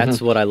 And that's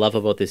what I love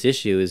about this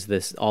issue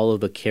is all of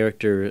the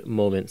character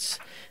moments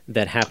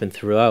that happen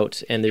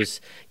throughout. And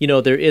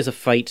there is a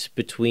fight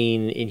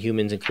between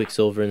Inhumans and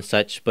Quicksilver and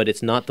such, but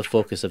it's not the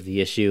focus of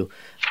the issue.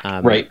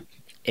 Right.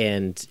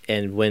 And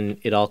when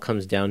it all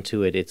comes down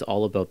to it, it's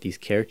all about these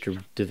character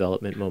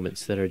development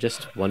moments that are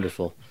just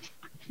wonderful.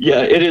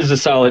 Yeah, it is a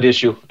solid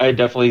issue. I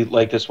definitely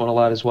like this one a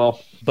lot as well.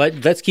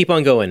 But let's keep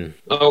on going.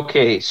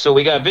 Okay, so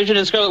we got Vision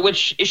and Scarlet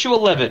Witch, issue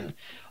 11.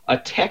 A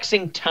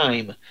Taxing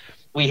Time.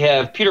 We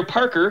have Peter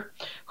Parker,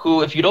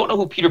 who, if you don't know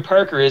who Peter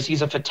Parker is,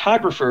 he's a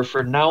photographer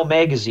for Now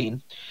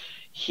magazine.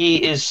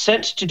 He is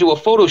sent to do a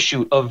photo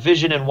shoot of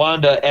Vision and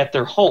Wanda at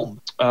their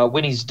home.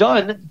 When he's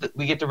done,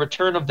 we get the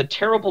return of the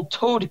terrible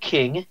Toad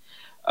King,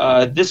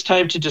 this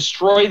time to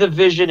destroy the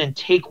Vision and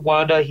take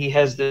Wanda. He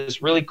has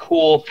this really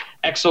cool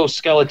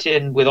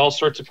exoskeleton with all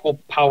sorts of cool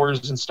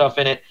powers and stuff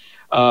in it.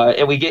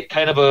 And we get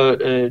kind of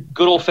a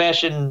good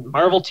old-fashioned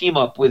Marvel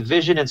team-up with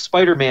Vision and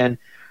Spider-Man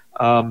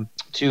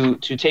to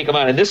take him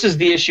on. And this is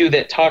the issue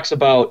that talks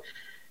about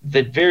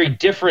the very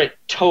different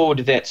Toad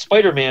that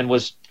Spider-Man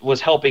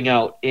was helping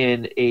out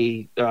in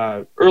a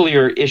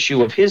earlier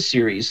issue of his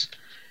series.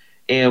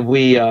 And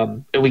we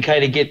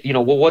kind of get,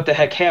 what the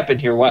heck happened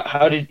here?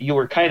 How did you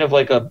were kind of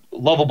like a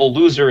lovable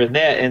loser in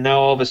that, and now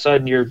all of a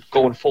sudden you're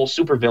going full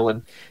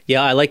supervillain.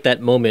 Yeah, I like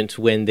that moment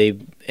when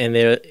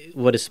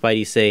what does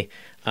Spidey say?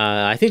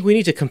 I think we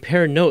need to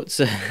compare notes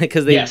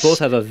because they both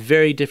have a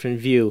very different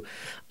view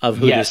of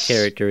who this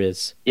character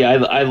is. Yeah,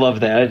 I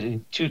love that.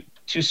 Two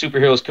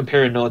superheroes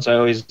comparing notes. I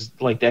always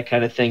like that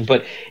kind of thing.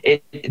 But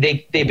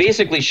they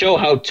basically show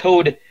how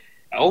Toad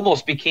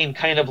almost became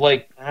kind of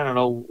like, I don't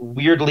know,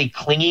 weirdly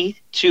clingy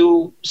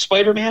to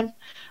Spider-Man.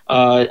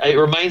 It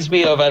reminds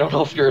me of, I don't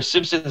know if you're a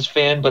Simpsons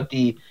fan, but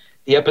the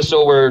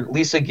episode where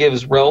Lisa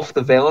gives Ralph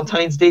the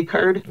Valentine's Day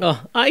card.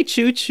 Oh, I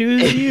choose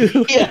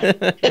you. Yeah.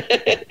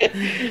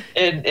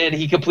 and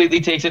he completely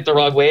takes it the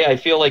wrong way. I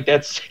feel like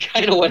that's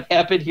kind of what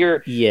happened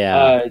here.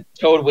 Yeah.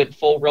 Toad went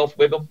full Ralph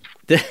Wiggum.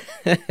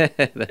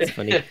 That's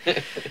funny.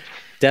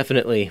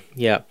 Definitely,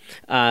 yeah.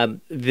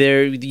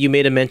 There, you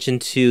made a mention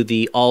to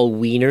the All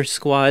Wiener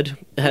Squad,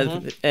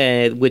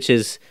 which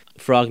is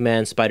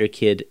Frogman, Spider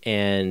Kid,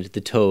 and the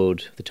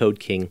Toad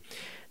King.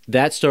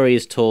 That story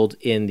is told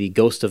in the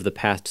Ghost of the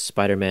Past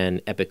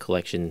Spider-Man Epic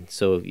Collection.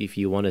 So if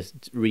you want to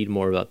read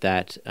more about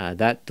that,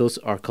 those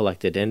are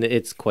collected, and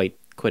it's quite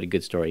a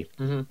good story.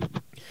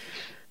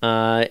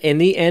 In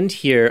the end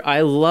here, I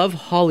love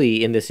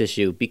Holly in this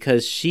issue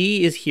because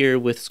she is here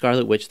with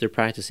Scarlet Witch. They're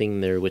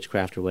practicing their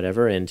witchcraft or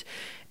whatever,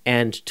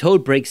 and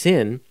Toad breaks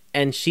in,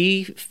 and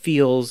she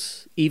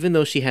feels, even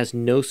though she has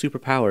no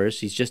superpowers,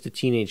 she's just a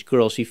teenage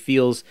girl, she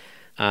feels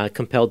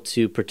compelled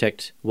to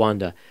protect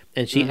Wanda.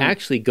 And she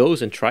actually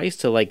goes and tries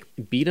to like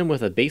beat him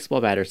with a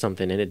baseball bat or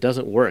something, and it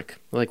doesn't work.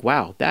 Like,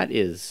 wow, that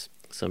is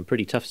some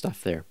pretty tough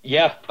stuff there.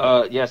 Yeah,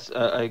 yes,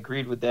 I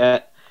agreed with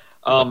that.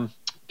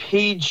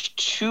 Page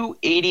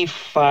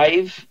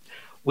 285,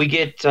 we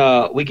get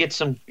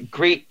some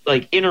great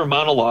like inner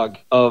monologue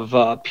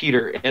of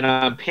Peter, and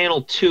on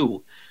panel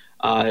 2,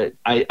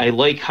 I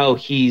like how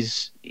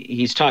he's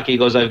talking. He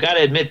goes, "I've got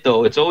to admit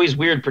though, it's always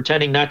weird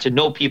pretending not to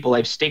know people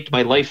I've staked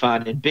my life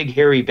on in big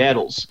hairy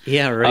battles."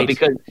 Yeah, right.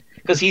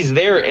 Because he's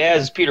there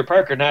as Peter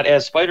Parker, not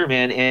as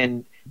Spider-Man,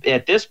 and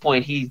at this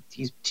point he's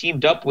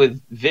teamed up with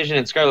Vision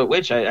and Scarlet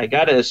Witch. I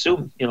got to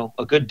assume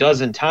a good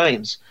dozen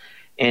times.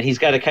 And he's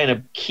got to kind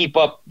of keep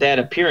up that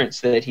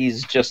appearance that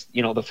he's just,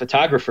 the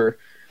photographer.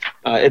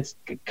 It's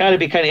got to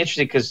be kind of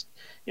interesting because,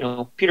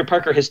 Peter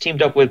Parker has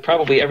teamed up with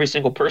probably every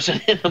single person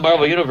in the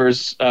Marvel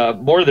Universe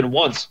more than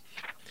once.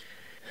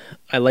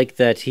 I like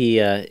that he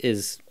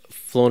is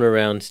flown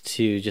around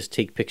to just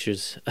take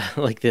pictures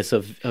like this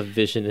of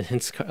Vision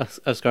and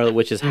of Scarlet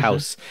Witch's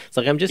house. It's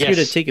like, I'm just here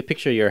to take a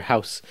picture of your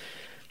house.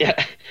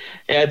 Yeah,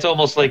 it's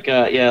almost like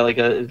like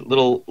a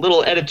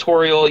little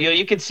editorial.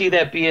 You can see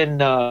that being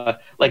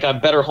like on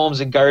Better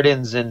Homes and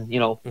Gardens, and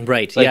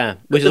right, like, yeah,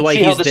 which is why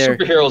he's there.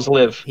 Superheroes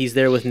live. He's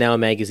there with Now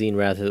Magazine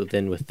rather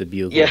than with the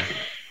Bugle. Yeah.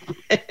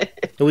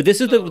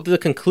 This is the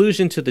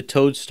conclusion to the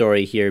Toad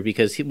story here,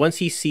 because once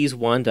he sees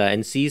Wanda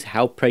and sees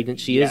how pregnant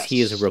she is, he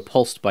is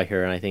repulsed by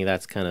her, and I think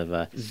that's kind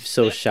of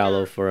so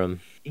shallow for him.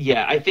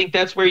 Yeah, I think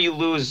that's where you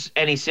lose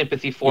any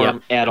sympathy for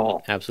him at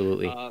all.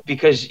 Absolutely.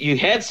 Because you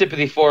had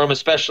sympathy for him,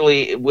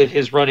 especially with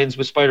his run-ins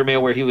with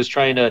Spider-Man where he was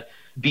trying to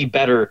be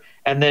better.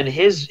 And then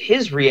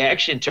his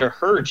reaction to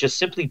her just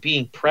simply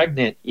being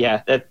pregnant,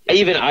 that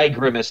even I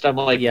grimaced. I'm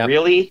like,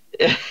 really?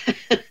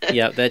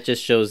 Yeah, that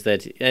just shows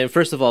that. And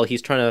first of all,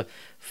 he's trying to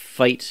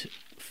fight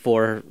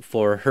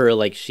for her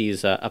like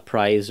she's a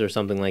prize or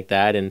something like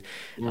that, and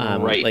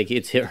right. like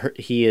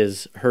he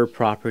is her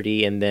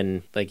property, and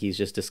then like he's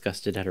just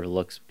disgusted at her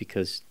looks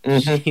because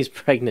she's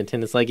pregnant,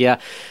 and it's like, yeah,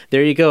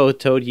 there you go,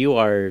 Toad, you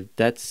are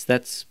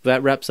that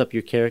wraps up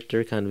your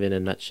character kind of in a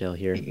nutshell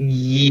here.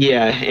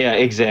 Yeah,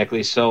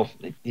 exactly. So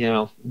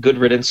good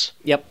riddance.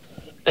 Yep.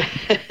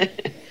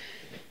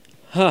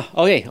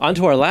 Okay, on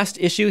to our last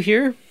issue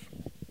here.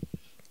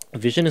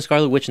 Vision and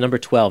Scarlet Witch number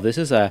 12. This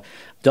is a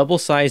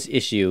double-sized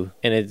issue,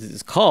 and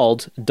it's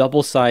called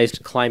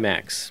Double-Sized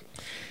Climax.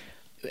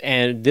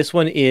 And this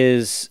one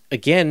is,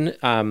 again,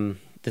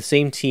 the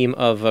same team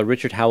of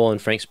Richard Howell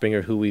and Frank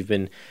Springer, who we've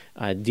been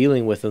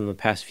dealing with in the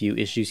past few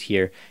issues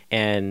here.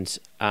 And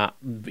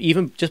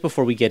even just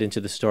before we get into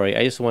the story,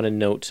 I just want to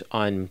note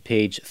on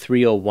page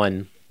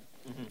 301,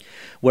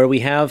 where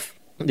we have,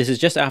 this is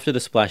just after the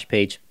splash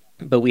page,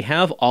 but we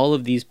have all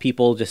of these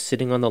people just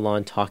sitting on the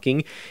lawn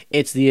talking.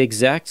 It's the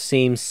exact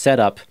same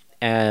setup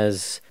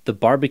as the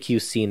barbecue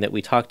scene that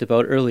we talked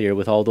about earlier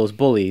with all those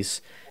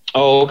bullies.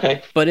 Oh,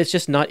 okay. But it's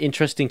just not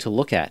interesting to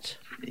look at.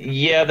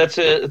 Yeah, that's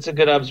a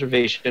good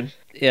observation.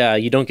 Yeah,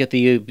 you don't get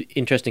the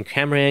interesting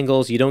camera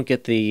angles. You don't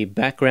get the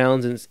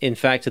backgrounds. And in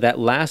fact, that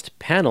last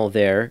panel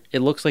there, it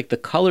looks like the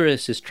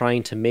colorist is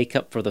trying to make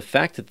up for the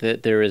fact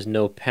that there is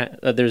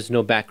there's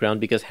no background,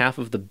 because half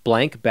of the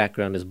blank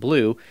background is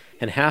blue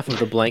and half of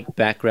the blank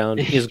background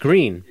is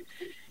green.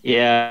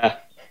 Yeah.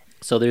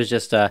 So there's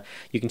just,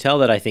 you can tell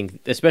that, I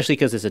think, especially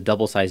because it's a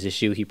double-sized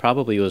issue, he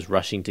probably was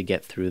rushing to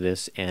get through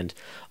this, and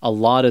a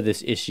lot of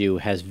this issue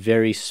has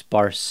very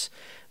sparse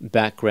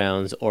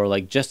backgrounds or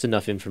like just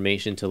enough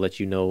information to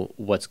let you know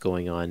what's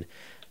going on.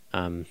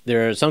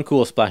 There are some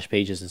cool splash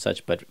pages and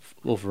such, but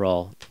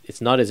overall, it's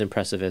not as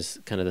impressive as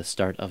kind of the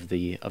start of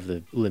the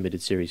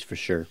limited series for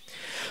sure.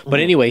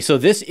 But anyway, so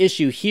this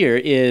issue here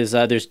is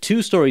there's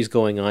two stories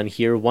going on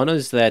here. One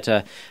is that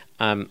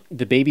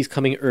the baby's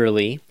coming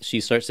early. She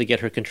starts to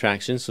get her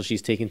contractions, so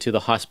she's taken to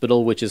the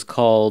hospital, which is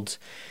called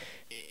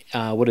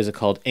what is it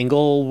called?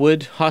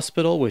 Englewood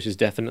Hospital, which is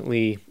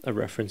definitely a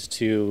reference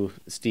to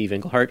Steve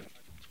Englehart.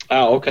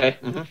 Oh, okay.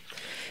 Mm-hmm.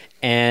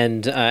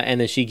 And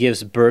then she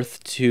gives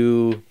birth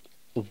to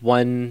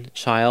one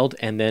child,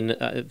 and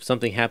then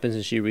something happens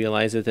and she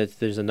realizes that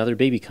there's another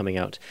baby coming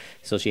out.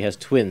 So she has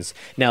twins.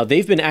 Now,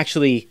 they've been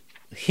actually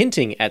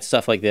hinting at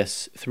stuff like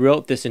this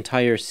throughout this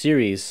entire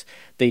series.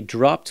 They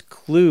dropped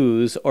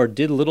clues or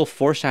did a little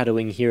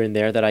foreshadowing here and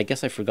there that I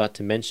guess I forgot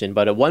to mention.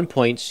 But at one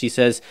point she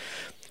says,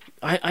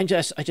 I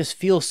just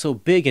feel so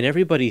big, and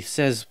everybody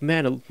says,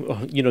 man,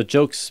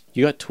 jokes,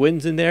 you got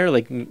twins in there?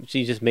 Like,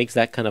 she just makes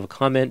that kind of a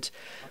comment.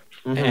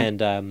 Mm-hmm.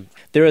 And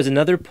there is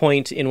another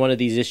point in one of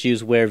these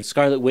issues where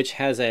Scarlet Witch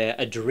has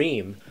a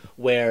dream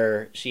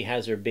where she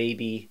has her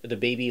baby. The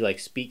baby like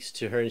speaks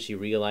to her, and she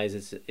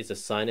realizes it's a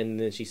son. And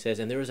then she says,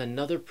 "And there is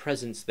another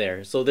presence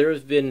there." So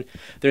there's been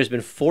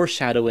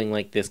foreshadowing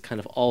like this kind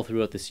of all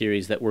throughout the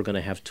series that we're going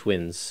to have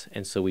twins,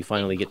 and so we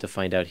finally get to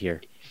find out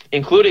here.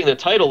 Including the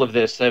title of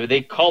this,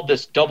 they called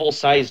this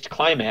double-sized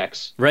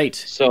climax. Right.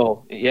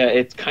 So, yeah,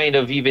 it's kind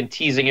of even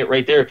teasing it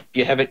right there if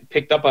you haven't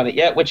picked up on it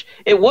yet, which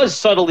it was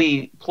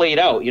subtly played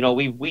out.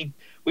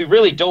 We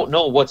really don't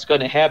know what's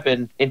going to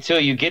happen until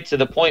you get to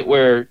the point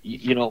where,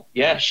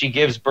 she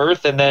gives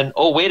birth, and then,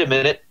 oh, wait a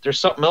minute, there's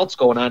something else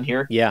going on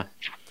here. Yeah.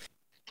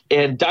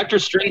 And Doctor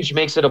Strange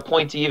makes it a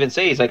point to even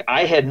say, he's like,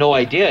 I had no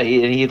idea.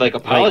 And he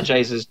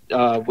apologizes,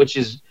 right. Which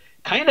is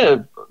kind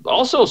of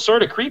also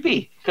sort of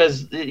creepy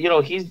because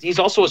he's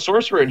also a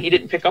sorcerer and he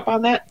didn't pick up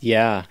on that.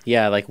 Yeah,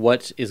 like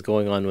what is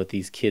going on with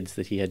these kids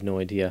that he had no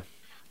idea.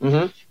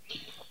 Mm-hmm.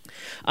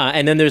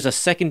 And then there's a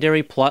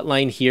secondary plot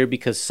line here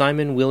because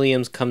Simon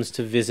Williams comes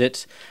to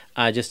visit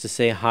just to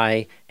say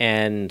hi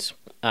and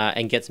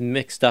gets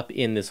mixed up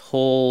in this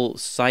whole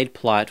side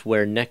plot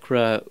where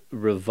Necra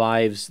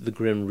revives the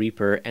Grim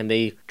Reaper, and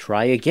they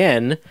try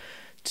again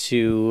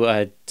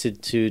to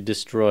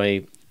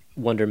destroy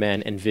Wonder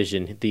Man and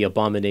Vision, the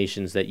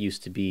abominations that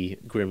used to be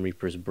Grim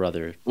Reaper's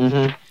brother.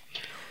 Mm-hmm.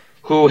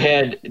 Who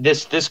had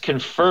this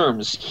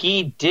confirms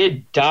he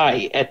did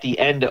die at the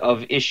end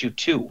of issue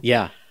 2.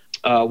 Yeah.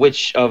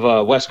 Which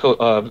of West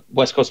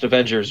Coast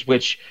Avengers,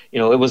 which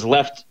it was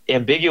left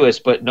ambiguous,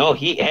 but no,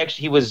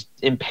 he was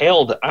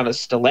impaled on a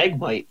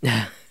stalagmite.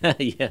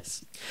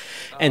 Yes.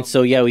 And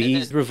so,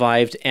 he's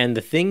revived. And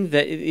the thing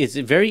that is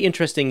very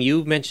interesting,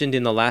 you mentioned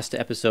in the last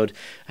episode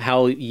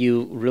how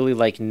you really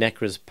like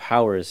Necra's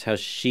powers, how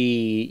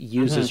she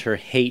uses her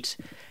hate,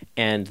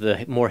 and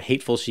the more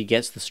hateful she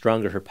gets, the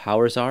stronger her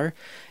powers are.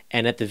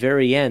 And at the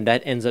very end,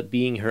 that ends up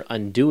being her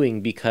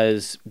undoing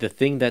because the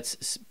thing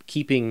that's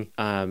keeping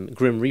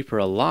Grim Reaper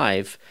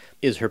alive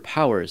is her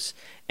powers.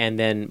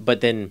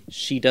 But then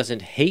she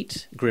doesn't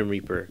hate Grim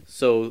Reaper,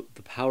 so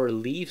the power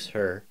leaves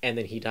her, and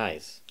then he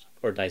dies.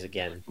 Or dies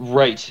again.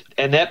 Right.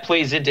 And that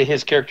plays into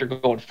his character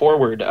going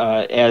forward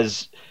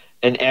as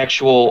an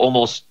actual,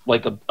 almost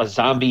like a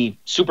zombie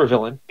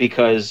supervillain.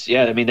 Because,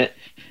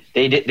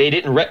 they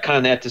didn't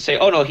retcon that to say,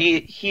 oh, no,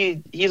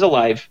 he's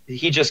alive.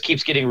 He just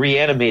keeps getting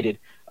reanimated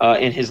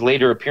in his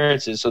later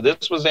appearances. So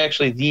this was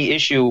actually the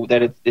issue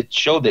that it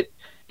showed that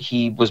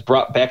he was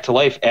brought back to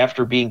life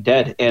after being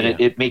dead. And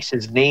it makes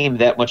his name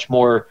that much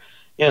more...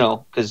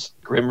 because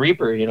Grim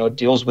Reaper,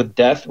 deals with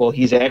death. Well,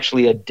 he's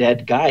actually a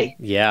dead guy.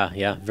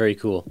 Yeah, very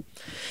cool.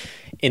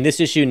 In this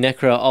issue,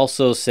 Necra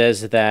also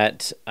says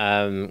that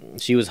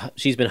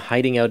she's been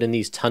hiding out in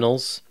these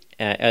tunnels.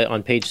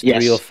 On page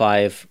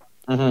 305,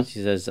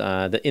 she says,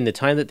 that in the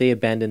time that they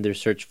abandoned their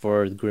search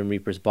for the Grim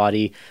Reaper's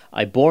body,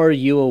 I bore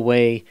you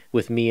away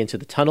with me into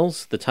the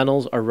tunnels. The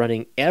tunnels are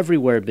running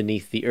everywhere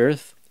beneath the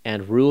earth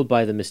and ruled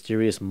by the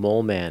mysterious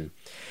Mole Man.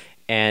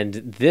 And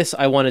this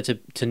I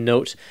wanted to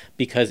note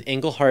because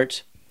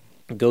Englehart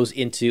goes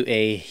into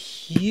a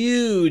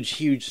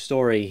huge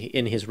story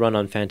in his run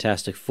on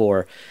Fantastic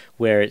Four,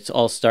 where it's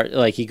all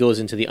he goes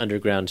into the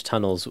underground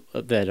tunnels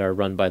that are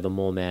run by the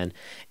Mole Man,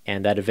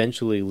 and that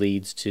eventually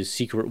leads to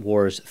Secret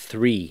Wars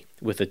 3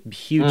 with a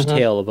huge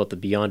tale about the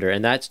Beyonder,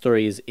 and that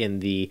story is in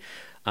the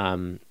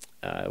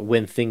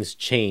When Things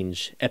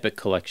Change Epic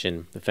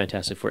Collection, the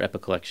Fantastic Four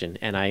Epic Collection,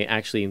 and I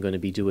actually am going to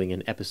be doing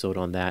an episode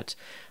on that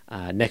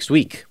next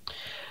week.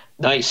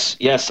 Nice.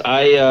 Yes,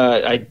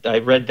 I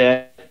read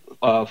that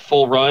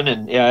full run,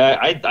 and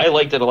I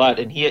liked it a lot,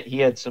 and he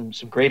had some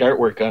great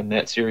artwork on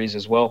that series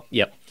as well.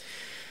 Yep.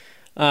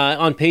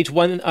 On page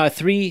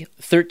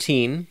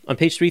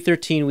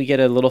 313, we get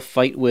a little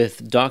fight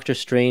with Doctor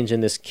Strange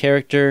and this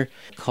character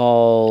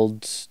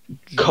called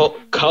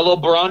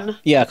Colobron.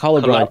 Yeah,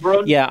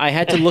 Colobron. Yeah, I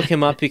had to look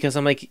him up because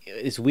I'm like,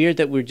 it's weird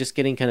that we're just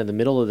getting kind of the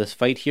middle of this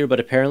fight here, but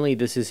apparently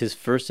this is his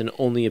first and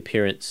only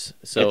appearance.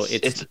 So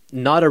it's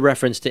not a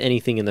reference to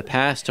anything in the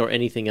past or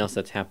anything else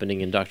that's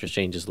happening in Doctor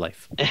Strange's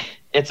life.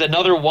 It's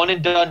another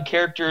one-and-done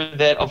character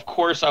that, of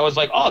course, I was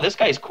like, oh, this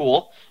guy's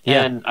cool.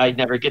 Yeah. And I'd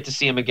never get to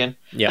see him again.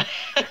 Yeah.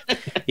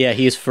 Yeah,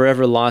 he is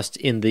forever lost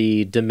in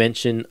the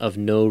dimension of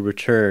no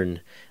return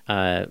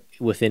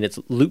within its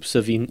loops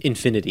of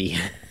infinity.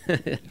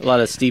 A lot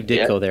of Steve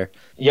Ditko there.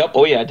 Yep.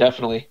 Oh, yeah,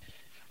 definitely.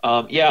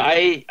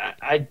 I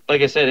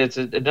like I said, it's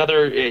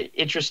another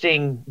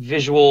interesting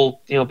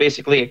visual,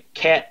 basically a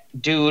cat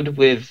dude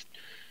with,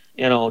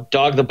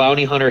 Dog the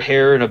Bounty Hunter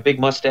hair and a big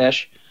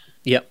mustache.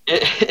 Yep.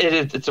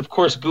 It's of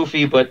course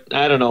goofy, but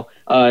I don't know.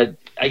 I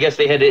guess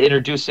they had to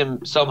introduce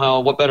him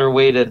somehow. What better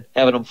way than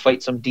having him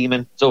fight some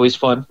demon? It's always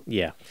fun.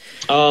 Yeah.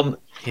 So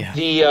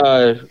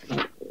the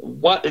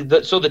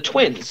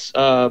twins,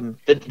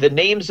 the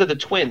names of the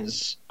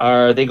twins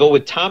they go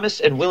with Thomas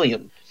and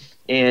William,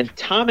 And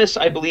Thomas,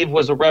 I believe,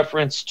 was a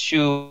reference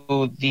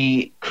to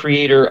the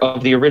creator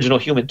of the original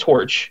Human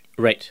Torch.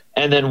 Right.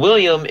 And then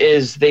William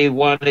is they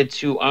wanted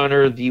to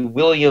honor the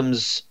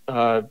Williams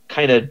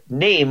kind of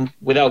name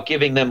without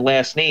giving them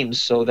last names,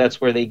 so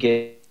that's where they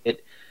get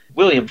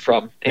William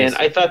from. And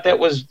Nice. I thought that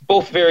was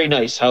both very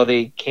nice how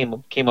they came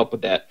up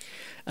with that.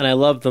 And I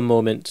love the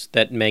moment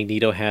that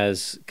Magneto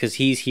has, because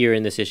he's here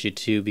in this issue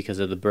too because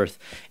of the birth,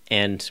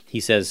 and he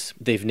says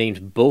they've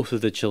named both of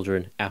the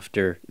children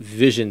after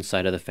Vision's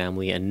side of the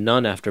family and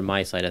none after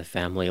my side of the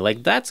family.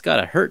 Like, that's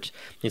gotta hurt.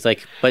 He's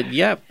like, but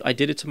yeah, I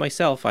did it to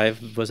myself. I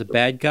was a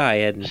bad guy,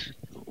 and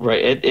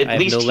right. At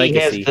least no he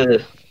legacy.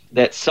 has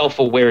that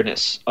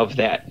self-awareness of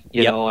that.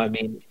 You Yep. know, I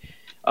mean,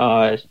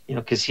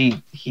 because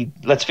he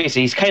let's face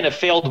it, he's kind of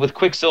failed with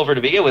Quicksilver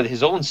to begin with,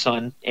 his own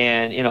son,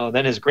 and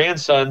then his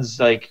grandson's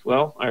like,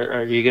 well,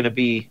 are you going to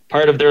be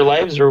part of their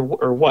lives or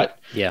what?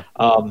 Yeah.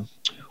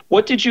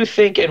 What did you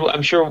think? And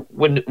I'm sure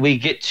when we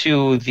get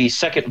to the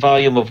second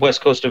volume of West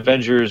Coast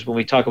Avengers, when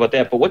we talk about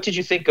that, but what did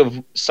you think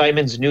of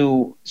Simon's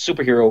new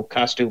superhero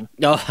costume?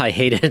 Oh, I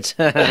hate it.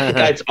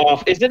 It's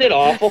awful. Isn't it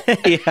awful?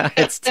 Yeah,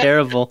 it's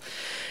terrible.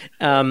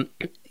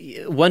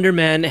 Wonder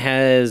Man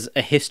has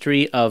a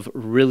history of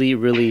really,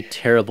 really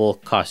terrible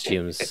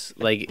costumes,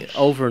 like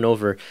over and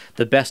over.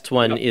 The best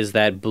one is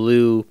that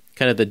blue,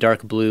 kind of the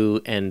dark blue,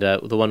 and the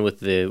one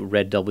with the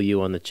red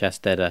W on the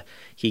chest that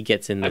he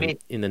gets in the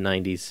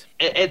 90s.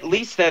 At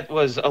least that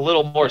was a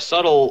little more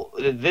subtle.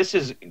 This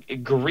is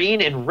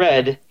green and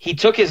red. He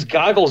took his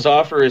goggles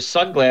off for his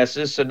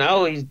sunglasses, so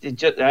now he's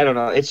just, I don't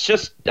know. It's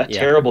just a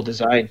terrible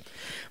design.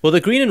 Well, the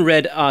green and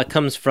red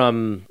comes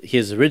from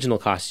his original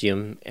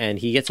costume, and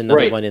he gets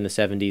another one in the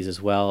 70s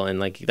as well. And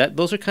like that,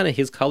 those are kind of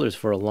his colors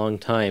for a long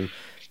time,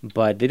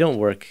 but they don't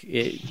work.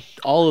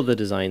 All of the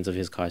designs of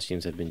his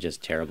costumes have been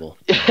just terrible.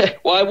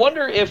 Well, I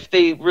wonder if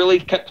they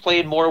really kept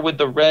playing more with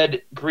the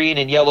red, green,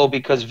 and yellow,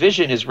 because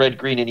Vision is red,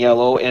 green, and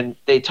yellow, and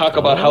they talk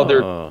about how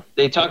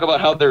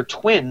they're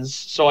twins.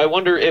 So I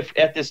wonder if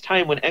at this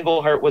time when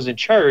Englehart was in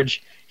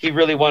charge, he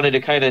really wanted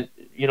to kind of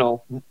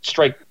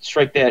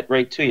strike that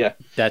right to you.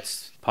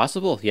 That's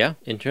possible, yeah.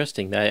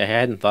 Interesting. I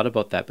hadn't thought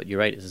about that, but you're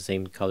right. It's the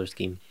same color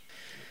scheme.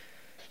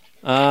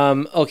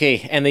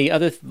 Okay, and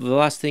the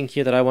last thing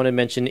here that I want to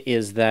mention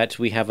is that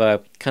we have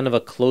a kind of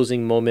a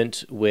closing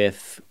moment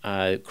with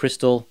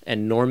Crystal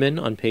and Norman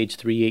on page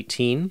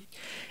 318.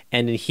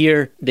 And in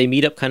here, they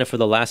meet up kind of for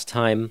the last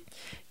time.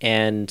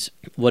 And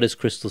what does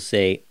Crystal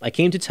say? I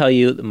came to tell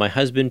you that my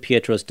husband,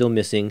 Pietro, is still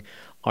missing.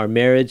 Our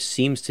marriage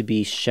seems to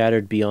be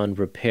shattered beyond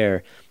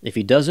repair. If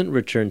he doesn't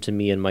return to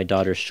me and my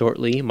daughter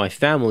shortly, my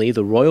family,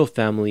 the royal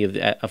family of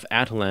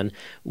Atalan,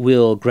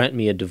 will grant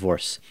me a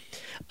divorce.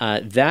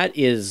 That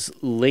is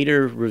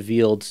later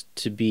revealed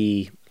to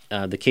be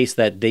the case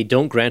that they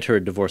don't grant her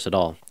a divorce at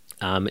all.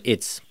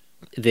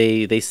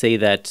 They say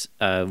that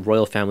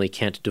royal family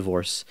can't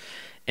divorce.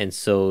 And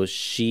so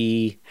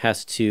she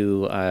has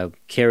to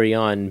carry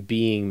on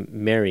being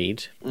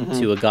married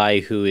to a guy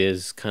who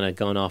is kind of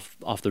gone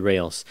off the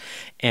rails.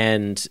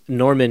 And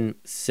Norman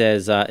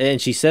says,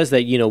 and she says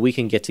that, we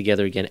can get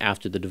together again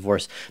after the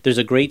divorce. There's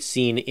a great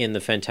scene in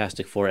the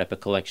Fantastic Four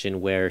Epic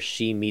Collection where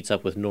she meets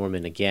up with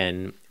Norman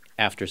again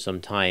after some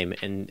time.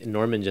 And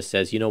Norman just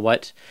says, you know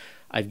what?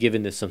 I've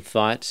given this some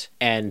thought,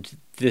 and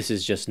this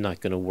is just not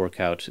going to work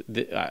out.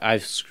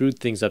 I've screwed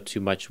things up too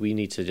much. We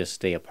need to just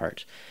stay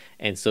apart.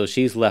 And so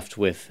she's left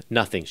with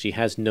nothing. She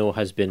has no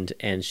husband,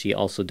 and she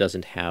also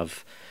doesn't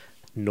have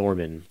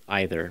Norman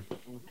either.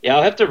 Yeah,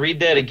 I'll have to read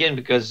that again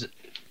because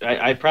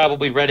I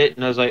probably read it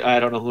and I was like, I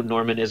don't know who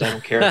Norman is. I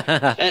don't care.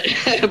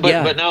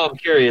 But now I'm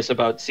curious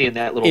about seeing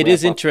that little. It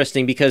is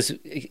interesting because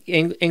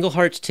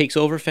Englehart takes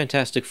over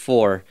Fantastic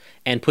Four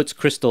and puts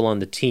Crystal on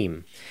the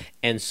team.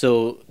 And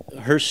so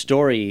her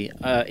story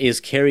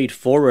is carried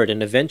forward,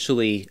 and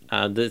eventually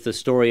the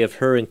story of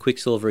her and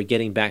Quicksilver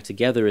getting back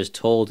together is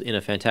told in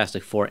a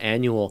Fantastic Four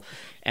annual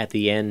at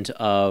the end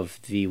of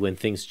the When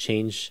Things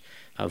Change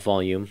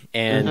volume.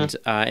 And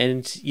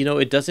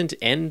it doesn't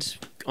end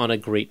on a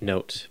great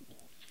note.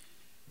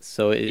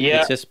 So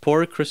it's just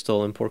poor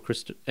Crystal and poor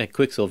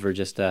Quicksilver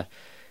just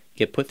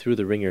get put through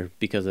the ringer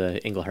because of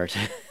Englehart.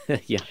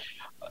 Yeah.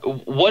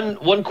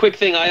 One quick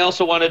thing I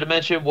also wanted to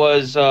mention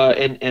was,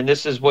 and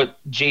this is what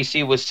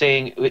JC was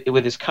saying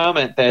with his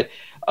comment, that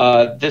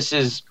this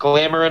is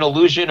Glamour and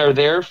Illusion are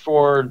there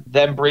for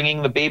them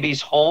bringing the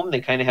babies home.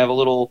 They kind of have a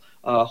little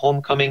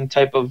homecoming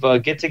type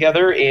of get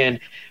together,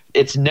 and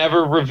it's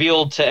never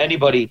revealed to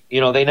anybody.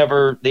 They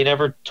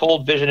never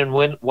told Vision and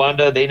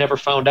Wanda. They never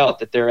found out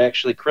that they're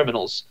actually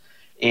criminals.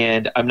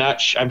 And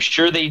I'm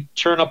sure they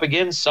turn up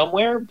again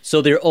somewhere.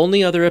 So their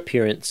only other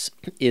appearance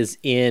is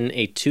in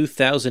a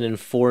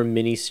 2004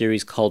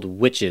 miniseries called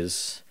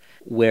Witches,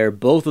 where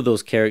both of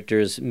those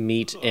characters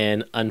meet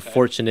an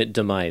unfortunate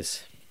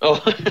demise.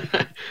 Oh,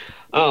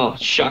 oh,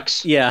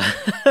 shucks. Yeah.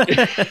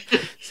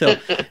 So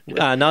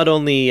not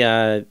only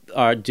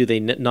do they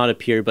not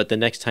appear, but the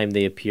next time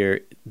they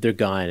appear, they're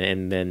gone,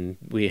 and then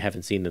we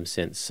haven't seen them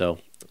since. So,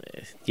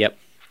 yep.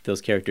 Those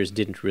characters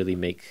didn't really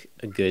make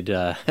a good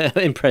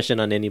impression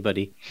on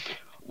anybody.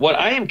 What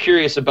I am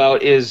curious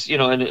about is,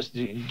 and it's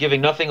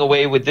giving nothing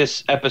away with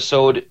this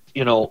episode,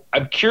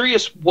 I'm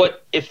curious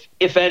what,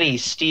 if any,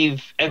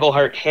 Steve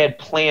Englehart had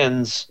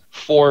plans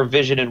for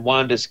Vision and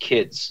Wanda's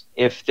kids.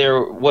 If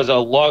there was a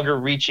longer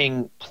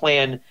reaching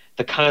plan,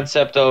 the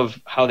concept of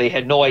how they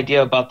had no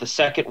idea about the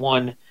second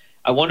one,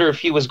 I wonder if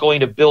he was going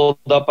to build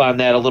up on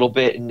that a little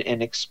bit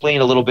and explain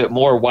a little bit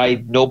more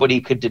why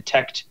nobody could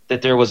detect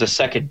that there was a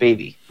second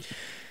baby.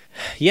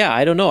 Yeah,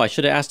 I don't know. I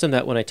should have asked him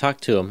that when I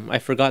talked to him. I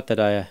forgot that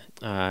I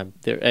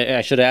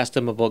should have asked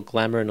him about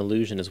glamour and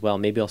illusion as well.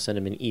 Maybe I'll send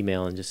him an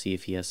email and just see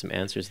if he has some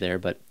answers there.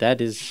 But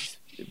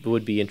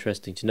would be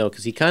interesting to know,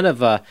 because he kind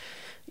of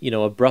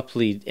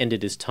abruptly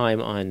ended his time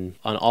on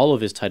all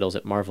of his titles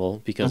at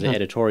Marvel because of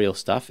editorial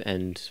stuff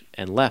and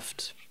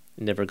left.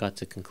 Never got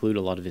to conclude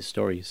a lot of his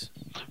stories.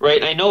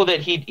 Right. I know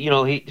that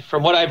he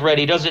from what I've read,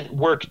 he doesn't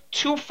work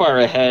too far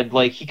ahead.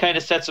 Like, he kind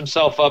of sets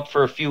himself up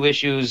for a few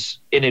issues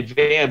in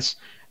advance.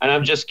 And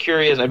I'm just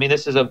curious. I mean,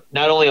 this is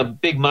not only a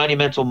big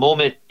monumental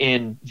moment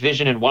in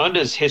Vision and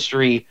Wanda's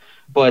history,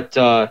 but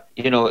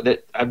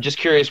that I'm just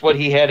curious what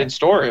he had in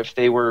store. If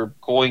they were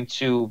going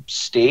to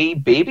stay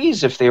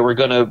babies, if they were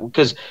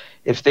because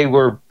if they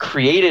were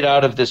created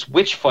out of this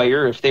witch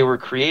fire, if they were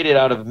created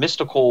out of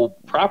mystical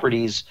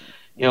properties,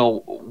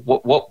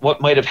 what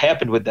might have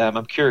happened with them?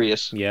 I'm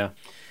curious. Yeah.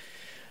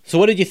 So,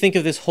 what did you think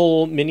of this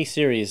whole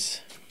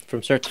miniseries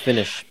from start to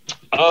finish?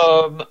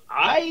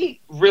 I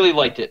really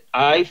liked it.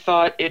 I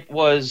thought it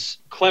was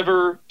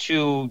clever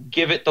to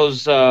give it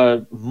those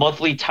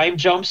monthly time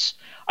jumps.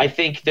 I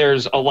think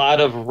there's a lot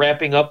of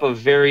wrapping up of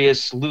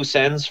various loose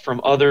ends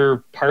from other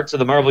parts of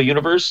the Marvel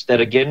Universe that,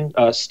 again,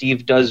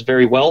 Steve does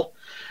very well.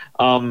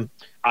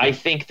 I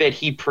think that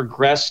he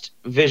progressed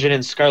Vision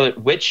and Scarlet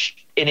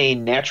Witch in a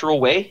natural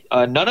way.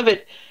 None of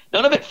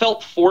it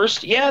felt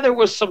forced. Yeah, there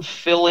was some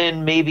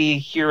fill-in maybe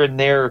here and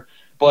there,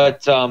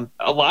 but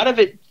a lot of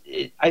it,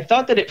 I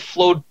thought that it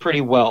flowed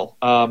pretty well.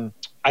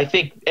 I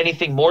think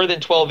anything more than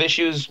 12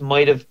 issues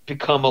might have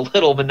become a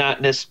little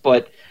monotonous,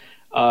 but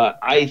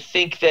I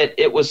think that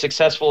it was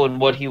successful in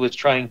what he was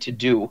trying to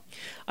do.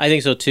 I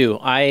think so too.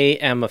 I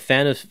am a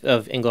fan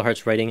of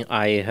Englehart's writing.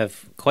 I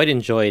have quite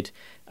enjoyed,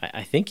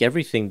 I think,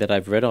 everything that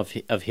I've read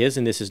of his,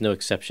 and this is no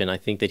exception. I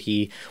think that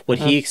he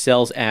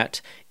excels at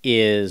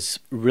is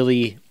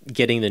really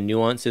getting the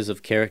nuances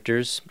of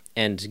characters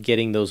and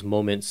getting those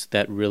moments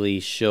that really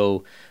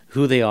show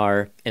who they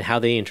are and how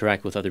they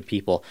interact with other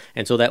people.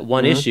 And so that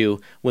one issue,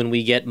 when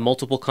we get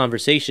multiple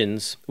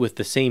conversations with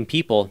the same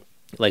people,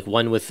 like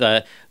one with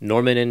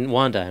Norman and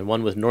Wanda, and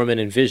one with Norman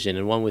and Vision,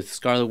 and one with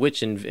Scarlet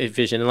Witch and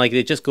Vision, and like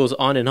it just goes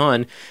on.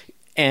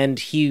 And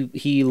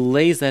he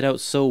lays that out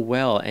so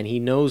well, and he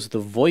knows the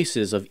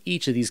voices of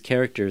each of these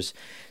characters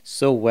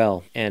so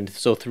well. And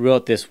so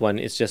throughout this one,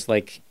 it's just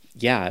like,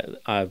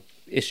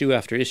 issue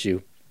after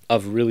issue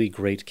of really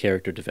great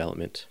character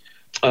development.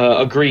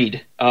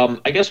 Agreed.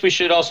 I guess we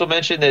should also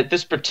mention that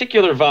this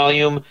particular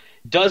volume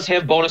does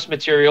have bonus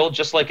material,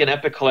 just like an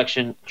Epic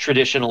collection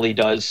traditionally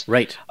does.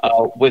 Right.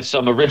 With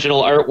some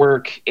original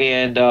artwork,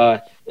 and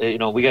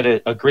we got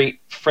a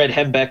great Fred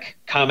Hembeck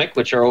comic,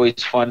 which are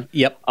always fun.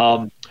 Yep.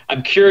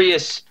 I'm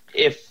curious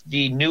if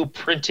the new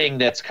printing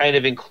that's kind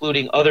of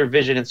including other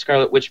Vision and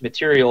Scarlet Witch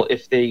material,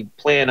 if they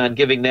plan on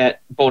giving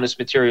that bonus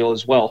material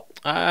as well.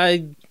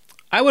 I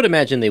would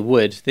imagine they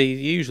would. They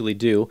usually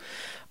do.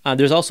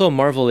 There's also a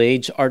Marvel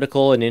Age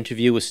article, an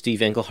interview with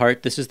Steve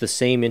Englehart. This is the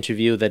same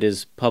interview that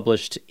is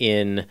published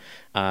in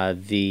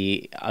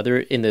the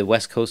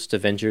West Coast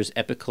Avengers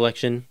Epic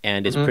Collection,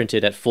 and is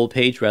printed at full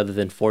page rather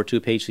than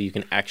 4-2 page, so you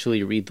can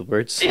actually read the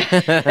words.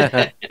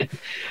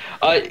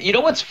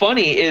 What's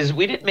funny is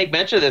we didn't make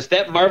mention of this.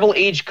 That Marvel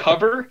Age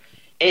cover,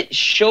 it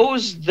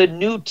shows the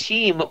new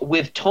team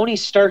with Tony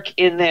Stark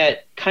in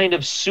that kind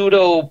of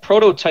pseudo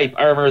prototype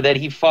armor that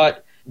he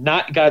fought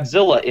not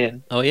Godzilla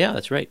in. Oh yeah,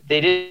 that's right.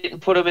 They didn't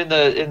put him in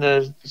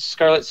the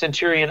Scarlet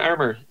Centurion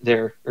armor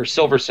there, or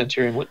Silver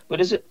Centurion. What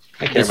is it?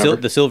 I can't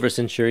remember. The Silver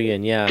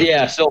Centurion, yeah.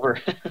 Yeah,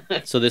 Silver.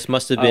 So this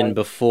must have been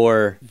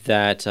before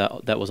that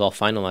was all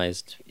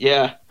finalized.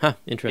 Yeah. Huh,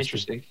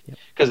 interesting.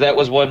 Because that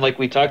was one, like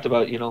we talked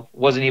about,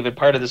 wasn't even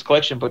part of this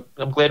collection, but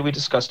I'm glad we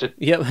discussed it.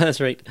 Yep, that's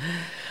right.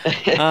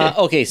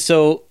 Okay,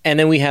 so, and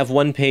then we have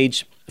one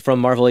page from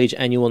Marvel Age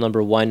Annual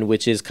number 1,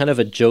 which is kind of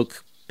a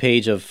joke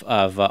page of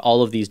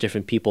all of these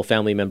different people,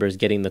 family members,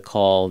 getting the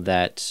call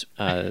that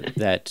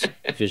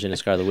Vision and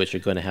Scarlet Witch are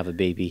going to have a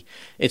baby.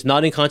 It's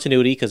not in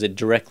continuity because it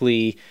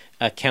directly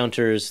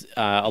counters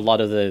a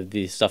lot of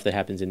the stuff that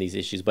happens in these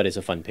issues, but it's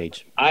a fun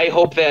page. I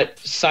hope that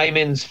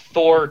Simon's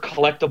Thor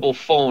collectible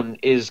phone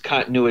is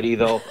continuity,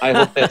 though. I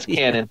hope that's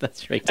canon.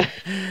 That's right.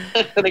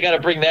 They got to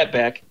bring that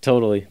back.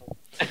 Totally.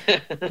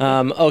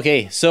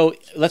 Okay, so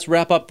let's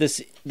wrap up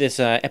this this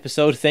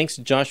episode. Thanks,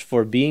 Josh,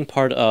 for being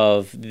part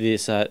of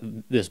this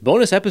this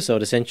bonus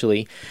episode,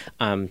 essentially,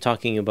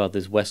 talking about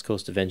this West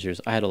Coast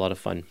Avengers. I had a lot of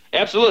fun.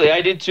 Absolutely,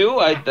 I did too.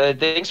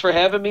 Thanks for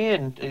having me,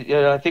 and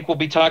I think we'll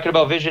be talking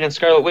about Vision and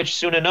Scarlet Witch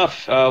soon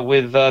enough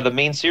with the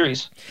main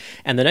series.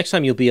 And the next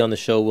time you'll be on the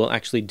show, we'll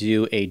actually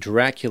do a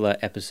Dracula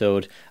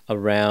episode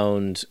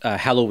around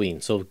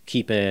Halloween. So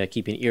keep an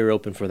ear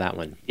open for that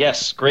one.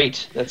 Yes,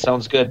 great. That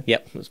sounds good.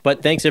 Yep.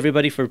 But thanks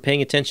everybody for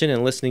paying attention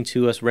and listening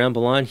to us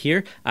ramble on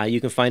here.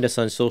 You can find us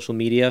on social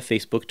media,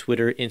 Facebook,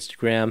 Twitter,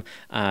 Instagram.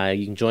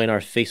 You can join our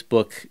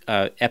Facebook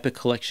Epic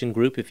Collection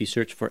group if you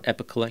search for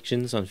Epic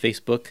Collections on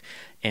Facebook.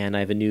 And I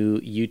have a new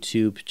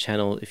YouTube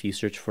channel. If you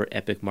search for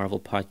Epic Marvel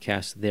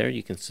Podcast there,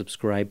 you can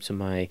subscribe to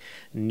my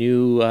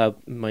new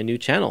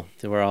channel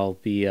where I'll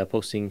be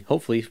posting,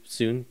 hopefully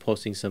soon,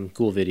 posting some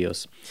cool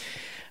videos.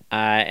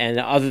 And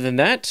other than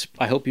that,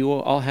 I hope you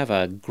all have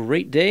a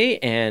great day,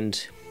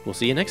 and we'll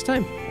see you next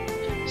time.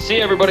 See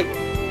you,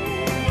 everybody.